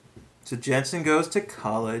Jensen goes to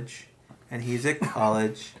college, and he's at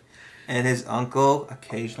college, and his uncle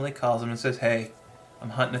occasionally calls him and says, "Hey,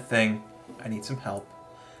 I'm hunting a thing. I need some help."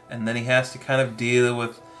 And then he has to kind of deal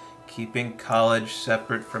with keeping college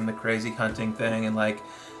separate from the crazy hunting thing, and like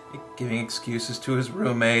giving excuses to his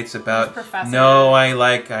roommates about, His professor. no, I'm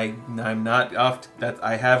not off. That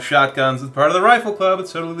I have shotguns as part of the rifle club.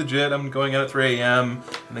 It's totally legit. I'm going out at 3 a.m.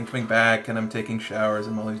 and then coming back, and I'm taking showers.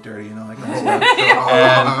 I'm always dirty and all that kind of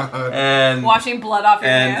stuff. and Washing blood off your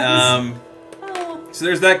hands. so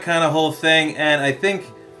there's that kind of whole thing, and I think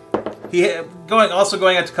going out to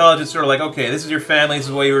college, it's sort of like, okay, this is your family, this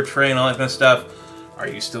is the way you were trained, all that kind of stuff. Are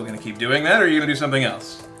you still going to keep doing that, or are you going to do something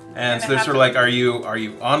else? And so they're sort of like, are you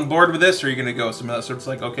on board with this, or are you going to go somewhere else? So it's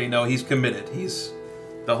like, okay, no, he's committed. He's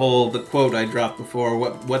the quote I dropped before.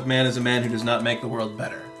 What man is a man who does not make the world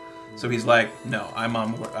better? So he's like, no, I'm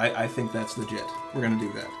on board. I think that's legit. We're going to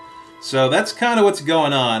do that. So that's kind of what's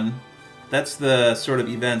going on. That's the sort of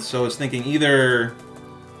event. So I was thinking either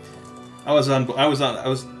I was up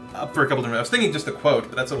for a couple different. I was thinking just the quote,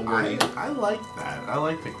 but that's a little wordy. I like that. I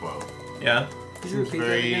like the quote. Yeah. Could you repeat that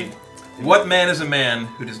Very. again? What man is a man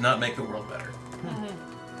who does not make the world better?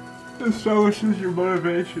 Establishes your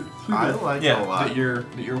motivation. I like Yeah, it a lot. That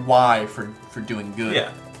your why for doing good.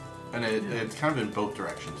 Yeah. And it's kind of in both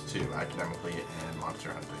directions too, academically and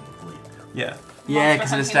monster hunting. Yeah. Yeah, because Monster it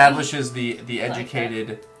hunting. establishes the I like that.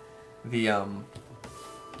 educated, the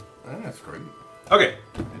That's great. Okay.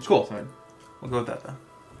 Cool. Sorry. We'll go with that then.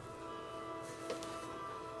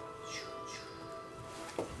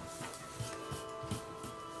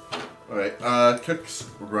 Alright, Cook's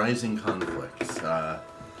Rising Conflicts.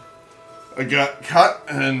 I got caught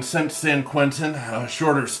and sent to San Quentin, a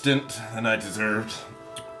shorter stint than I deserved.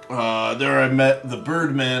 There I met the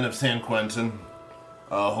Birdman of San Quentin,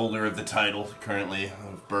 holder of the title, currently,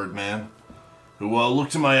 of Birdman, who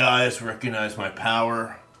looked in my eyes, recognized my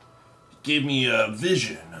power, gave me a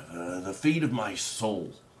vision of the fate of my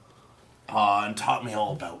soul, and taught me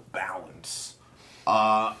all about balance.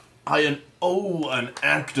 I owe an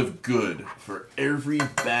act of good for every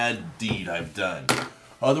bad deed I've done.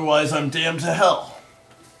 Otherwise, I'm damned to hell.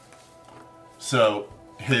 So,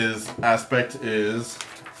 his aspect is,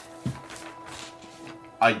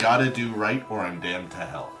 I gotta do right or I'm damned to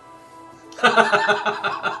hell.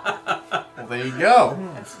 Well, there you go.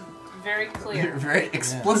 That's very You're clear. very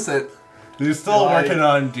explicit. He's still Right. working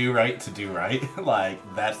on do right to do right. Like,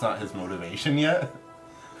 that's not his motivation yet.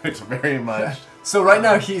 It's very much... So right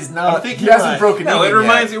now he's not. I'm thinking He hasn't like- broken No, even it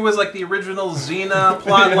reminds yet. me. It was like the original Xena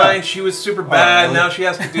plotline. She was super bad. really? Now she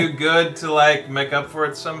has to do good to like make up for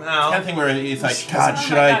it somehow. kind of thing where he's like, Oh God, my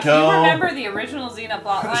should I gosh, go? You remember the original Xena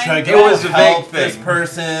plotline? Should I It go was a help vague this thing.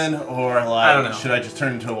 person, or like, I don't know. should I just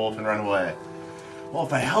turn into a wolf and run away? Well,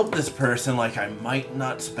 if I help this person, like, I might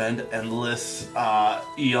not spend endless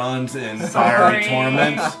eons in fiery Sorry.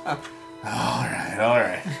 torment. All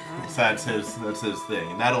right. So that's his thing,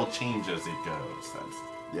 and that'll change as it goes. That's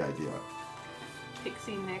the idea.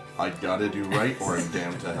 Pixie Nick. I gotta do right or I'm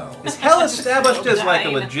damned to hell. Is hell established as like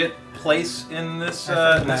a Dying. legit place in this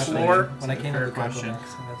This lore? When I came Fair to the question.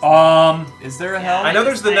 Is there a hell? I know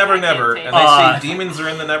there's the Never Never, and I see demons are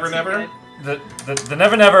in the Never Never. The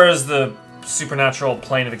Never Never is the supernatural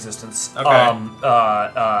plane of existence. Okay.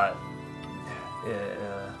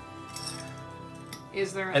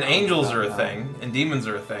 Is there And angels are a thing, and demons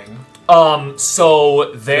are a thing.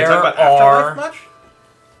 So Can there you talk about are. afterlife much?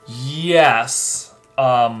 Yes.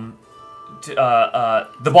 The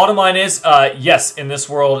bottom line is, yes, in this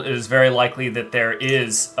world, it is very likely that there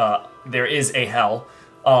is a hell,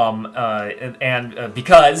 and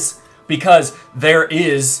because there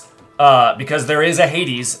is a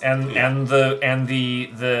Hades, and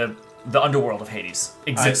the underworld of Hades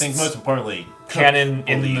exists. I think most importantly, canon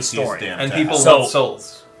in the believes he's story. damned And to people hell. love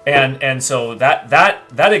souls. And so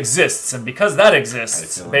that exists, and because that I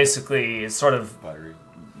exists, feel it. basically it sort of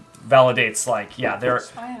validates there.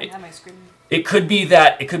 I don't have my screen. It could be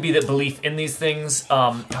that belief in these things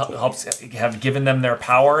helps have given them their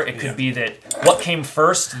power. It could be that what came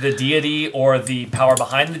first, the deity or the power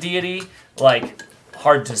behind the deity,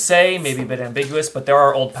 hard to say, maybe a bit ambiguous, but there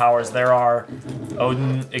are old powers. There are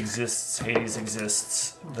Odin exists, Hades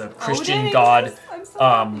exists, the Christian Odin god exists?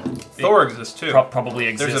 I'm so Thor exists too. probably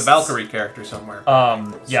exists. There's a Valkyrie character somewhere.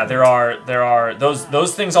 There are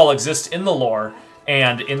those things all exist in the lore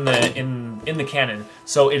and in the canon.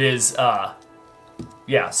 So it is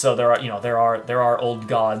so there are old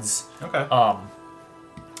gods. Okay.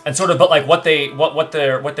 And sort of, but what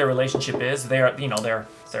their relationship is, they're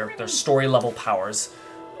story level powers.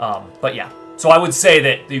 But yeah, so I would say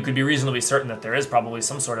that you could be reasonably certain that there is probably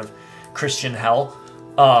some sort of Christian hell.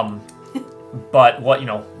 But what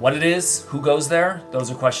it is, who goes there,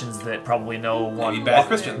 those are questions that probably no one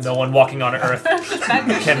walking on Earth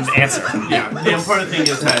can answer. Yeah, the important thing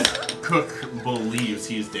is that Cook believes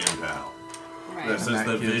he's damned to hell. Right. This is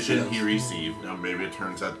the vision he received. Now maybe it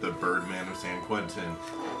turns out the Birdman of San Quentin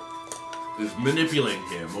is manipulating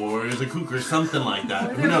him, or is a kook or something like that.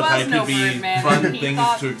 Who There knows? was That no could be Birdman. fun He things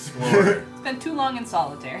thought- to explore. Spent too long in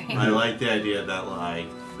solitary. I like the idea that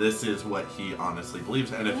this is what he honestly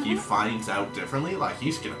believes, and if he finds out differently,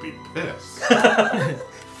 he's gonna be pissed.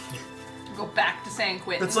 Go back to San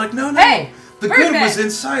Quentin. It's like, no, Hey, the Birdman! good was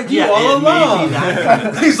inside you Yeah, all it may be along. that kind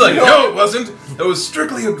of He's like, no, it wasn't. It was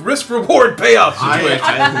strictly a risk-reward payoff situation.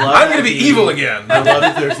 I'm gonna be evil again. I love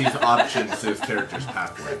that there's these options to his character's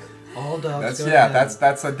pathway. All dogs That's go yeah. to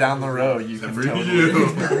That's a down the road. You can Except for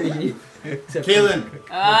totally. you. Except for- Kaylin, what's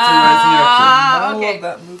your rising action? I okay. love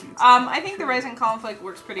that movie. I think the Rising Conflict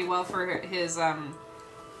works pretty well for his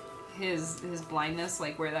blindness,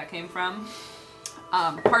 where that came from.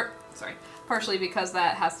 Partially because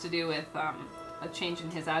that has to do with a change in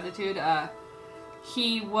his attitude.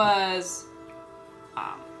 He was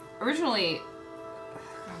originally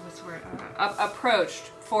approached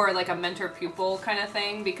for a mentor-pupil kind of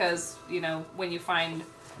thing, because when you find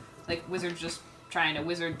wizards just trying to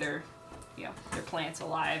wizard their plants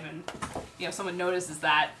alive, and someone notices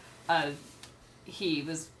that, he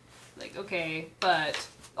was okay, but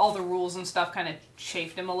all the rules and stuff kind of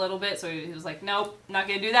chafed him a little bit, so he was like, nope, not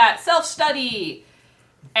gonna do that, self-study,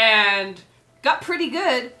 and got pretty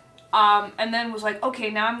good, and then was like, okay,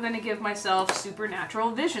 now I'm gonna give myself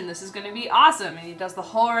supernatural vision, this is gonna be awesome, and he does the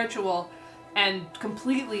whole ritual and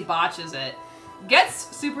completely botches it,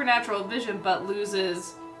 gets supernatural vision but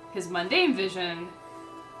loses his mundane vision.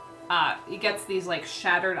 He gets these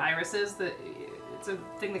shattered irises. That it's a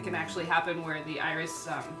thing that can actually happen where the iris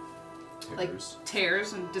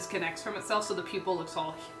tears and disconnects from itself, so the pupil looks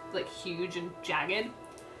all huge and jagged.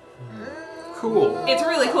 Cool. It's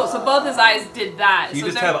really cool. So both his eyes did that. You so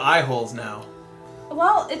just they're- have eye holes now.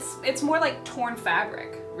 Well, it's more like torn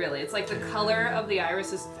fabric. Really, it's the color of the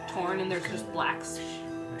iris is torn, and there's just black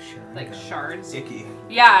shards. Icky.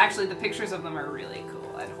 Yeah, actually, the pictures of them are really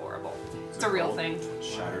cool and horrible. It's a real thing.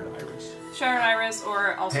 Shattered iris. Shattered iris,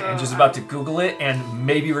 or also. And just about to Google it and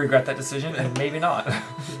maybe regret that decision, and maybe not.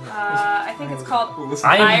 I think it's called.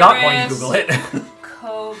 I am not going to Iris Google it.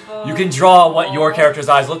 Kobo. You can draw what your character's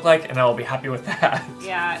eyes look like, and I will be happy with that.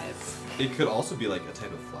 Yeah, it's It could also be a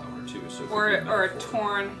type of flower too. So it could or be a a metaphor.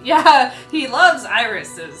 torn. Yeah, he loves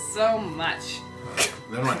irises so much.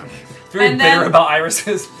 Then what? Very And bitter then- about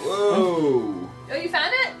irises. Whoa! Oh, you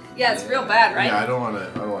found it? Yeah, it's real bad, right? Yeah, I don't want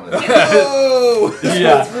to. Whoa!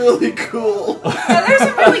 Yeah. That's really cool. Oh, there's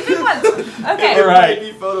some really good ones. Okay. All right.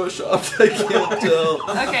 Maybe photoshopped. I can't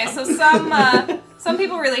tell. Okay, so some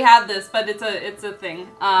people really have this, but it's a thing.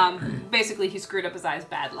 Basically, he screwed up his eyes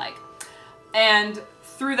bad. and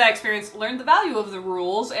through that experience learned the value of the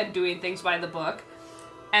rules and doing things by the book.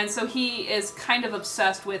 And so he is kind of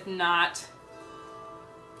obsessed with not...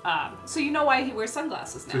 so you know why he wears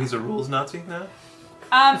sunglasses now. So he's a rules Nazi now?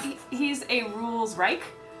 He's a rules Reich.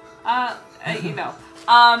 You know.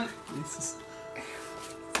 It's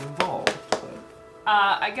involved.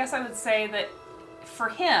 I guess I would say that for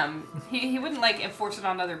him, he wouldn't like enforce it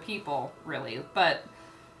on other people, really, but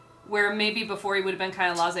where maybe before he would have been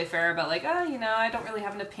kind of laissez-faire about like, you know, I don't really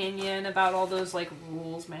have an opinion about all those like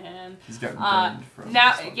rules, man. He's gotten burned from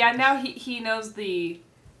now. this. Yeah, now he knows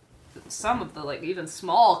some of the like even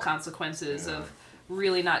small consequences of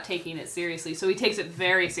really not taking it seriously. So he takes it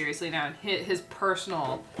very seriously now, and his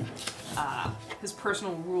personal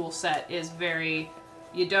rule set is very.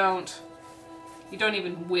 You don't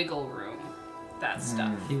even wiggle room that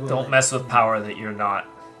stuff. Don't mess with power that you're not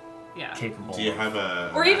Yeah. capable. Do you of. have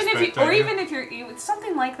a? Or an even aspect if idea? it's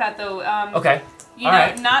something like that though. Okay. You All know,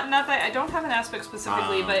 right. not that I don't have an aspect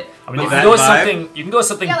specifically, but I mean, But you can that go with vibe- something. You can go with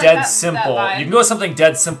something Yeah, like dead that simple. vibe. You can go with something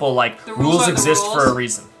dead simple, like The rules rules are the exist rules. for a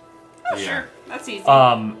reason. oh, Yeah. sure, that's easy. You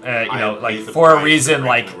I know, like hate the for a price reason, of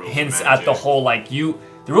like breaking the rules of hints at the magic. whole like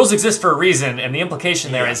the rules exist for a reason, and the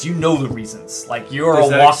implication there Yeah. is you know the reasons. Like you're Does a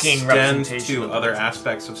that walking extend representation to of other those.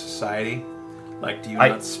 aspects of society? Like, do you I-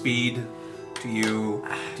 not speed? Do you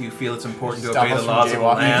feel it's important to Stop obey us the from laws of the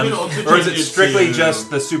jaywalking. land? You can also Or is change it it strictly to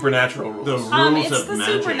just the supernatural rules? The rules It's of the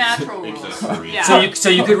magic supernatural exist rules. for a reason. Yeah. So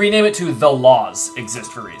you could rename it to the laws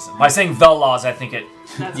exist for a reason. By saying the laws, I think it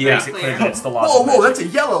That's Yeah. makes it clear that it's the laws. Whoa, of whoa, magic. that's a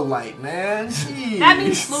yellow light, man. Jeez. That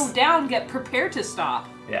means slow down, get prepared to stop.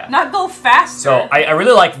 Yeah. Not go faster. So I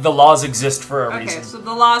really like the laws exist for a Okay, reason. so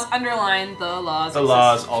the laws underline the laws. The exist.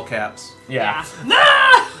 laws, all caps. Yeah.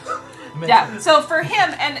 Yeah. Yeah. So for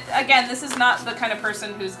him, and again, this is not the kind of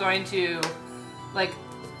person who's going to, like,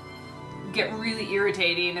 get really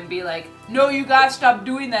irritating and be like, "No, you gotta stop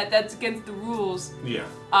doing that. That's against the rules." Yeah.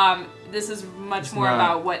 This is much It's more not-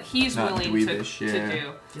 about what he's not willing dweebish, to yeah.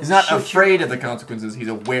 do. He's not afraid of the consequences. He's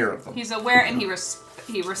aware of them. He's aware and he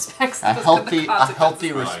respects A the healthy consequences. respect. Healthy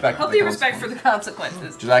for the respect for the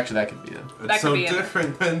consequences. Which is actually that could be it. That It's could so be it.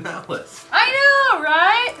 different than Malice. I know,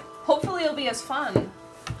 right? Hopefully it'll be as fun.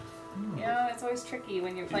 You know, it's always tricky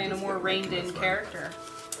when you're playing a more reined-in character.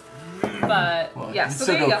 But, Well, yeah, you so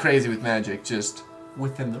still there you go go. crazy with magic, just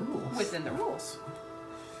within the rules. Within the rules.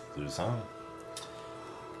 Luzon.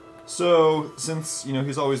 So, since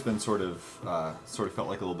he's always been sort of felt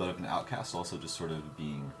like a little bit of an outcast, also just sort of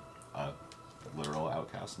being a literal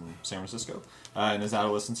outcast in San Francisco. In his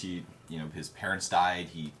adolescence, his parents died.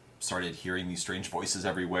 He started hearing these strange voices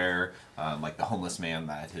everywhere, like the homeless man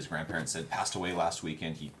that his grandparents said passed away last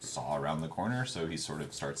weekend. He saw around the corner, so he sort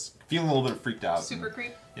of starts feeling a little bit freaked out. Super and,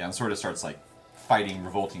 creep. Yeah, and sort of starts like fighting,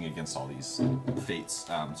 revolting against all these fates.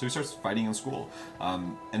 So he starts fighting in school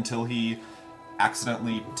until he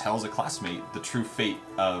accidentally tells a classmate the true fate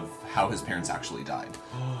of how his parents actually died.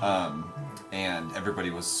 And everybody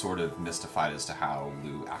was sort of mystified as to how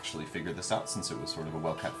Lou actually figured this out, since it was sort of a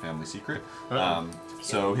well-kept family secret.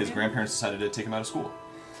 So his grandparents decided to take him out of school.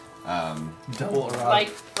 Double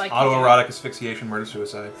erotic. Like Autoerotic asphyxiation,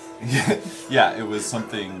 murder-suicide. Yeah, it was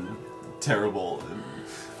something terrible.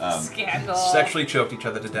 And, scandal. Sexually choked each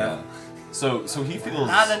other to death. So he feels...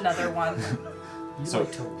 Not another one. So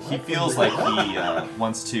he feels like he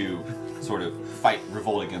wants to sort of fight,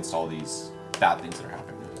 revolt against all these bad things that are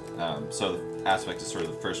happening. So the aspect is sort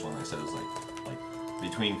of the first one I said is like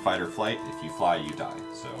between fight or flight. If you fly, you die.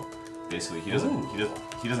 So basically, he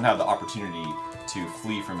doesn't have the opportunity to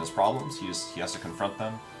flee from his problems. He has to confront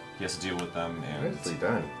them. He has to deal with them, and Nicely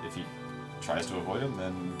done. if he tries to avoid them,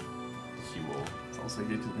 then he will. It's also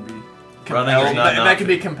good to be Running compelled. is not an That can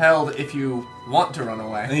be option. compelled if you want to run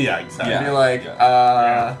away. Yeah, exactly. You'd be like,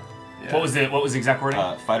 Yeah. yeah. What was the exact wording?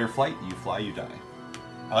 Fight or flight. You fly, you die.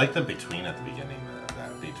 I like the between at the beginning.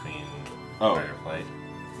 That between Oh. fight or flight.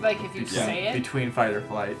 Like if you Yeah. say it. Between fight or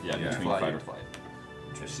flight. Yeah, Yeah. between Flight. fight or flight.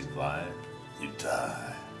 Just you fly, you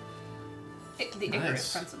die. The Nice.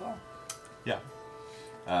 Icarus principle. Yeah.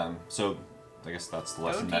 So I guess that's the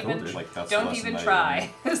lesson Don't that even, like that's the don't lesson even that try.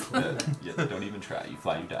 Yeah, don't even try. You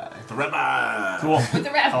fly, you die. The rabbi. Cool. With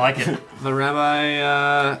the rap. I like it. The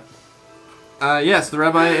rabbi. Yes, the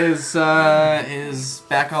rabbi is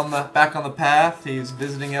back on the path. He's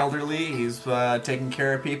visiting elderly. He's taking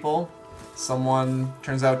care of people. Someone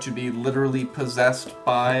turns out to be literally possessed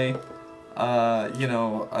by,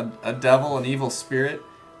 a devil, an evil spirit,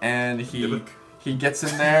 and he gets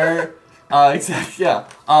in there. Exactly. Yeah.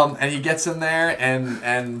 And he gets in there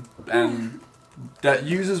and that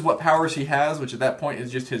uses what powers he has, which at that point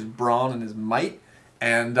is just his brawn and his might,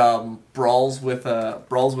 and brawls with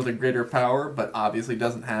a greater power, but obviously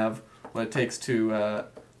doesn't have what it takes to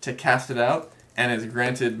cast it out, and is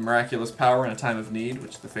granted miraculous power in a time of need,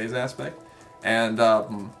 which is the phase aspect, and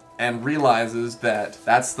realizes that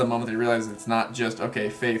that's the moment that he realizes it's not just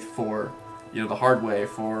faith for the hard way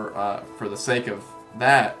for the sake of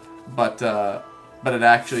that, but it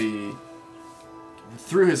actually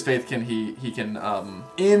through his faith he can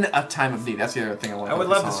in a time of need. That's the other thing I want. I would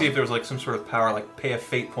love to see if there was like some sort of power, like pay a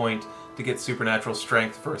fate point to get supernatural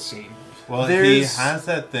strength for a scene. Well, he has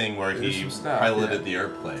that thing where he piloted the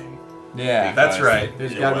airplane. Yeah, that's right.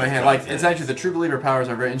 There's got my hand. Like it's actually the true believer powers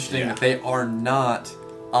are very interesting that they are not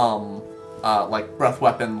like breath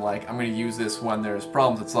weapon. Like I'm going to use this when there's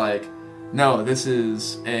problems. It's like no, this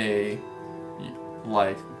is a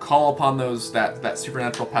like call upon that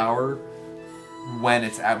supernatural power when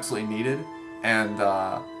it's absolutely needed, and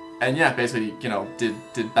yeah, basically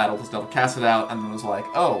did battle this devil, cast it out, and then was like,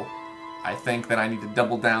 oh, I think that I need to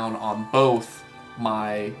double down on both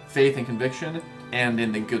my faith and conviction and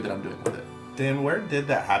in the good that I'm doing with it. Dan, where did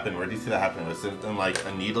that happen? Where did you see that happen? Was it in like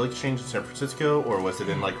a needle exchange in San Francisco, or was it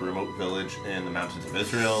in like a remote village in the mountains of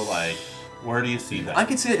Israel? Like, where do you see that? I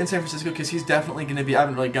could see it in San Francisco because he's definitely going to be. I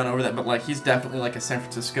haven't really gone over that, but like he's definitely like a San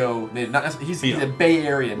Francisco native. Not necessarily, he's a Bay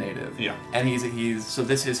Area native. Yeah, and he's so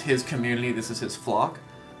this is his community. This is his flock.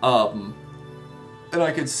 And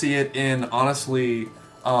I could see it in honestly.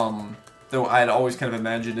 Though I had always kind of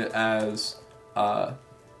imagined it as.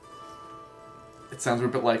 It sounds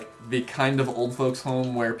weird, but like the kind of old folks'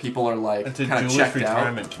 home where people are like it's a kind of Jewish checked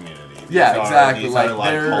retirement out. Community. Exactly. These like are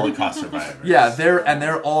like Holocaust survivors. Yeah,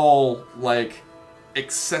 they're all like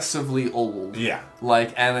excessively old. Yeah.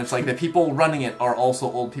 Like, and it's like the people running it are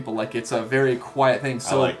also old people. Like, it's a very quiet thing.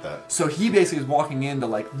 So, I like that. So he basically is walking in to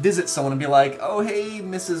like visit someone and be like, "Oh, hey,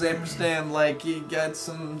 Mrs. Ampersand, like you got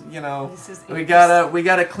some, we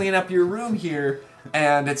gotta clean up your room here."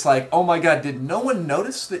 And it's like, oh my god, did no one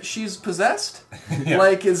notice that she's possessed? Yeah.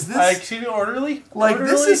 Like, is this... Like, she's orderly? Like,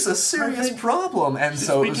 orderly? this is a serious problem. And she's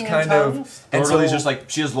so it was speaking kind in of... tongues? And Orderly's so, just like,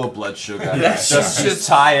 she has low blood sugar. Yeah, she's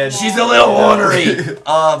tired. She's a little ornery.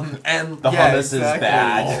 And the hummus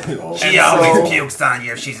exactly. is bad. She always pukes on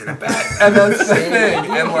you if she's in a bed. And that's the thing.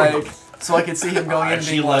 And like, so I could see him going in and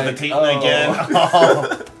being like, levitating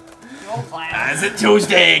again. Is it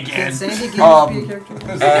Tuesday again? Can Sandy Gears be a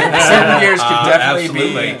character? Sandy Gears could definitely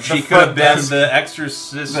absolutely. be. She could have been the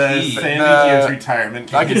exorcist. Sandy Gears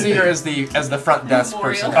retirement. I can see her as the front desk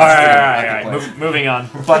person. All right. Moving on.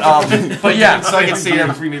 But yeah, so I can see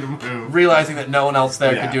him We need to move. realizing that no one else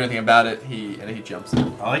there Yeah. could do anything about it. He jumps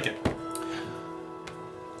in. I like it.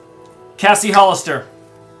 Cassie Hollister,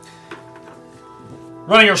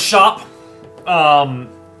 running her shop.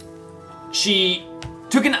 She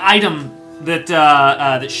took an item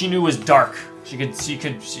that she knew was dark. She knew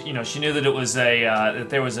that it was that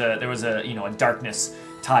there was a darkness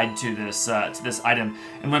tied to this item.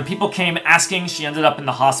 And when people came asking, she ended up in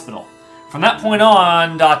the hospital. From that point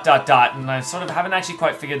on, ... and I sort of haven't actually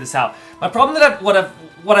quite figured this out. My problem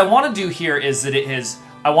what I want to do here is that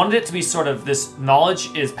I wanted it to be sort of this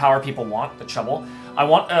knowledge is power people want, the trouble. I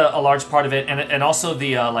want a large part of it, and also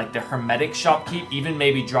the the hermetic shopkeep, even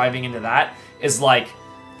maybe driving into that, is like,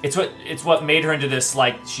 it's what made her into this,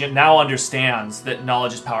 like, she now understands that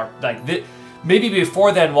knowledge is power. Like, maybe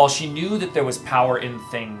before then, while she knew that there was power in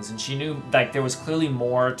things, and she knew, like, there was clearly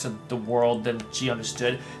more to the world than she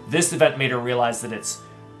understood, this event made her realize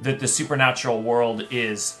that the supernatural world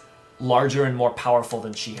is larger and more powerful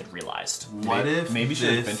than she had realized. What if maybe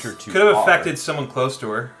she had ventured too could have far. affected someone close to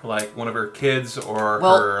her, like one of her kids or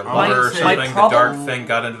Well, her my- lover or my something. The problem- dark thing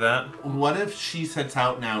got into that. What if she sets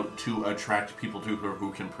out now to attract people to her who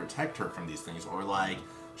can protect her from these things? Or, like,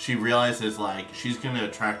 she realizes, like, she's going to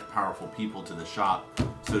attract powerful people to the shop,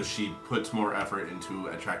 so she puts more effort into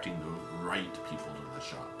attracting the right people to the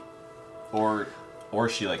shop. Or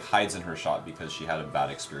she like hides in her shop because she had a bad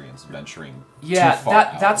experience venturing Yeah, too far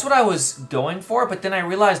out. that's what I was going for, but then I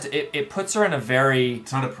realized it puts her in a very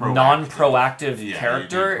It's not a proactive. non-proactive Yeah,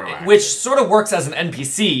 character, you do proactive. which sort of works as an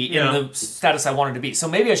NPC in Yeah. the status I wanted to be. So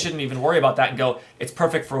maybe I shouldn't even worry about that and go, it's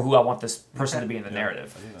perfect for who I want this person to be in the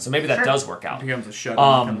narrative. So maybe that does work out. It becomes a shut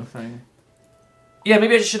kind of thing. Yeah,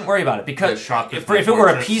 maybe I just shouldn't worry about it, because The shop is if my it were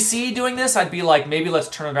a fortress. PC doing this, I'd be like, maybe let's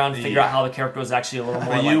turn around and figure out how the character was actually a little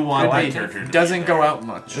more But you want proactive. the character to be Doesn't go there. out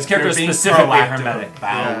much. This character You're is being specifically proactive hermetic.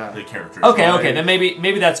 about the character. Okay, then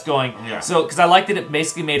maybe that's going. Yeah. So, because I liked that it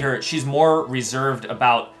basically made her, she's more reserved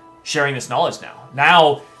about sharing this knowledge now.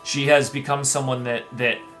 Now she has become someone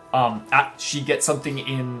that she gets something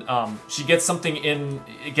in.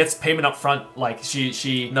 It gets payment up front. Like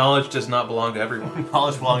she. Knowledge does not belong to everyone.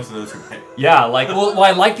 Knowledge belongs to those who pay. Yeah, like well,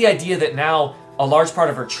 I like the idea that now a large part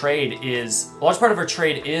of her trade is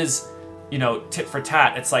tit for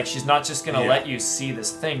tat. It's like she's not just gonna let you see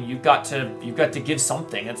this thing. You've got to give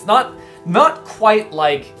something. It's not quite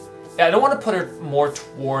like. I don't want to put her more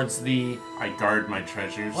towards the. I guard my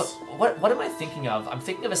treasures. What am I thinking of? I'm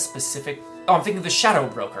thinking of a specific. Oh, I'm thinking of the Shadow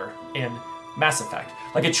Broker in Mass Effect,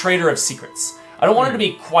 like a trader of secrets. I don't want her to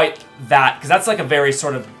be quite that, because that's like a very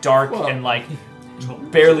sort of dark and like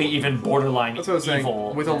barely even borderline That's what I was saying.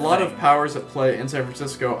 evil. With a lot of powers at play in San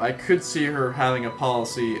Francisco, I could see her having a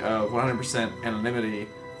policy of 100% anonymity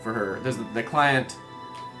for her. There's the client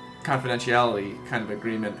confidentiality kind of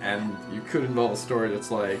agreement, and you could involve a story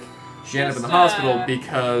that's like she ended up in the hospital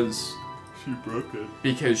because She broke it.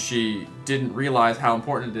 because she didn't realize how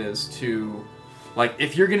important it is to, like,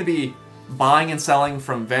 if you're going to be buying and selling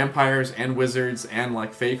from vampires and wizards and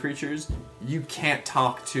like fey creatures, you can't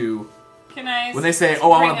talk to. Can I? When they say,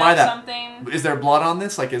 "Oh, I want to buy that," Something? is there blood on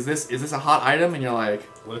this? Like, is this a hot item? And you're like,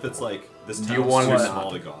 What if it's like this Do town's you want too to-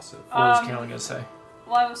 small to gossip? What was Caroline gonna say?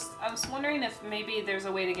 Well, I was wondering if maybe there's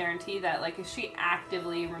a way to guarantee that, like, if she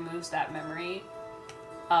actively removes that memory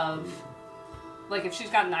of, like, if she's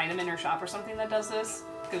got an item in her shop or something that does this,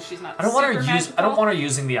 because she's not. I don't want super her magical. I don't want her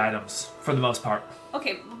using the items for the most part.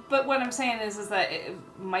 Okay, but what I'm saying is that it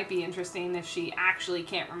might be interesting if she actually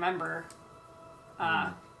can't remember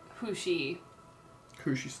who she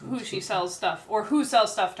sells stuff, or who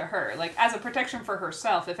sells stuff to her. Like, as a protection for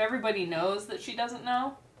herself, if everybody knows that she doesn't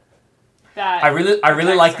know, that I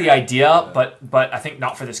really like the idea, but I think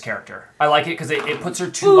not for this character. I like it because it puts her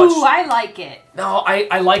too much. Ooh, I like it. No,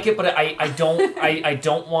 I like it, but I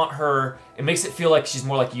don't want her. It makes it feel like she's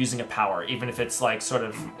more like using a power, even if it's like sort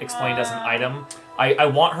of explained as an item. I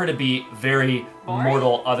want her to be very Boring?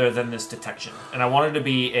 mortal, other than this detection, and I want her to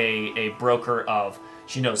be a broker of.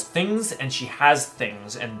 She knows things and she has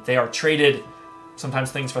things, and they are traded.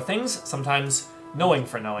 Sometimes things for things, sometimes knowing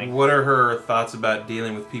for knowing. What are her thoughts about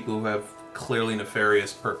dealing with people who have clearly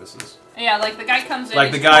nefarious purposes? Yeah, like the guy comes in.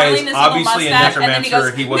 Like the he's guy twirling is his little obviously a mustache, and then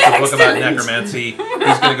necromancer. he He goes, wants a book about "Excellent." necromancy.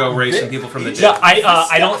 He's gonna go racing people from the Yeah, dead.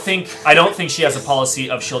 I don't think she has a policy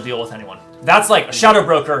of she'll deal with anyone. That's like a shadow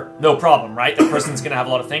broker, no problem, right? The person's gonna have a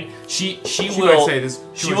lot of things. She will might say this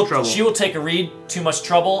too much trouble. She will take a read, too much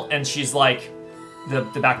trouble, and she's like, the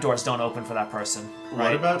back doors don't open for that person.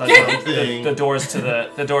 Right? What about the doors to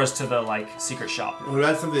the like secret shop. What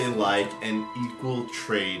about something like an equal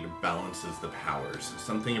trade balances the powers?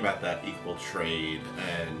 Something about that equal trade,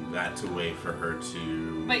 and that's a way for her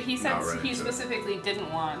to. But he said not run he into- specifically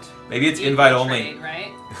didn't want. Maybe it's equal invite only. trade,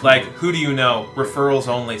 right? Like, who do you know? Referrals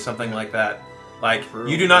only, something like that. Like,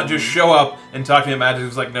 you do not just show up and talk to me about magic.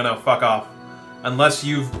 It's like, no, fuck off. Unless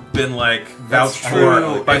you've been, like, vouched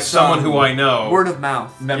true. for by It's, someone who I know. word of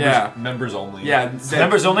mouth. Members only. Yeah.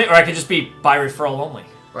 Members only, or I could just be by referral only.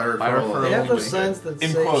 By By referral. referral. They have only. those signs that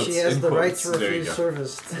In say quotes, she has in the right quotes. to There you refuse go.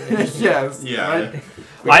 service. Yes. Yeah. right?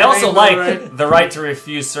 I also Am I like right? the right to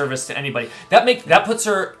refuse service to anybody. That puts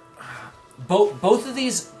her. Both of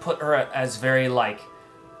these put her as very like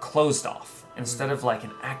closed off instead of like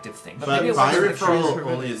an active thing. But maybe it by wasn't. referral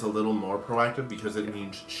only is a little more proactive because it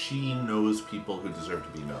means she knows people who deserve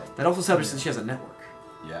to be known. That also establishes that she has a network.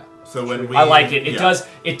 Yeah. So when we, I like it. yeah.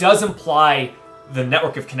 It does imply the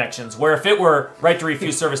network of connections. Where if it were right to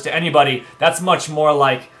refuse service to anybody, that's much more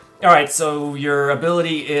like, all right, so your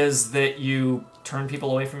ability is that you turn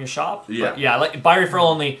people away from your shop. Yeah. But yeah. Like by referral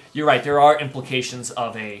only, you're right. There are implications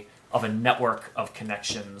of a network of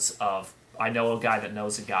connections. Of I know a guy that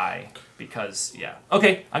knows a guy because yeah.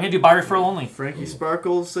 Okay, I'm gonna do by referral only. Frankie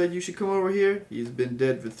Sparkles said you should come over here. He's been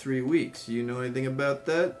dead for 3 weeks. You know anything about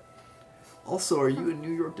that? Also, are you a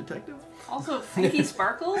New York detective? Also, Frankie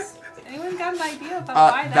Sparkles. Anyone got an idea about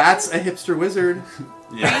why that That's is? a hipster wizard.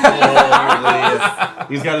 Yeah.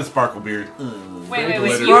 He's got a sparkle beard. Wait.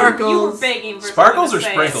 glitter. You were Sparkles. begging for Sparkles someone to or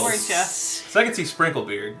say it, sprinkles? weren't ya? So I can see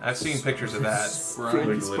Sprinklebeard. I've seen pictures of that.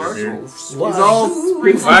 Frankie glitter beard. Sparkles. Why? He's all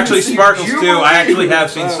Well, actually, Sparkles too. I actually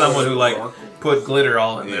have seen someone who like put glitter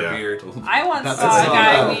all in their Yeah. beard. I once That's saw a a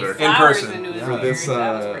guy song. weave In flowers person. into his For beard. this,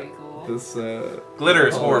 That was pretty cool. This, Glitter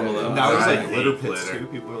is horrible though. Now there's I like hate glitter pits glitter. too.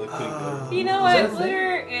 People are like putting glitter. You know Is what? that a thing?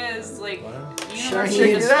 Glitter is like Shiny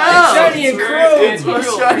universally and despised. shiny and It's crow.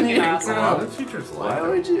 real shiny and Awesome. A lot of teachers Why like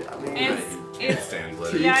would you? I mean, It's stand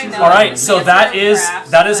glitter. yeah, I know. All right, so It's that not is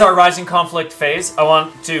crafts, our rising conflict phase. I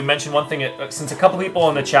want to mention one thing since a couple people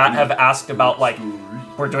in the chat have asked about like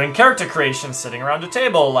we're doing character creation, sitting around a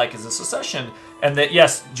table, like, is this a session? And that,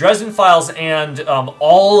 yes, Dresden Files and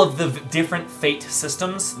all of the different Fate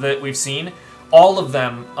systems that we've seen, all of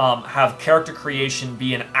them have character creation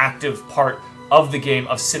be an active part of the game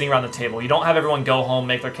of sitting around the table. You don't have everyone go home,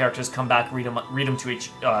 make their characters, come back, read them to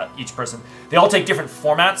each person. They all take different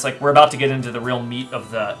formats. Like, we're about to get into the real meat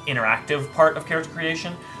of the interactive part of character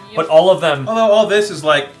creation. But all of them... Although all this is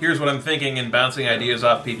like, here's what I'm thinking and bouncing ideas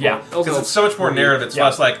off people. Yeah. Because it's so much more narrative. It's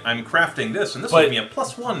less like, I'm crafting this, and this will But- give me a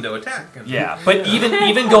 +1 to attack. And Yeah, but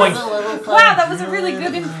even going... Wow, that was a really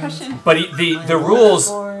good impression. But the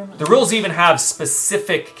rules even have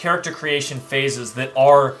specific character creation phases that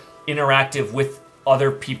are interactive with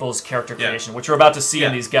other people's character creation, which we're about to see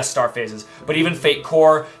in these guest star phases. But even Fate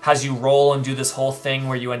Core has you roll and do this whole thing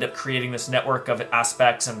where you end up creating this network of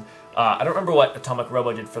aspects. And I don't remember what Atomic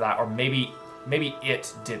Robo did for that, or maybe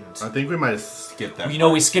it didn't. I think we might have skipped that. You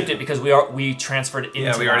know, we skipped it because we transferred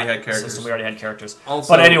into we already that had characters. system. We already had characters.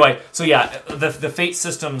 Also- But anyway, so yeah, the Fate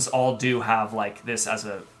systems all do have like this as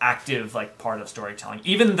an active like part of storytelling.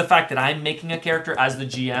 Even the fact that I'm making a character as the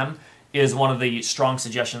GM is one of the strong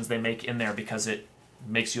suggestions they make in there, because it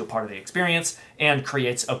makes you a part of the experience and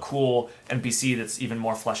creates a cool NPC that's even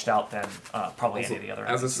more fleshed out than probably any of the other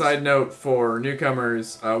As a NPCs. side note for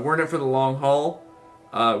newcomers, we're in it for the long haul.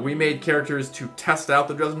 We made characters to test out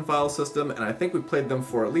the Dresden Files system, and I think we played them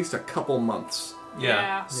for at least a couple months.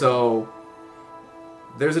 Yeah. So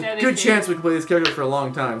there's a good Dedicated. chance we can play these characters for a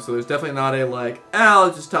long time. So there's definitely not a like,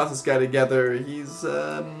 let's just toss this guy together. He's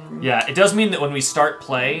Yeah, it does mean that when we start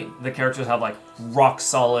play, the characters have like rock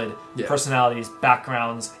solid personalities,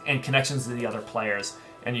 backgrounds, and connections to the other players.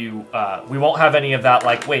 And we won't have any of that.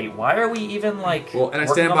 Like, wait, why are we even like Well, and I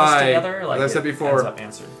working stand on this by, together? Like, as I said it before, ends up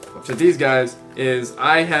answered. to these guys is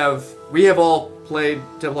we have all played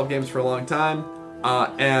tabletop games for a long time.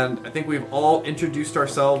 And I think we've all introduced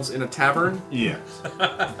ourselves in a tavern. Yeah.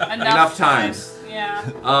 Enough times.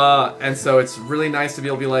 Yeah. And so it's really nice to be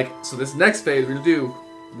able to be like, so this next phase we're going to do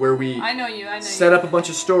where we I know you. set up a bunch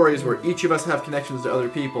of stories where each of us have connections to other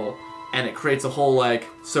people. And it creates a whole like,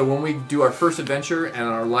 so when we do our first adventure and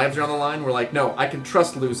our lives are on the line, we're like, no, I can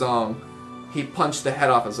trust Liu Zong. He punched the head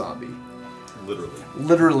off a zombie.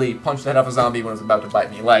 Literally punched the head off a zombie when it was about to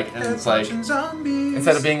bite me. Like, and it's like,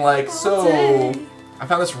 instead of being like, so I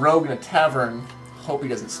found this rogue in a tavern. Hope he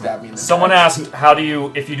doesn't stab me in the Someone neck. asked, how do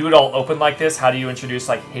you, if you do it all open like this, how do you introduce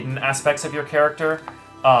like hidden aspects of your character,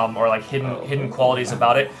 or like hidden qualities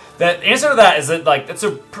about it? The answer to that is that like it's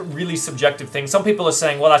a really subjective thing. Some people are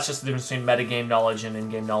saying, well, that's just the difference between metagame knowledge and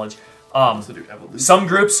in-game knowledge. Some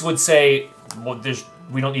groups would say, well,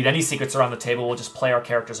 we don't need any secrets around the table. We'll just play our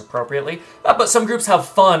characters appropriately. But some groups have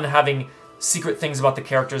fun having secret things about the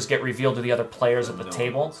characters get revealed to the other players at the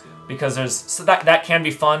table, because that can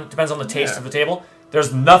be fun. Depends on the taste of the table.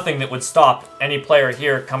 There's nothing that would stop any player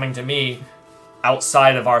here coming to me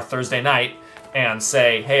outside of our Thursday night and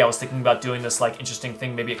say, hey, I was thinking about doing this like interesting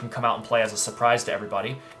thing. Maybe it can come out and play as a surprise to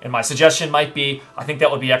everybody. And my suggestion might be, I think that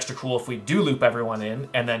would be extra cool if we do loop everyone in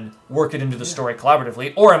and then work it into the story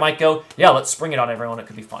collaboratively. Or I might go, yeah, let's spring it on everyone. It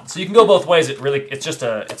could be fun. So you can go both ways. It's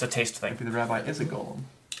a taste thing. Maybe the rabbi is a golem.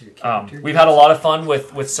 We've had a lot of fun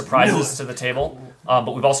with surprises to the table,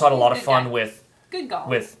 but we've also had a lot of fun with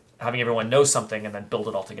having everyone know something and then build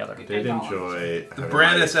it all together. Did enjoy The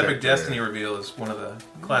Brandis Epic Destiny reveal is one of the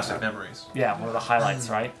classic memories. Yeah, one of the highlights,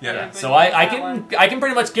 right? Yeah. So I can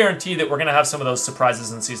pretty much guarantee that we're gonna have some of those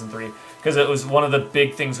surprises in season 3, because it was one of the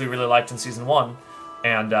big things we really liked in season 1,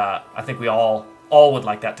 and I think we all would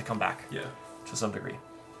like that to come back. Yeah. To some degree.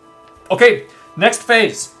 Okay, next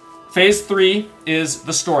phase. Phase 3 is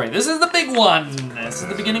the story. This is the big one. This is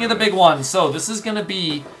the beginning of the big one. So this is going to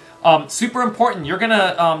be super important. You're going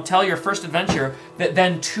to tell your first adventure that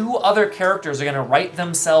then 2 other characters are going to write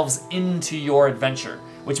themselves into your adventure,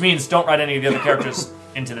 which means don't write any of the other characters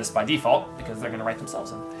into this by default, because they're going to write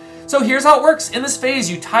themselves in. So here's how it works. In this phase,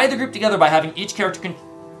 you tie the group together by having each character...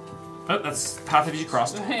 Oh, that's path of you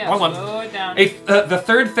crossed. Yeah, Wrong one. slow it down. The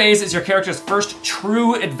third phase is your character's first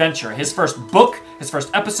true adventure. His first book, his first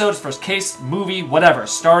episode, his first case, movie, whatever,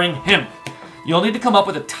 starring him. You'll need to come up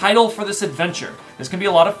with a title for this adventure. This can be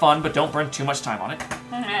a lot of fun, but don't burn too much time on it.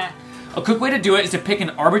 A quick way to do it is to pick an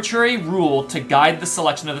arbitrary rule to guide the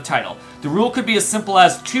selection of the title. The rule could be as simple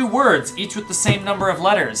as 2 words, each with the same number of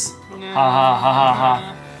letters. Ha ha ha ha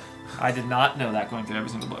ha. I did not know that going through every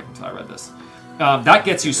single book until I read this. That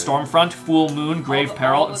gets you Stormfront, Full Moon, Grave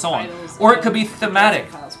Peril, and so on. Or it could be thematic.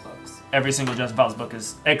 Every single Dresden Files book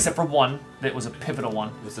is, except for one that was a pivotal one.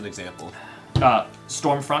 What's an example?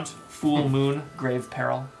 Stormfront, Full Moon, Grave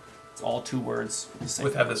Peril. It's all 2 words.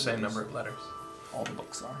 Have the same number of letters. All the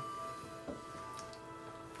books are.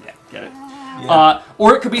 Yeah, get it?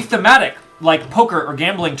 Or it could be thematic, like poker or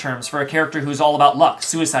gambling terms for a character who's all about luck.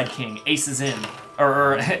 Suicide King, aces in,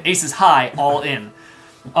 or aces high, all in.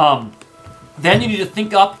 Then you need to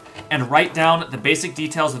think up and write down the basic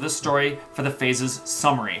details of this story for the phase's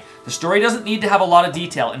summary. The story doesn't need to have a lot of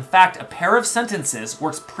detail. In fact, a pair of sentences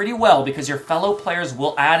works pretty well because your fellow players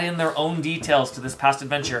will add in their own details to this past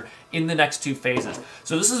adventure in the next 2 phases.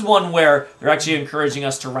 So this is one where they're actually encouraging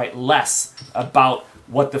us to write less about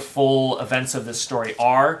what the full events of this story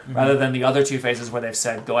are, rather than the other 2 phases where they've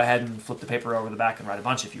said, go ahead and flip the paper over the back and write a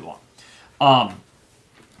bunch if you want.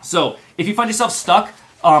 So if you find yourself stuck,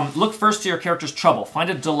 look first to your character's trouble. Find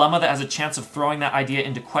a dilemma that has a chance of throwing that idea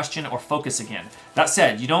into question or focus again. That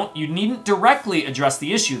said, you needn't directly address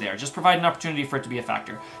the issue there. Just provide an opportunity for it to be a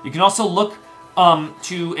factor. You can also look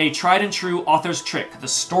to a tried and true author's trick, the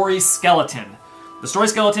story skeleton. The story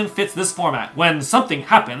skeleton fits this format. When something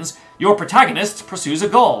happens, your protagonist pursues a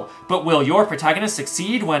goal. But will your protagonist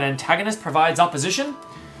succeed when antagonist provides opposition?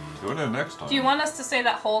 Tune in next time. Do you want us to say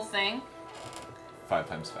that whole thing? 5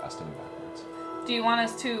 times fast and backwards. Do you want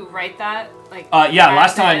us to write that? Yeah,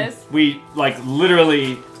 last as time is? we,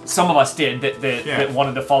 literally, some of us did that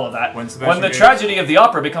wanted to follow that. When When Sebastian the Gage- tragedy of the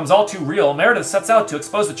opera becomes all too real, Meredith sets out to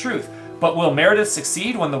expose the truth. But will Meredith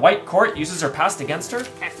succeed when the White Court uses her past against her?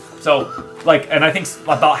 So, and I think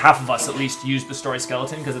about half of us at least used the story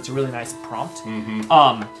skeleton because it's a really nice prompt.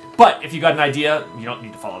 But if you got an idea, you don't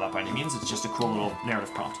need to follow that by any means. It's just a cool little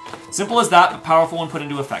narrative prompt. Simple as that, but powerful when put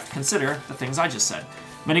into effect. Consider the things I just said.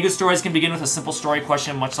 Many good stories can begin with a simple story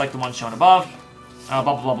question, much like the one shown above. Blah,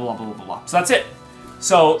 blah, blah, blah, blah, blah, blah. So that's it.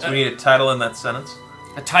 So So we need a title in that sentence.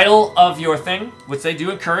 a title of your thing, which they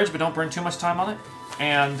do encourage, but don't burn too much time on it,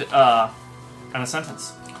 and a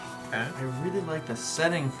sentence. I really like the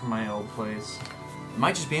setting for my old place. It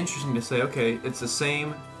might just be interesting to say, okay, it's the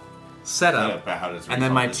same setup, But how does it and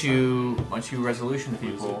then my resolve this two resolution What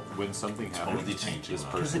is people. it? When something happens, Totally changing this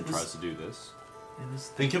lives. person Because it was- tries to do this.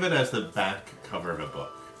 Think of it as the back cover of a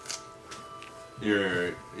book.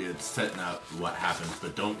 It's setting up what happens,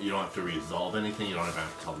 but you don't have to resolve anything. You don't even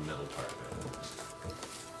have to tell the middle part of it.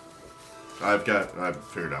 I've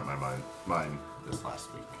figured out mine this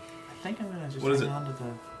last week. I think I'm gonna just What is hang it? on to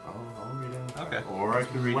the. I'll read it. Okay. Or I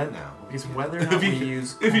can read Whe- it now. Because whether or not we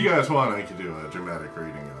use. If you guys want, I can do a dramatic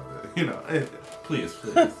reading of it. Please,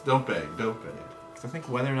 don't beg. I think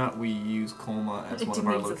whether or not we use Colma as It one of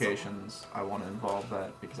our demeans us all. locations, I want to involve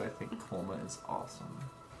that because I think Colma is awesome.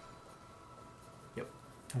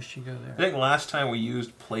 Does she go there? I think last time we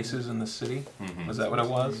used places in the city. Was that what it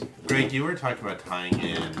was? Greg, you were talking about tying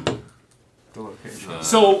in. The location.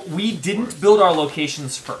 So we didn't build our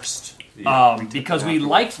locations first, Yeah, because we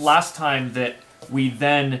liked last time that we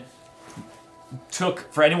then took,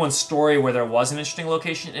 for anyone's story where there was an interesting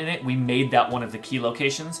location in it, we made that one of the key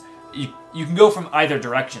locations. You can go from either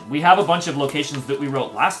direction. We have a bunch of locations that we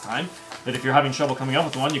wrote last time, that if you're having trouble coming up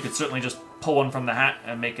with one, you could certainly just pull one from the hat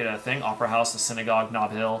and make it a thing. Opera House, the Synagogue,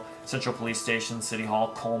 Nob Hill, Central Police Station, City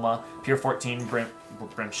Hall, Colma, Pier 14, Brim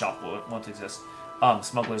Shop won't exist,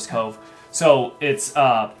 Smuggler's Cove. So it's,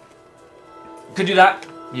 could do that.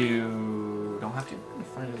 You don't have to.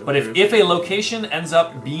 But if a location ends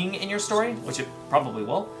up being in your story, which it probably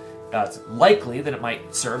will, it's likely that it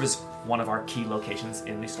might serve as one of our key locations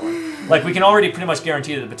in the story. Like, we can already pretty much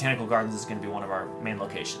guarantee that the Botanical Gardens is going to be one of our main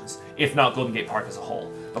locations, if not Golden Gate Park as a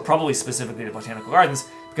whole, but probably specifically the Botanical Gardens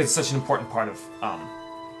because it's such an important part of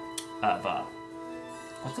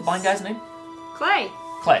what's the blind guy's name? Clay.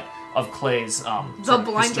 Clay. Of Clay's The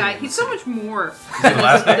blind guy. He's so much more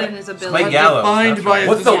last name? than his ability. Clay Gallows. Defined that's by right.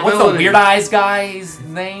 What's the Disability. Weird Eyes guy's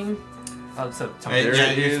name? Oh, so You're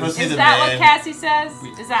supposed to say Is the that man. what Cassie says?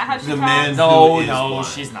 Is that how she The talks? man- no, Who is no, blind?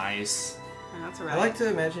 she's nice. Oh, that's I alright. like to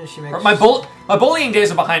imagine she makes. My bullying days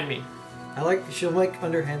are behind me. She'll make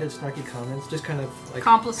underhanded, snarky comments, just kind of like.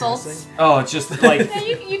 Complisalts? passing. Oh, it's just like Yeah,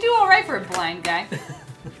 you do alright for a blind guy.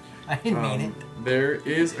 I didn't mean it. There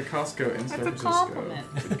is a Costco in That's San a Francisco. compliment.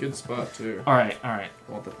 It's a good spot too. all right. I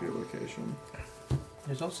want that to be a location.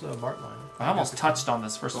 There's also a BART line. I almost touched on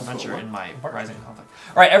this first adventure what? in my Rising Conflict.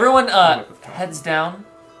 All right, everyone, heads down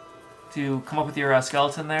to come up with your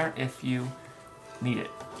skeleton there if you need it.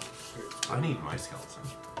 I need my skeleton.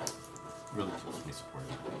 Really keeps me supported.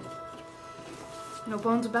 No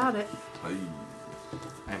bones about it. I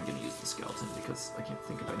am going to use the skeleton because I can't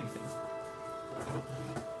think of anything.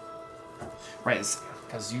 Right,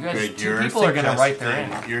 because you guys, Greg, two people are going to write their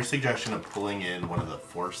in. Your suggestion of pulling in one of the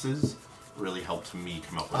forces really helped me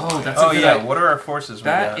come up with. Oh, mine. that's a Oh good yeah, idea. what are our forces? with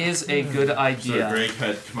That is a good So idea. Greg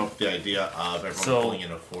had come up with the idea of everyone So- pulling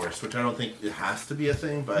in a force, which I don't think it has to be a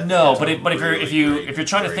thing, but No, it's but a if really you're great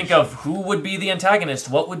trying to think inspiration. of who would be the antagonist,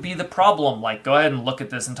 what would be the problem? Like, go ahead and look at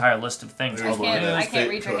this entire list of things. I There's can't, one I that can't they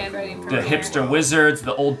read your took handwriting. from The from hipster here. wizards,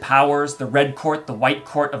 the old powers, the red court, the white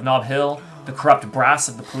court of Nob Hill, the corrupt brass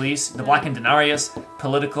of the police, the blackened denarius,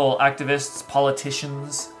 political activists,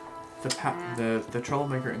 politicians. The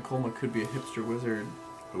troublemaker in Colma could be a hipster wizard.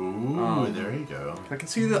 Ooh, there you go. I can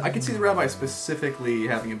see the rabbi specifically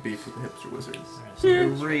having a beef with the hipster wizards. They're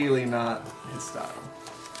really not his style.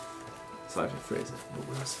 So I should phrase it. But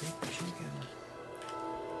what else think we should get?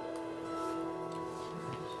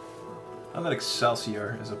 How about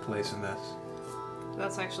Excelsior as a place in this?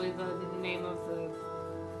 That's actually the name of the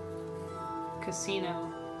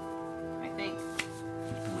casino, I think.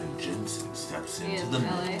 When Jensen steps In into the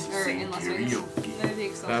LA mix of or in Las Vegas. karaoke, They're the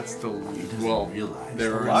Excelsior. That's the he doesn't well. realize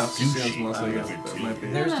There are the enough sushi casinos in Las Vegas. I've That ever might be.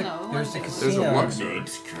 taken. There's No, the no, there's one the thing. There's a casino. Luxor.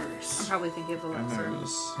 Meg's I'm curse. probably thinking of the And Luxor.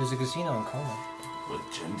 there's There's a casino in Coma. What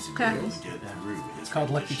Jensen Okay. able to get through his It's called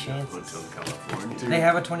Lucky condition of Chances. Hotel California. They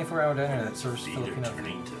have a 24-hour diner that serves Either Filipino food.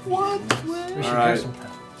 turning to What? We should Alright. go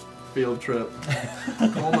sometime. Field trip.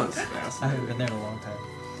 Colma's I haven't fascinating. been there in a long time.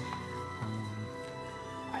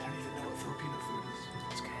 I don't even know what Filipino food is.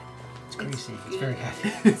 It's good. It's greasy. It's very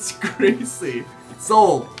good. It's crazy.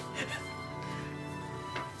 Sold.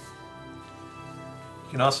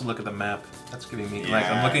 You can also look at the map. That's giving me like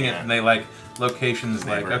I'm Yeah, looking yeah. at they like locations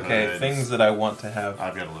like okay Neighborhoods. things that I want to have.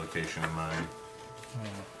 I've got a location in mind.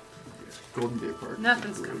 Golden Gate Park.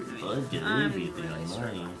 Nothing's coming to me. I've got I'm everything really in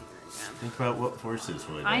struggling. mind. Think about what forces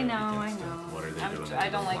would. I be know, I against know. them. What are they I'm doing? tr- that I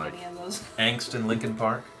don't they like any of those. Angst in Lincoln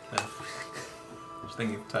Park. Yeah. Just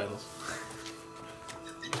thinking of titles.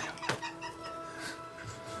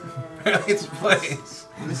 It's a place.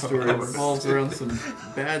 This story revolves around some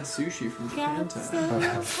bad sushi from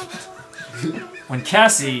Japantown. When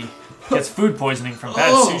Cassie gets food poisoning from bad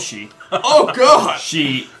Oh. sushi, Oh God!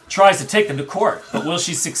 she tries to take them to court. But will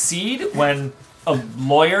she succeed when a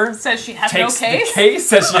lawyer Says she has takes no case. the case,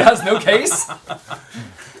 says she has no case?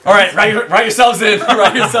 All right, write yourselves in.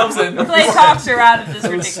 Write yourselves in. Clay talks her out of this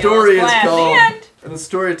And the ridiculous story is plan. called. The end. And the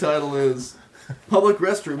story title is Public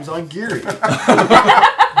Restrooms on Geary.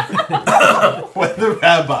 When the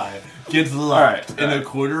rabbi gets locked Alright, in a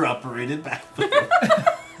quarter operated bathroom.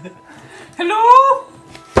 Hello?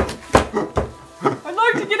 I'd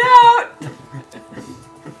like to get out.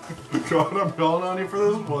 God, I'm calling on you for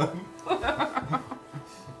this one.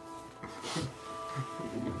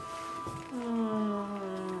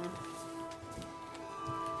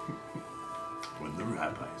 When the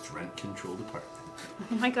rabbi's rent-controlled apartment.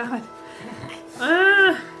 Oh my god.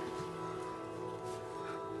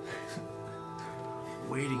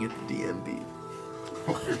 Waiting at the DMB.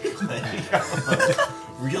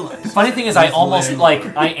 Realize The funny thing is, I almost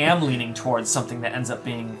landlord I am leaning towards something that ends up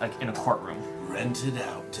being like in a courtroom. rented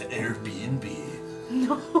out to Airbnb.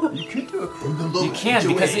 You could do a You can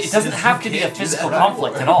because it doesn't have to be a physical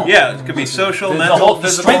conflict at all. Yeah, it could be social, The mental, whole the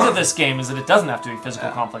physical. strength of this game is that it doesn't have to be physical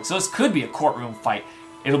conflict. So this could be a courtroom fight.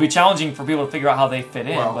 It'll be challenging for people to figure out how they fit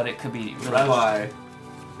in, Well, but it could be really Rabbi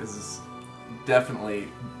is definitely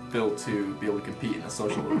built to be able to compete in a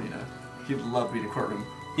social arena. He'd love being in a courtroom.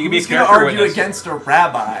 You could be a Who's gonna character argue witness. against a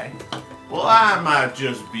rabbi? Well, I might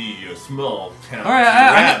just be a small town. All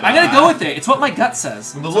right, I'm gonna go with it. It's what my gut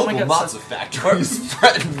says. The It's what my local gut matzo says. factory is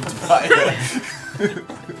threatened by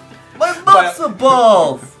My matzo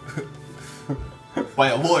balls! by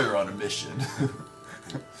a lawyer on a mission.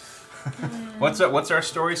 What's our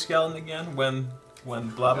story skeleton again? When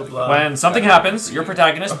blah blah blah. When something happens, your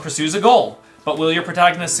protagonist pursues a goal. But will your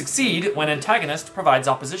protagonist succeed when antagonist provides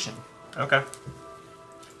opposition? Okay.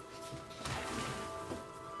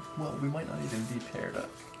 Well, we might not even be paired up.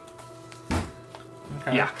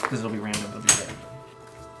 Yeah, because it'll be random. It'll be random.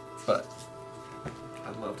 But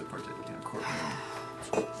I'd love to partake in a courtroom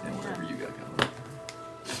and whatever you got going.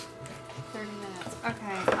 30 minutes.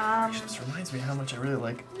 Okay. This reminds me how much I really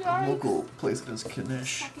like a local place that is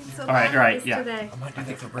Knish. All right, yeah. I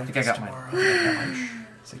think I got mine.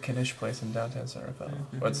 It's a Knish place in downtown Santa Fe.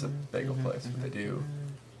 Well, it's a bagel place, but they do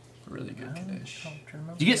really good Knish.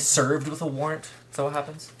 Do you get served with a warrant? Is that what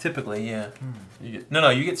happens? Typically, yeah. You get No,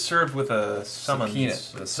 you get served with a summons.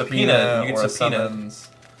 subpoena. A subpoena. You get or a subpoena. summons.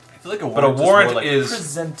 I feel like a But a warrant warrant is, more, like, is-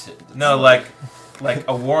 presented. No, like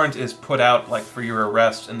a warrant is put out like for your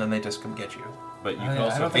arrest, and then they just come get you. But you I can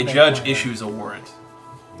don't also. A think they judge apply that. issues a warrant.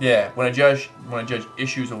 Yeah, when a judge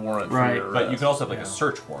issues a warrant Right, for your But you arrest. can also have like Yeah. a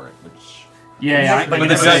search warrant, which. Yeah, But But you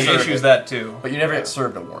the never judge serve issues it. that too. But you never get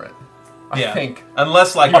served a warrant. I think.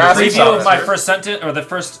 Unless like A a police preview of my officer. first sentence, or the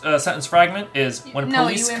first sentence fragment is when No,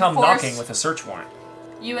 police you come enforce- knocking with a search warrant.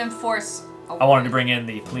 You enforce. I wanted to bring in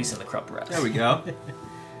the police in the corrupt rest. There we go.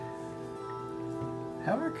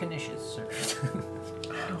 How are knishes served?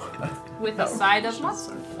 with a side of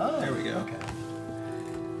mustard. Oh, There we go. Okay.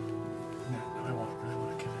 I want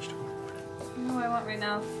to finish tomorrow morning. You know what I want right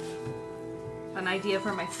now? An idea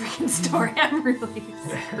for my freaking story. I'm really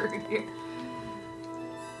screwed here.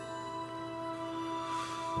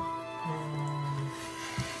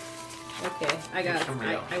 Okay, I got.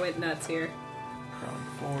 I went nuts here.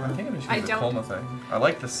 I think I'm just I going to don't- Colma thing. I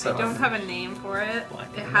like the I setup. don't have a name for it.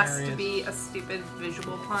 Black It has to Hilarious. be a stupid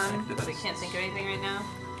visual pun, but I can't think of anything right now.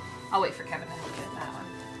 I'll wait for Kevin to get that one.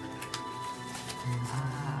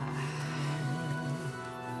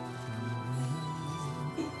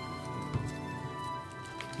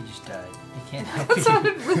 He just died. He can't help That you.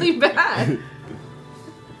 sounded really bad.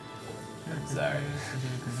 Sorry.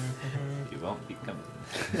 You won't be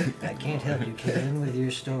coming. I can't help you. Get in with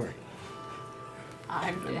your story.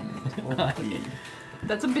 I'm dead.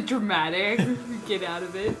 That's a bit dramatic. Get out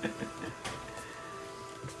of it.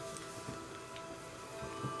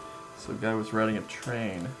 So a guy was riding a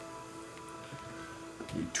train.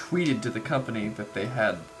 He tweeted to the company that they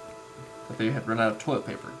had run out of toilet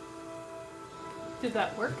paper. Did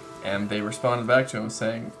that work? And they responded back to him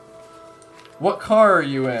saying, "What car are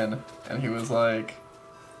you in?" And he was like,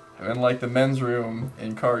 "I'm in like the men's room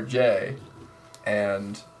in car J."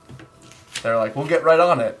 And they're like, "We'll get right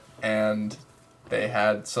on it." And they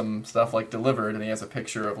had some stuff like delivered, and he has a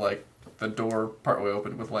picture of like the door partway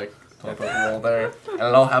open with like toilet paper roll there, and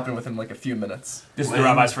it all happened within like a few minutes. This is the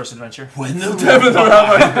rabbi's first adventure. When the Rabbi's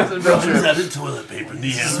runs out of toilet paper, the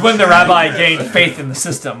This is when the rabbi gained faith in the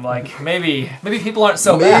system. Like maybe people aren't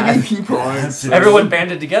so bad. people aren't. Everyone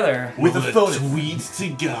banded together. With a Will it phone tweet to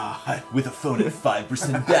God. With a phone at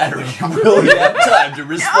 5% battery, you really have time to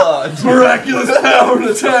respond. Miraculous power in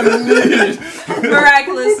a time of need.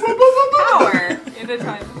 Miraculous power in a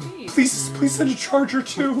time of need. Please send a charger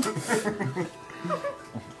too.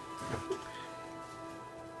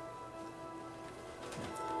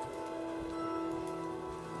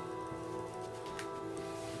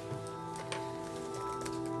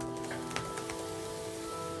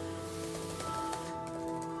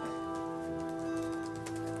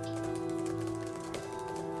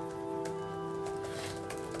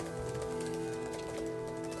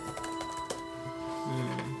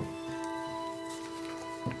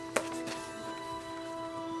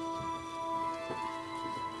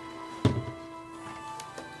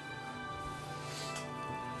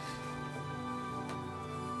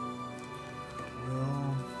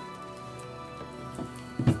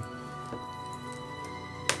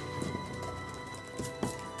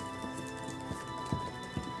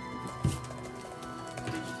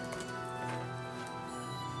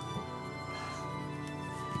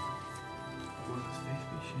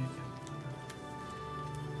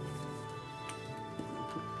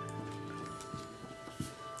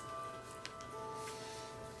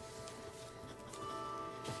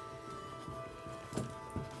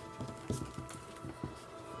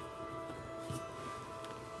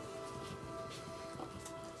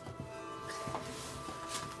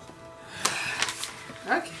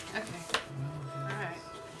 Okay. Alright.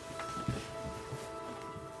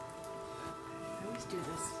 I always do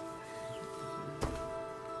this.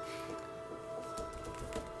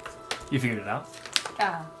 You figured it out.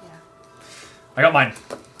 Yeah. I got mine.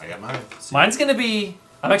 I got mine. Mine's gonna be.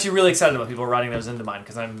 I'm actually really excited about people writing those into mine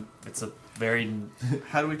because it's a very.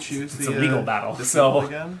 How do we choose It's the a legal battle, the so- symbol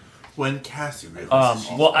again? When Cassie realizes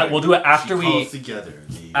she's Well, we'll do it after she we calls together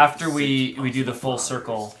the after we six do the full possible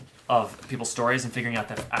circle of people's stories and figuring out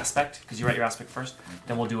the aspect because you write your aspect first.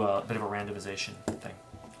 Then we'll do a bit of a randomization thing.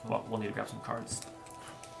 Well, we'll need to grab some cards.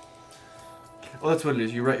 Well, that's what it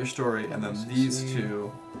is. You write your story, and then these two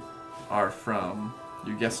are from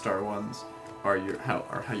your guest star ones. Are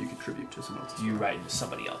how you contribute to someone else's. You write into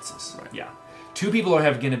somebody else's. Right. Yeah. Two people are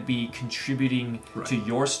going to be contributing Right. to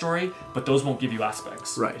your story, but those won't give you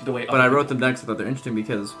aspects. Right. The way. But I wrote them next. I thought they're interesting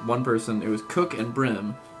because one person, it was Cook and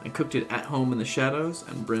Brim, and Cook did At Home in the Shadows,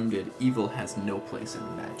 and Brim did Evil Has No Place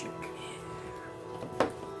in Magic.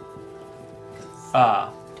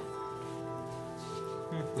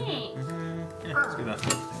 Let's do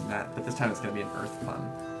that. And that, but this time it's going to be an Earth pun.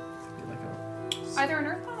 It's gonna be like Either an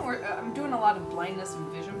earth pun or I'm doing a lot of blindness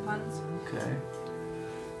and vision puns. okay.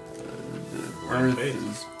 The Blind Earth faith.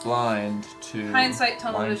 is blind to Hindsight,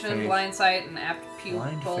 tunnel blind vision, faith. blind sight, an apt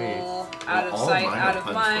Blind pupil, faith. out Well, of all sight, mine out are of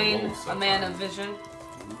puns for mind, roles so a man far. of vision.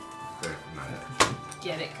 They're not actually.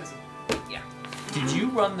 Get it? Because, yeah. Did you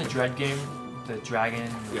run the Dread game, the Dragon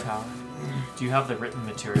Tower? Do you have the written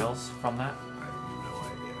materials from that? I have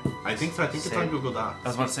no idea. I think so. I think it's on Google Docs. I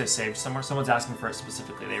was about to say saved somewhere. Someone's asking for it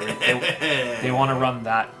specifically. They want to run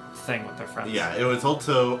that thing with their friends. Yeah, it was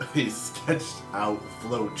also a sketched out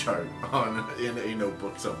flow chart in a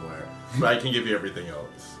notebook somewhere. But I can give you everything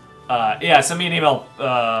else. Send me an email,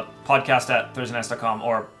 podcast@thursdaynights.com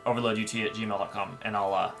or overloadut@gmail.com, and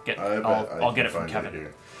I'll get it from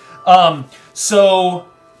Kevin. So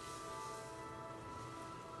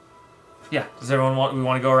yeah, does everyone want? We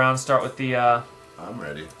want to go around and start with the I'm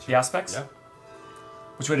ready. the aspects. Yeah.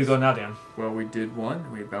 Which way to go now, Dan? Well, we did one.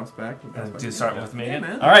 We bounced back. Do you start with me? Yeah, again?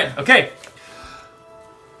 man. All right. Okay.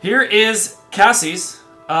 Here is Cassie's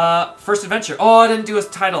first adventure. Oh, I didn't do his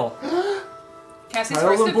title. Cassie's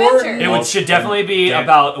Title's first important. adventure. Should definitely be Dan-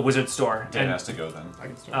 about a wizard store. Dan And- has to go then. I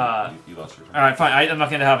can start. You lost your turn. all right, fine. I'm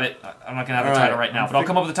not gonna have it. I'm not gonna have a All title right. right now, but I'll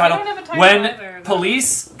come up with a title. I don't have a title When either, but-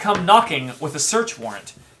 police come knocking with a search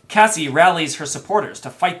warrant, Cassie rallies her supporters to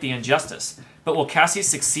fight the injustice. But will Cassie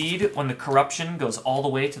succeed when the corruption goes all the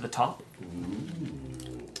way to the top?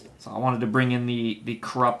 So I wanted to bring in the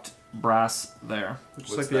corrupt brass there. Just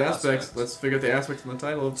What's like the the aspects. aspect? Let's figure out the aspects in the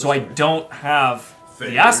title. Of the So I story. don't have the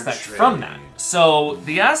Fair aspect trade. from that. So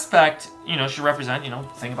the aspect, should represent, the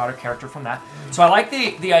thing about her character from that. So I like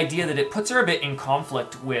the idea that it puts her a bit in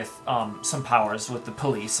conflict with some powers with the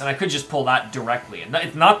police, and I could just pull that directly. And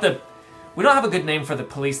it's not the. We don't have a good name for the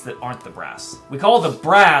police that aren't the brass. We call the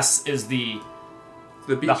brass is the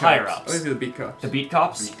beat the higher cops. ups. I think they're the beat cops. beat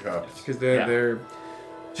cops. Because they're Yeah. they're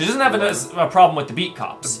She doesn't have a problem with the beat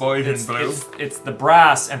cops. The boys in it's, blue. It's the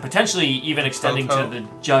brass, and potentially even extending to Coco. the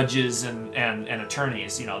judges and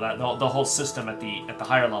attorneys. That the whole system at the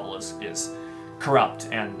higher level is corrupt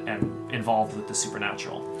and involved with the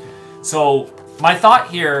supernatural. So my thought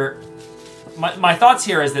here, my thoughts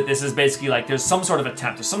here is that this is basically like there's some sort of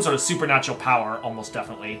attempt, there's some sort of supernatural power, almost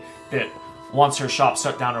definitely, that wants her shop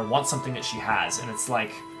shut down or wants something that she has, and it's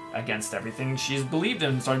like against everything she's believed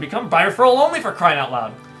in, so to become by referral only, for crying out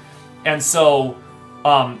loud. And so,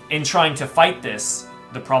 in trying to fight this,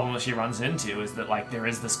 the problem that she runs into is that like there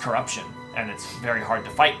is this corruption, and it's very hard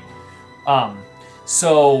to fight.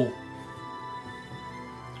 So,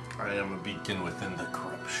 I am a beacon within the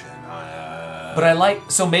corruption. but I like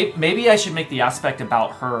so maybe I should make the aspect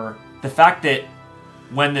about her, the fact that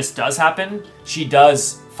when this does happen, she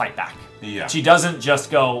does fight back. Yeah. She doesn't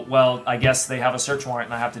just go, well, I guess they have a search warrant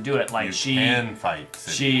and I have to do it. Like You she can fight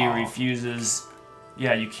City she Hall. refuses.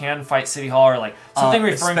 Yeah, you can fight City Hall, or like something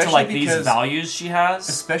referring to like especially these because- values she has.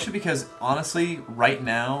 Especially because, honestly, right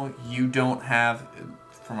now, you don't have,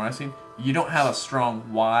 from what I've seen, you don't have a strong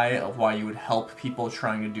why of why you would help people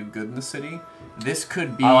trying to do good in the city. This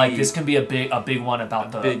could be... I like this can be a big one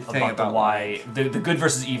about the big thing about the about why the good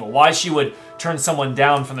versus evil. Why she would turn someone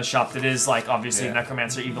down from the shop that is like obviously Yeah.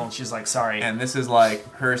 necromancer evil, and she's like sorry. And this is like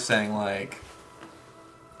her saying like...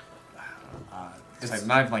 It's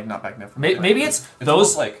like not back enough. Maybe it's It's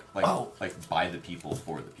those almost like oh. like by the people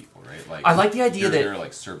for the people, right? Like I like the idea you're that there to,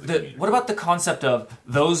 like serve the the community. what about the concept of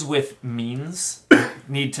those with means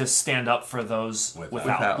need to stand up for those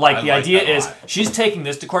without. Like I the like idea that a is lot. she's taking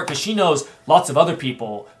this to court because she knows lots of other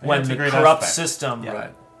people when it's a the great corrupt aspect. system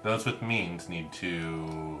Right. Those with means need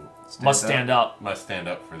to must stand up, must stand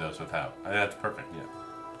up for those without. That's perfect. Yeah.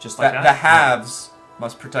 just like The that. haves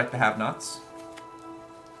must protect the have-nots.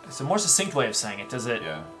 It's a more succinct way of saying it. Does it?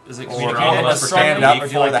 Yeah. Does it Or communicate all it of as us strongly, stand up or do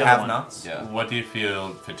for you like the the other one? have-nots. Yeah. What do you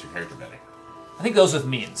feel fits your character better? I think those with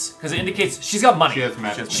means because it indicates she's got money. She has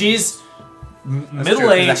magic. She's true, 'cause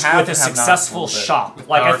middle-aged the haves with a and have-nots successful a little bit. shop. With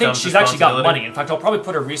Like I power think comes she's actually got responsibility. money. In fact, I'll probably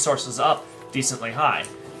put her resources up decently high.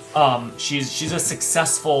 She's a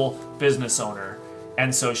successful business owner,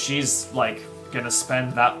 and so she's like gonna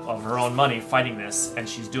spend that of her own money fighting this, and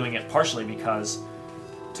she's doing it partially because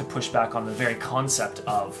to push back on the very concept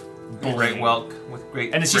of bullying. Great wealth with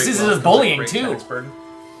great. And she great sees it wealth as comes bullying, great too. tax burden.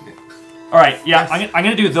 All right, yeah, I'm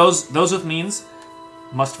gonna do those with means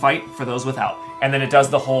must fight for those without, and then it does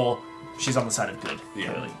the whole she's on the side of good.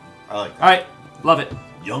 Yeah. Clearly. I like that. All right, love it.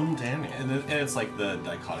 Young Daniel. And it's like the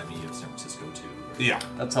dichotomy of San Francisco too. Yeah.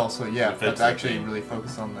 That's also, yeah, It fits that's the actually theme. really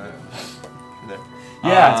focused on the... there.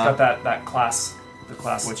 Yeah, it's got that class, the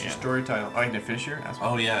class. What's your yeah. story title? Oh, you can finish your aspect.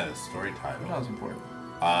 Oh yeah, the story That title. was important.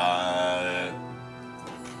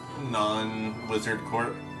 Non-wizard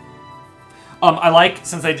court. I like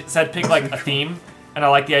since I said pick like a theme, and I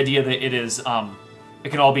like the idea that it is it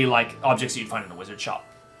can all be like objects that you'd find in a wizard shop.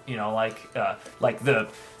 You know, like the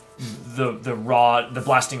rod, the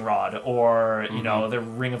blasting rod, or you know the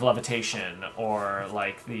ring of levitation, or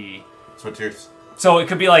like the. So what's yours? So it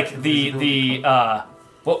could be like the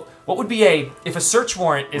What would be if a search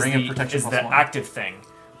warrant is Ring of protection is plus the 1. active thing?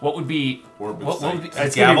 What would be? Orb of What would be? sight.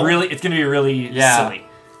 It's gonna be Gavel? really. It's gonna be really Yeah. silly.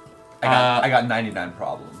 I got 99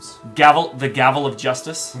 problems. The gavel of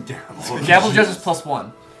justice. Gavel of Justice plus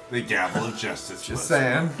 1. The gavel of justice. Just was-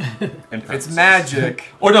 saying. And If it's magic.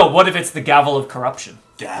 Or no, what if it's the gavel of corruption?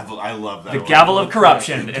 Gavel. I love that. The one. gavel of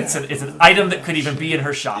corruption. It's an item that could even be in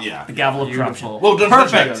her shop. Yeah. The gavel of corruption. Well,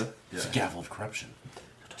 Perfect. It's a gavel of corruption.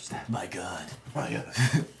 My God. My God.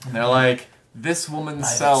 And they're like, this woman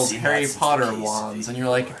sells seen Harry that since Potter PS3. wands. And you're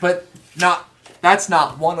like, but that's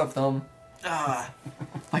not one of them.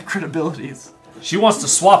 My credibilities. She wants to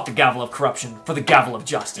swap the gavel of corruption for the gavel of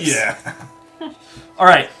justice. Yeah. All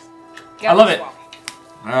right. I love it.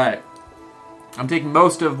 Alright. I'm taking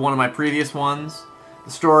most of one of my previous ones.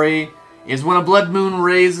 The story is when a blood moon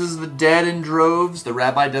raises the dead in droves, the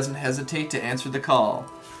rabbi doesn't hesitate to answer the call.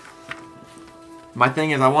 My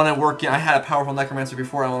thing is, I want to work in... I had a powerful necromancer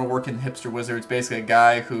before. I want to work in Hipster Wizards. Basically, a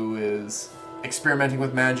guy who is experimenting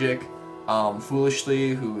with magic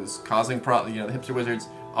foolishly, who is causing the Hipster Wizards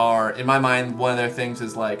are, in my mind, one of their things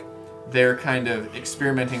is like they're kind of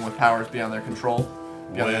experimenting with powers beyond their control,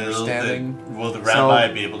 beyond their understanding. Will the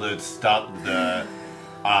rabbi be able to stop the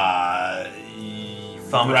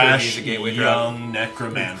Thaumaturgy is a gateway drug. young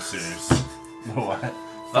necromancers? What?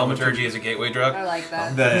 Thaumaturgy is a gateway drug. I like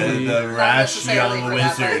that. The rash necessarily young for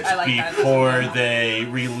that part. wizards I like that. before they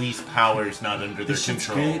release powers not under their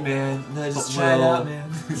control. man. Let's But try it will- out, man.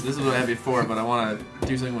 This is what I had before, but I want to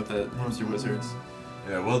do something with the Hipster Wizards.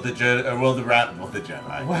 Yeah, will the Jedi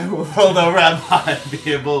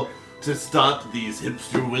be able to stop these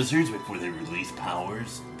hipster wizards before they release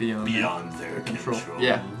powers beyond their control?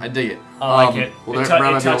 Yeah, I dig it. I like it. Will It, the tou-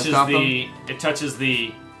 rabbi it be able to touches stop the. It touches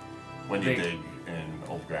the. When you They- dig in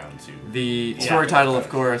old ground too. The Yeah. story title, of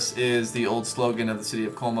course, is the old slogan of the city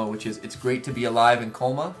of Colma, which is "It's great to be alive in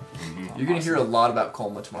Colma." You're gonna hear a lot about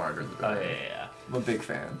Colma tomorrow during the Oh day. yeah. I'm a big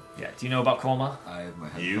fan. Yeah. Do you know about Colma? I have my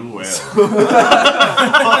head. You will. Do you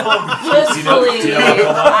know about Colma? There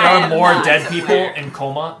are more dead people in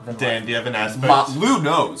Colma than Dan, do you have an aspect? Ma- Lou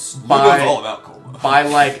knows. Lou By- knows all about Colma. by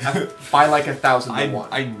like 1,000 to 1.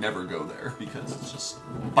 I never go there because it's just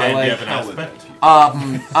By Dan, do you like have an aspect?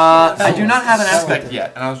 I do not have an aspect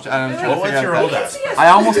yet, and I was trying to Well, what's figure your out old that. aspect? I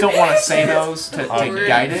almost don't want to say those to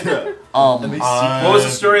guide it. What was the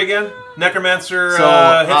story again? Necromancer,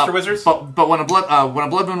 hipster wizards. But when a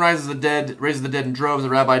blood moon raises the dead in droves, the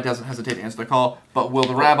rabbi doesn't hesitate to answer the call. But will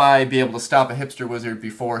the rabbi be able to stop a hipster wizard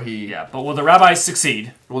before he? Yeah, but will the rabbis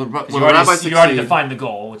succeed? Will the You rabbi already, succeed? you already defined the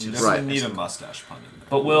goal, which is doesn't Right. need a mustache pun in there.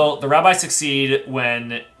 But will the rabbi succeed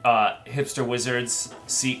when hipster wizards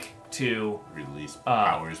seek to Release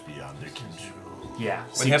powers beyond their control. yeah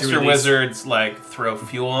When seek to hipster release- wizards like throw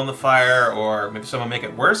fuel on the fire, or maybe someone make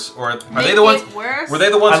it worse, or are Make they the ones? it worse? Were they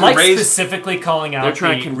the ones I like who raised? specifically calling They're out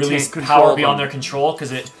trying the to release control power them. beyond their control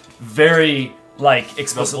because it very like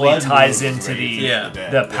explicitly blood ties moon into the raises Yeah.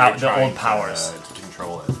 dead. the They're the trying old powers. to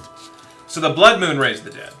control it. So the blood moon raised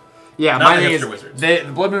the dead. Yeah, Not my the thing hipster is wizards.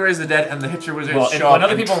 the blood moon raises the dead, and the hipster wizards Well, and show when up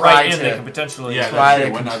other and people try write in, to- they can potentially Yeah, try that's to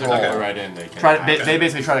true. When other control. people write in, they can. Try to, act. they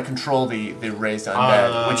basically try to control the raised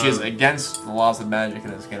undead, which is against the laws of magic,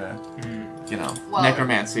 and is gonna, Well,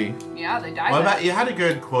 necromancy. Yeah, they died. What about you had a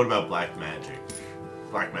good quote about black magic.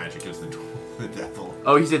 Black magic is the devil.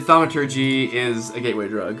 Oh, he said thaumaturgy is a gateway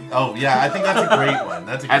drug. Oh yeah, I think that's a great one.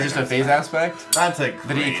 That's a great As just a phase aspect That's a great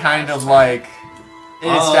that he kind of aspect. like. It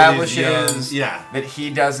Oh, establishes these young- yeah. that he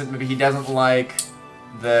doesn't like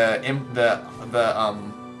the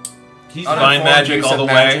He's uninformed divine magic use all of the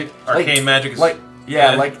magic. way. Arcane magic is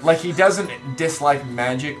Yeah, good. like he doesn't dislike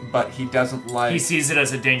magic, but he doesn't like. He sees it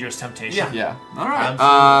as a dangerous temptation. Yeah. All right.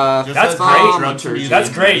 Absolutely. Just That's as great. drugs are used That's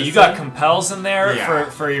in great. You got medicine. compels in there Yeah.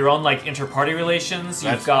 for your own like inter-party relations.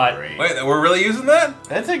 You've That's got. great. Wait, we're really using that?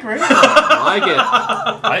 That's a great I like it.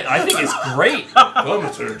 I think it's great,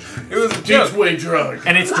 It was a joke. gateway drug.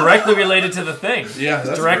 and it's directly related to the thing. Yeah, it's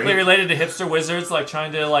that's directly great. related to hipster wizards like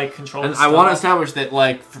trying to like control. And the I want to stuff. establish that,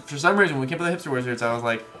 like, for some reason, when we came to the hipster wizards, I was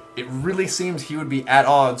like, it really seems he would be at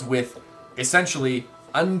odds with essentially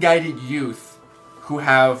unguided youth who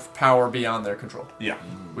have power beyond their control. Yeah.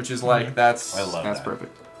 Which is like that's I love that's that.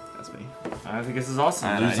 perfect. That's me. I think this is awesome.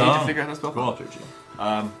 And I need to Luzon. figure out how to spell Cool. thaumaturgy.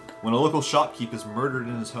 When a local shopkeep is murdered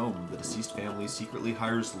in his home, the deceased family secretly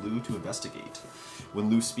hires Lou to investigate. When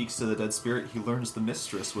Lou speaks to the dead spirit, he learns the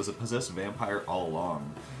mistress was a possessed vampire all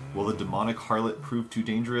along. Will the demonic harlot prove too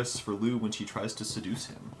dangerous for Lou when she tries to seduce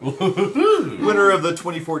him? Winner of the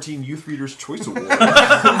 2014 Youth Reader's Choice Award.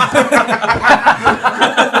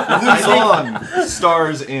 I Kwan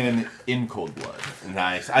stars in Cold Blood.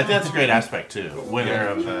 Nice. I think that's a great aspect too. Winner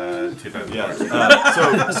of the 2004.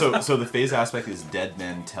 Yeah. So the phase aspect is Dead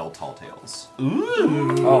Men Tell Tall Tales.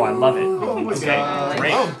 Ooh. Oh, I love it. Okay,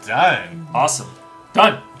 great. Well done. Awesome.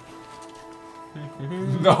 Done.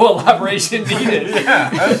 No elaboration needed. Yeah,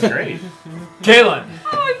 that's great. Kaylin.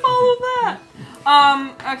 I followed that.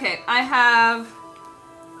 Okay, I have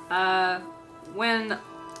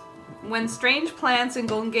when strange plants in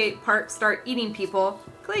Golden Gate Park start eating people,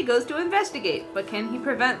 Clay goes to investigate. But can he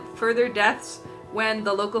prevent further deaths when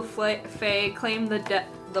the local fae claim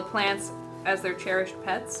the plants as their cherished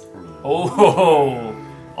pets? Oh,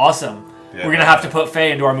 awesome. Yeah. We're gonna have to put Fae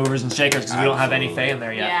into our movers and shakers because we don't have any Fae in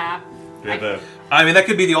there yet. Yeah. We have a, I mean, that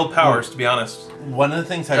could be the old powers, to be honest. one of the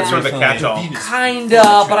things That's I sort of a recently- catch-all. Kinda,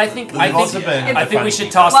 but I think also been I think we funny should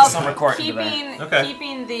thing. toss Well, the summer court into that.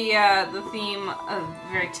 keeping the theme, a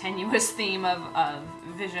very tenuous theme of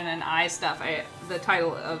vision and eye stuff. The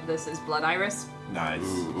title of this is Blood Iris. Nice.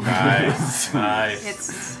 Nice.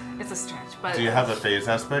 Nice. It's a stretch, but Do you have a phase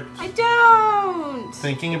aspect? I don't.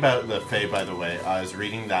 Thinking about the Fae, by the way, I was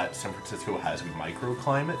reading that San Francisco has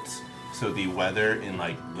microclimates. So the weather in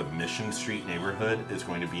like the Mission Street neighborhood is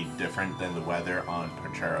going to be different than the weather on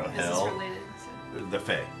Pochero Is this Hill. related to? The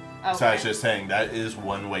Fae. Okay. So I was just saying that is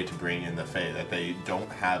one way to bring in the Fae, that they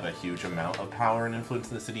don't have a huge amount of power and influence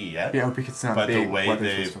in the city yet. Yeah, because it's not but big the way weather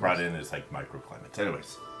they've systems. brought in is like microclimates.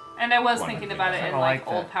 Anyways. And I was One thinking thing. about it I in like like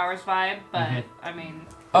that. old powers vibe, but I mean,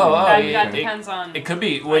 Oh, that, yeah. that depends on. It could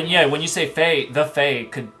be when you say Fae, the Fae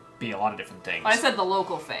could be a lot of different things. I said the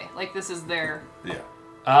local fae. Like this is their. Yeah.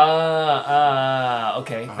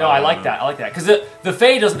 Okay. No, I like that. I like that because the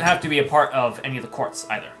Fae doesn't have to be a part of any of the courts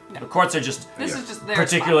either. No. The courts are just This is just their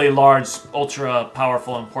particularly spot. large, ultra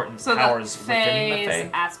powerful, important So powers the within the fae's Fae.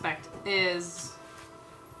 aspect is.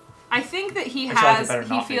 I think that he Actually, I like it has. better He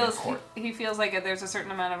not being a feels. court. He feels like there's a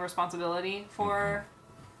certain amount of responsibility for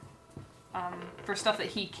stuff that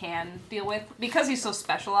he can deal with because he's so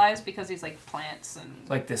specialized. Because he's like plants and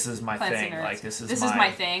Like this is my plants thing. and Like earths. this is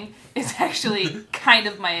my thing. It's actually kind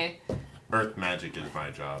of my. Earth magic is my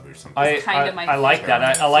job or something. I like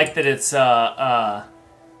that. I like that it's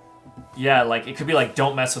yeah, like it could be like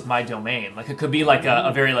don't mess with my domain. Like it could be like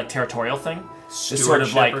a very like territorial thing. It's sort of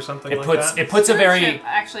Stewardship like or something it like puts that? it puts a very Stewardship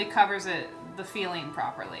actually covers it the feeling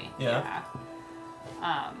properly. Yeah.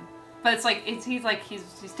 But it's like he's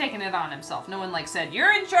taking it on himself. No one like said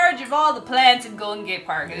you're in charge of all the plants in Golden Gate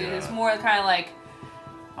Park. Yeah. It's more kind of like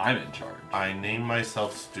I'm in charge. I name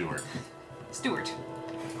myself Stuart. Stuart.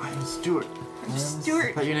 I'm Stuart.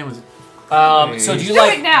 Stuart. I thought your name was. So do you Do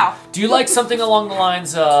like it now. do you like something along the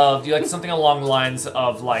lines of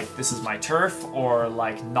like this is my turf or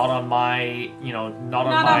like not on my not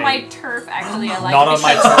on my turf. Actually, I like not on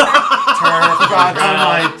my Not turf. on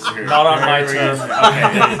my turf. Not on my turf. Okay,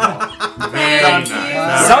 there you go. Thank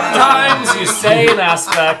you. Sometimes you say an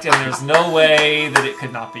aspect and there's no way that it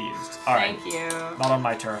could not be used. All right. Thank you. Not on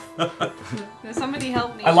my turf. Somebody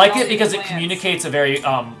help me. I like with all it because these it plants. communicates a very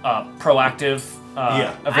proactive,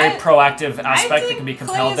 Yeah. a very I- proactive aspect that think can be Clay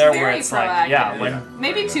compelled is there, very where it's like, yeah, proactive. when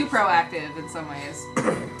Maybe too proactive in some ways.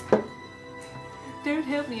 Don't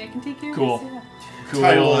help me. I can take care Cool. of myself.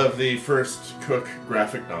 Title of the first Cook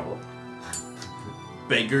graphic novel: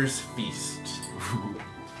 Beggar's Feast.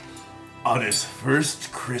 On his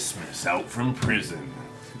first Christmas out from prison,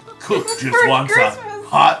 Cook just first wants Christmas. a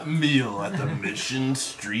hot meal at the Mission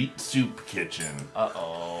Street Soup Kitchen.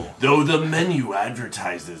 uh-oh. Though the menu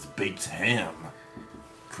advertises baked ham,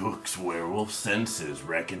 Cook's werewolf senses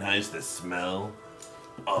recognize the smell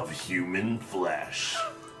of human flesh.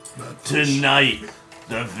 Tonight,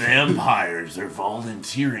 the vampires are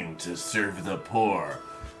volunteering to serve the poor.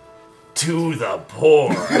 To the poor.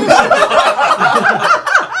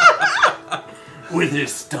 With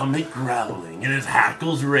his stomach growling and his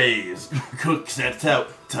hackles raised, Cook sets out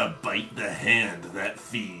to bite the hand that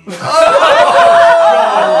feeds. All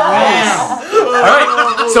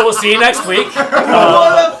right, so we'll see you next week.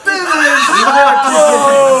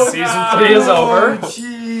 Season 3 is over.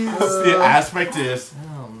 The aspect is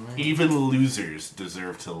even losers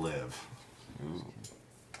deserve to live.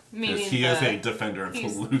 Meaning Because he is a defender of the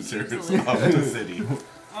he's losers a of loser. the city.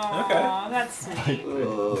 Aw, that's sweet.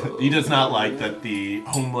 He does not like that the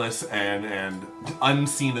homeless and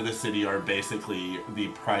unseen of the city are basically the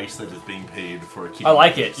price that is being paid for keeping. I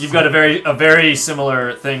like it. You've got a very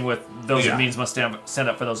similar thing with those Yeah. with means must stand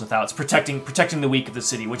up for those without. It's protecting the weak of the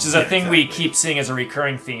city, which is a thing we exactly. keep seeing as a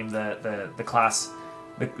recurring theme. The class,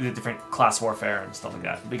 the different class warfare and stuff like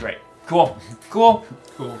that. It'd be great. Cool.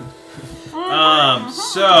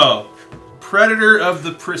 So, Predator of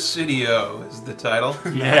the Presidio is the title.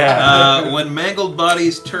 Yeah. When mangled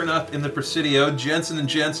bodies turn up in the Presidio, Jensen and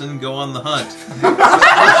Jensen go on the hunt.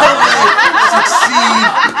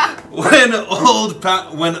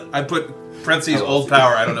 Succeed when I put parentheses old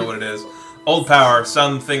power, I don't know what it is. Old power,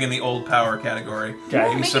 something in the old power category.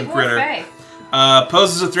 Okay. Make Some it more critter. fey.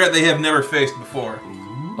 Poses a threat they have never faced before.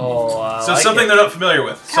 Oh, So something they're not familiar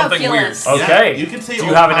with. Something weird. Calculus. Okay. Yeah, you can say Do you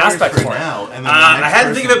old have an powers aspect for it? now, and then the I next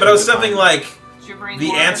hadn't think of it, but it was something like Is your brain the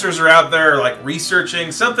hard? answers are out there, like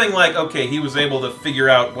researching something like okay, he was able to figure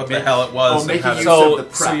out what the hell it was. Oh, and making how to- use So, of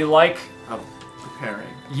the so prep. you like? Preparing.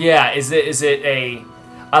 Yeah. Is it a?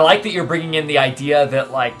 I like that you're bringing in the idea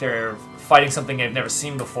that like they're fighting something they've never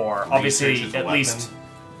seen before. Research Obviously, is a at weapon. least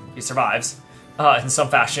he survives in some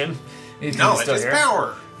fashion. He's no, it's still his here.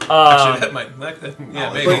 power. Um, Actually, that might. Yeah,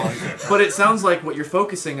 Oh, maybe. But it sounds like what you're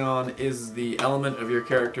focusing on is the element of your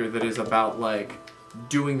character that is about like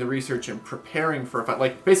doing the research and preparing for a fight.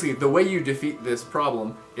 Like basically, the way you defeat this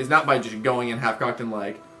problem is not by just going in half-cocked and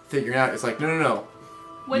like figuring out. It's like no.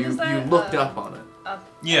 What you is that? you looked up on it.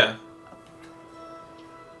 Yeah.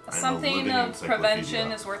 I'm a Something living of encyclopedia.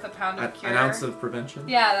 prevention is worth a pound of cure. An ounce of prevention.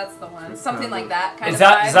 Yeah, that's the one. With Something pound like of- that kind Is of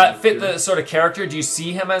that vibe. does that fit the sort of character? Do you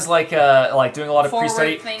see him as like doing a lot of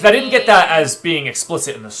pre-study? Forward 'Cause I didn't get that thinking. as being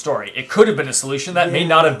explicit in the story. It could have been a solution that may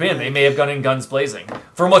not have been. They may have gone in guns blazing.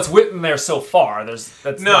 From what's written there so far, that's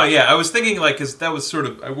No, not- yeah, I was thinking like, cause that was sort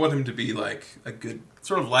of. I want him to be like a good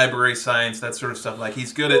sort of library science, that sort of stuff. Like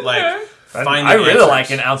he's good at like finding. I really answers. like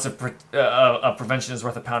an ounce of prevention is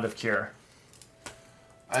worth a pound of cure.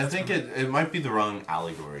 I think it might be the wrong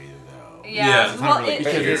allegory though. Yeah. It's well, not really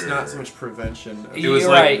Because cure. it's not so much prevention. It was You're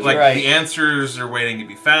like right, like you're right. the answers are waiting to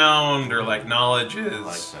be found, or like knowledge is. I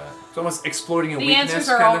like that. It's almost exploiting a The weakness. answers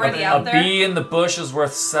are kind already of out A there. bee in the bush is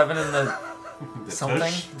worth 7 in the The something.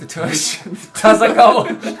 tush. The tush. How's that go?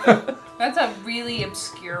 That's a really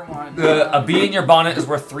obscure one. A bee in your bonnet is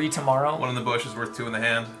worth 3 tomorrow. One in the bush is worth 2 in the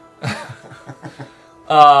hand.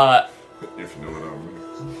 If you know what I mean.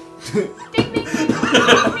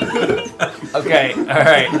 Okay, all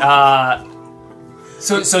right.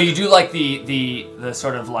 So you do like the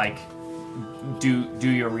sort of like do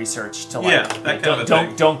your research to like Yeah, that kind of a don't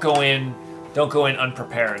thing. don't go in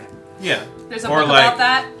unprepared. Yeah. There's a Or book like- about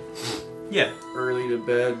that. Yeah. early to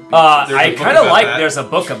bed. There's a I book kind of about like that. there's a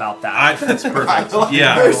book about that. That's perfect. like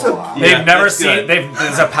Yeah. there's a- Yeah, They've never that's seen. good.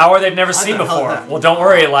 There's a power they've never seen the hell before. that- Well, don't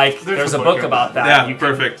worry. Like there's a book about about that. Yeah, You can-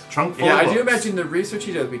 perfect. Trunk full Yeah, of I do books. imagine the research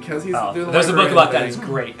he does because he's Oh, doing the there's a book librarian about that. It's thing,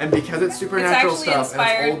 great. and because it's supernatural actually stuff and it's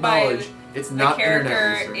inspired old by knowledge, it's The not character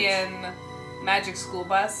internet research. in Magic School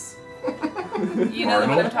Bus. You know what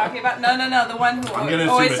I'm talking about? No, the one I'm who gonna assume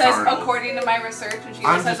always it's says, Arnold. according to my research, and she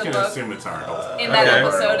I'm just has just a gonna book assume it's Arnold. in that Okay.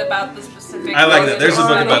 episode about the specific. I like that. There's a book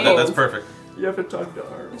knowledge about that. study. That's perfect. You have to talk to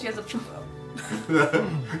Arnold. And she has a.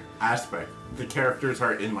 Aspect. The characters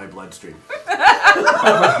are in my bloodstream. All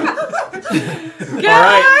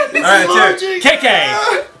right, Terry.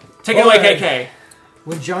 KK, take it away, KK.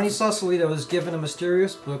 When Johnny Sausalito is given a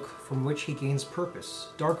mysterious book from which he gains purpose,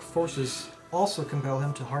 dark forces also compel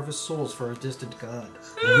him to harvest souls for a distant god.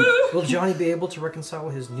 Will Johnny be able to reconcile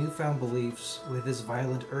his newfound beliefs with his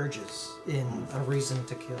violent urges in A Reason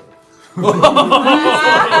to Kill?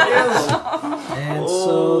 And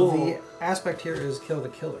so the aspect here is kill the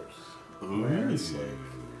killers. Where it's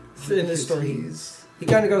like, in this story, he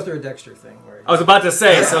kind of goes through a Dexter thing. Where I was about to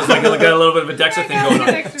say, so it's like got a little bit of a Dexter thing going on.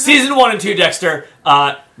 Dexter. Season 1 and 2 Dexter,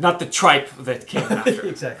 not the tripe that came after.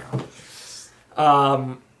 exactly.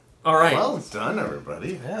 All right. Well done,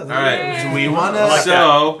 everybody. Yeah, All right. Do we want to? like So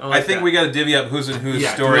that. I like I think that. we got to divvy up whose and whose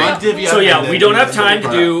Yeah, story. do we divvy So up yeah, and we then don't do have the time to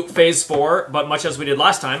different- do phase 4, but much as we did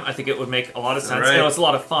last time, I think it would make a lot of sense. Right. You know, it's a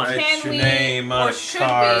lot of fun. Right. Can your we, name on or a should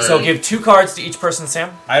card. we? So give 2 cards to each person,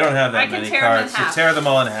 Sam. I don't have that I can many tear 'em in cards, so half. tear them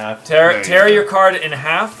all in half. Tear There you your go. card in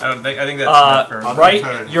half. I think that's enough for I'll Write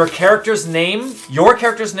try to- your character's name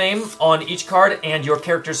on each card, and your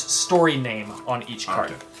character's story name on each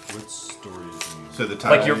card. Okay. What story is in So the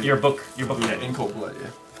title. Like your book name. In cold blood, yeah.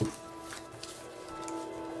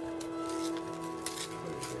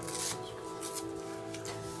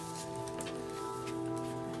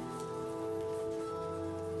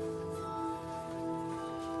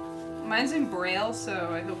 Mine's in Braille, so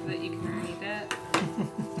I hope that you can read it.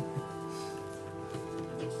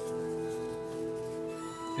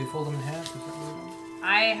 Do we fold them in half? Is that what we're doing?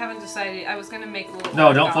 I haven't decided. I was gonna make little.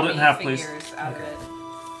 No, don't fold it in origami half, please. figures out of it.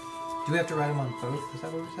 Do we have to write them on both? Is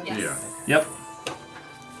that what we said? Yes. Yeah. Yep.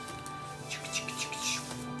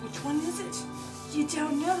 Which one is it? You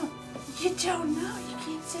don't know. You don't know. You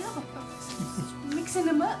can't tell. Mixing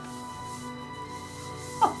them up.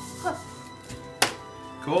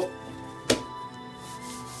 Cool.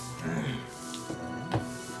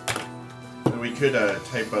 could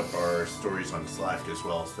type up our stories on Slack as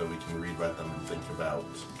well, so we can read about them and think about.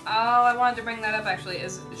 Oh, I wanted to bring that up actually.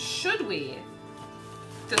 Should we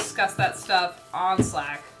discuss that stuff on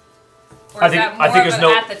Slack? Or is that more I think of there's an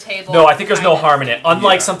no at the table? No, I think there's no kind of harm in it. thing?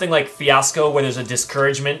 Unlike something like Fiasco, where there's a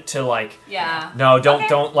discouragement to like. Yeah. No, don't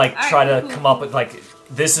Okay. like All try right, to cool, come up cool. with like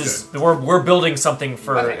this is we're building something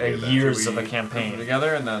for Okay. years Should of a we campaign. put them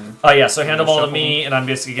together and then. Oh yeah, so hand them all to shuffle me, and I'm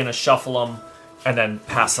basically gonna shuffle them, and then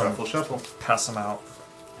pass them Shuffle. pass them out.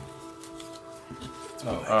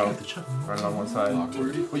 Oh, right on one side.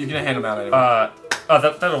 Well, you can hand them out anyway.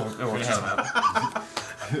 That'll it works. hand them out.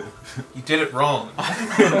 You did it wrong.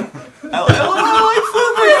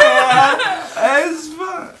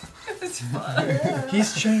 It's fun.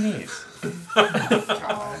 He's Chinese.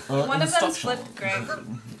 One of them flipped, Greg.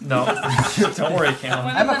 No, don't worry, Cam.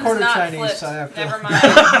 One I'm of a them's quarter not Chinese, flipped. so I have to- Never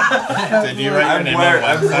mind. Did you write your name wary- on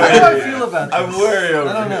one I'm side? How do I feel about this? I'm worried over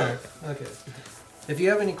I don't here. know. Okay. If you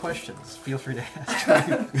have any questions, feel free to ask.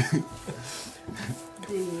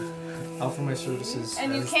 Offer my services.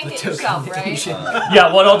 And you as can't the get token yourself, right? agent.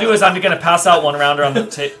 Yeah, what I'll do is I'm gonna pass out one rounder on the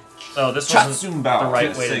table. Oh, this wasn't Chatsumbo. the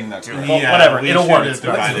right way Saying to that do correctly. it. Well, whatever, we it'll should work. have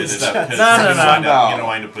divided it up. 'cause No, you're gonna no.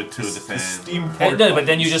 wind up with two of the same. Steam No, but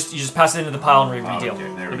then you just pass it into the pile and redeal.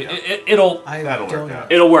 Okay, there we go. It'll I That'll don't work know.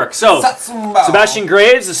 out. it'll work. So Satsumbo. Sebastian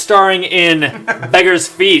Graves is starring in Beggar's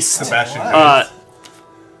Feast. Sebastian. Well,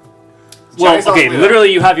 Johnny okay, Sausalito.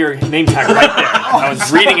 literally you have your name tag right there. I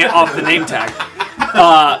was reading it off the name tag.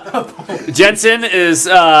 Jensen is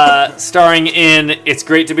starring in It's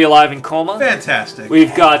Great to Be Alive in Coma. Fantastic.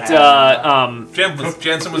 We've got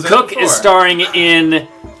Jensen was in Cook it is before. starring in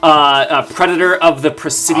Predator of the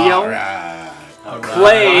Presidio. Alright.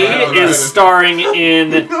 Clay Alright. is starring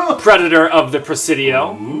in Predator of the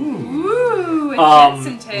Presidio. Ooh, a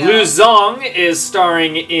Jensen tale. Liu Zong is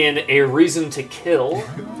starring in A Reason to Kill.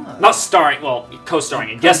 Not starring, well,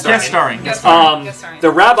 co-starring, guest starring. Guest starring. Guest starring.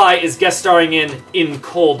 The Rabbi is guest starring in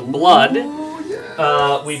Cold Blood.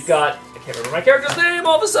 We've got, I can't remember my character's name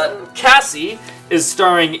all of a sudden. Cassie is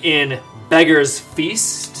starring in Beggar's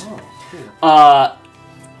Feast.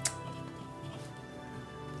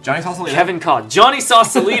 Johnny Sausalito. Kevin Codd. Johnny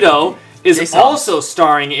Sausalito is Jason. also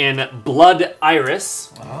starring in Blood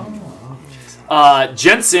Iris.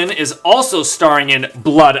 Jensen is also starring in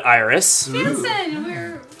Blood Iris. Jensen,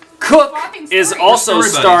 we're Cook swapping is stories. also Story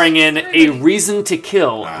buddies. starring in A Reason to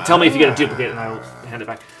Kill. Tell me if you get a duplicate and I will hand it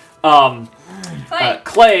back. Clay.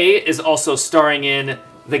 Clay is also starring in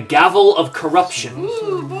The Gavel of Corruption.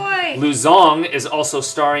 Ooh, boy. Liu Zong is also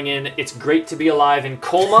starring in It's Great to Be Alive in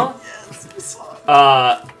Coma.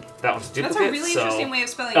 That one's a duplicate. That's a really so, interesting way of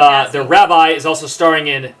spelling Cassie. The Rabbi is also starring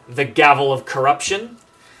in The Gavel of Corruption.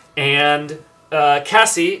 And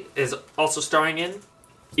Cassie is also starring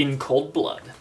in Cold Blood.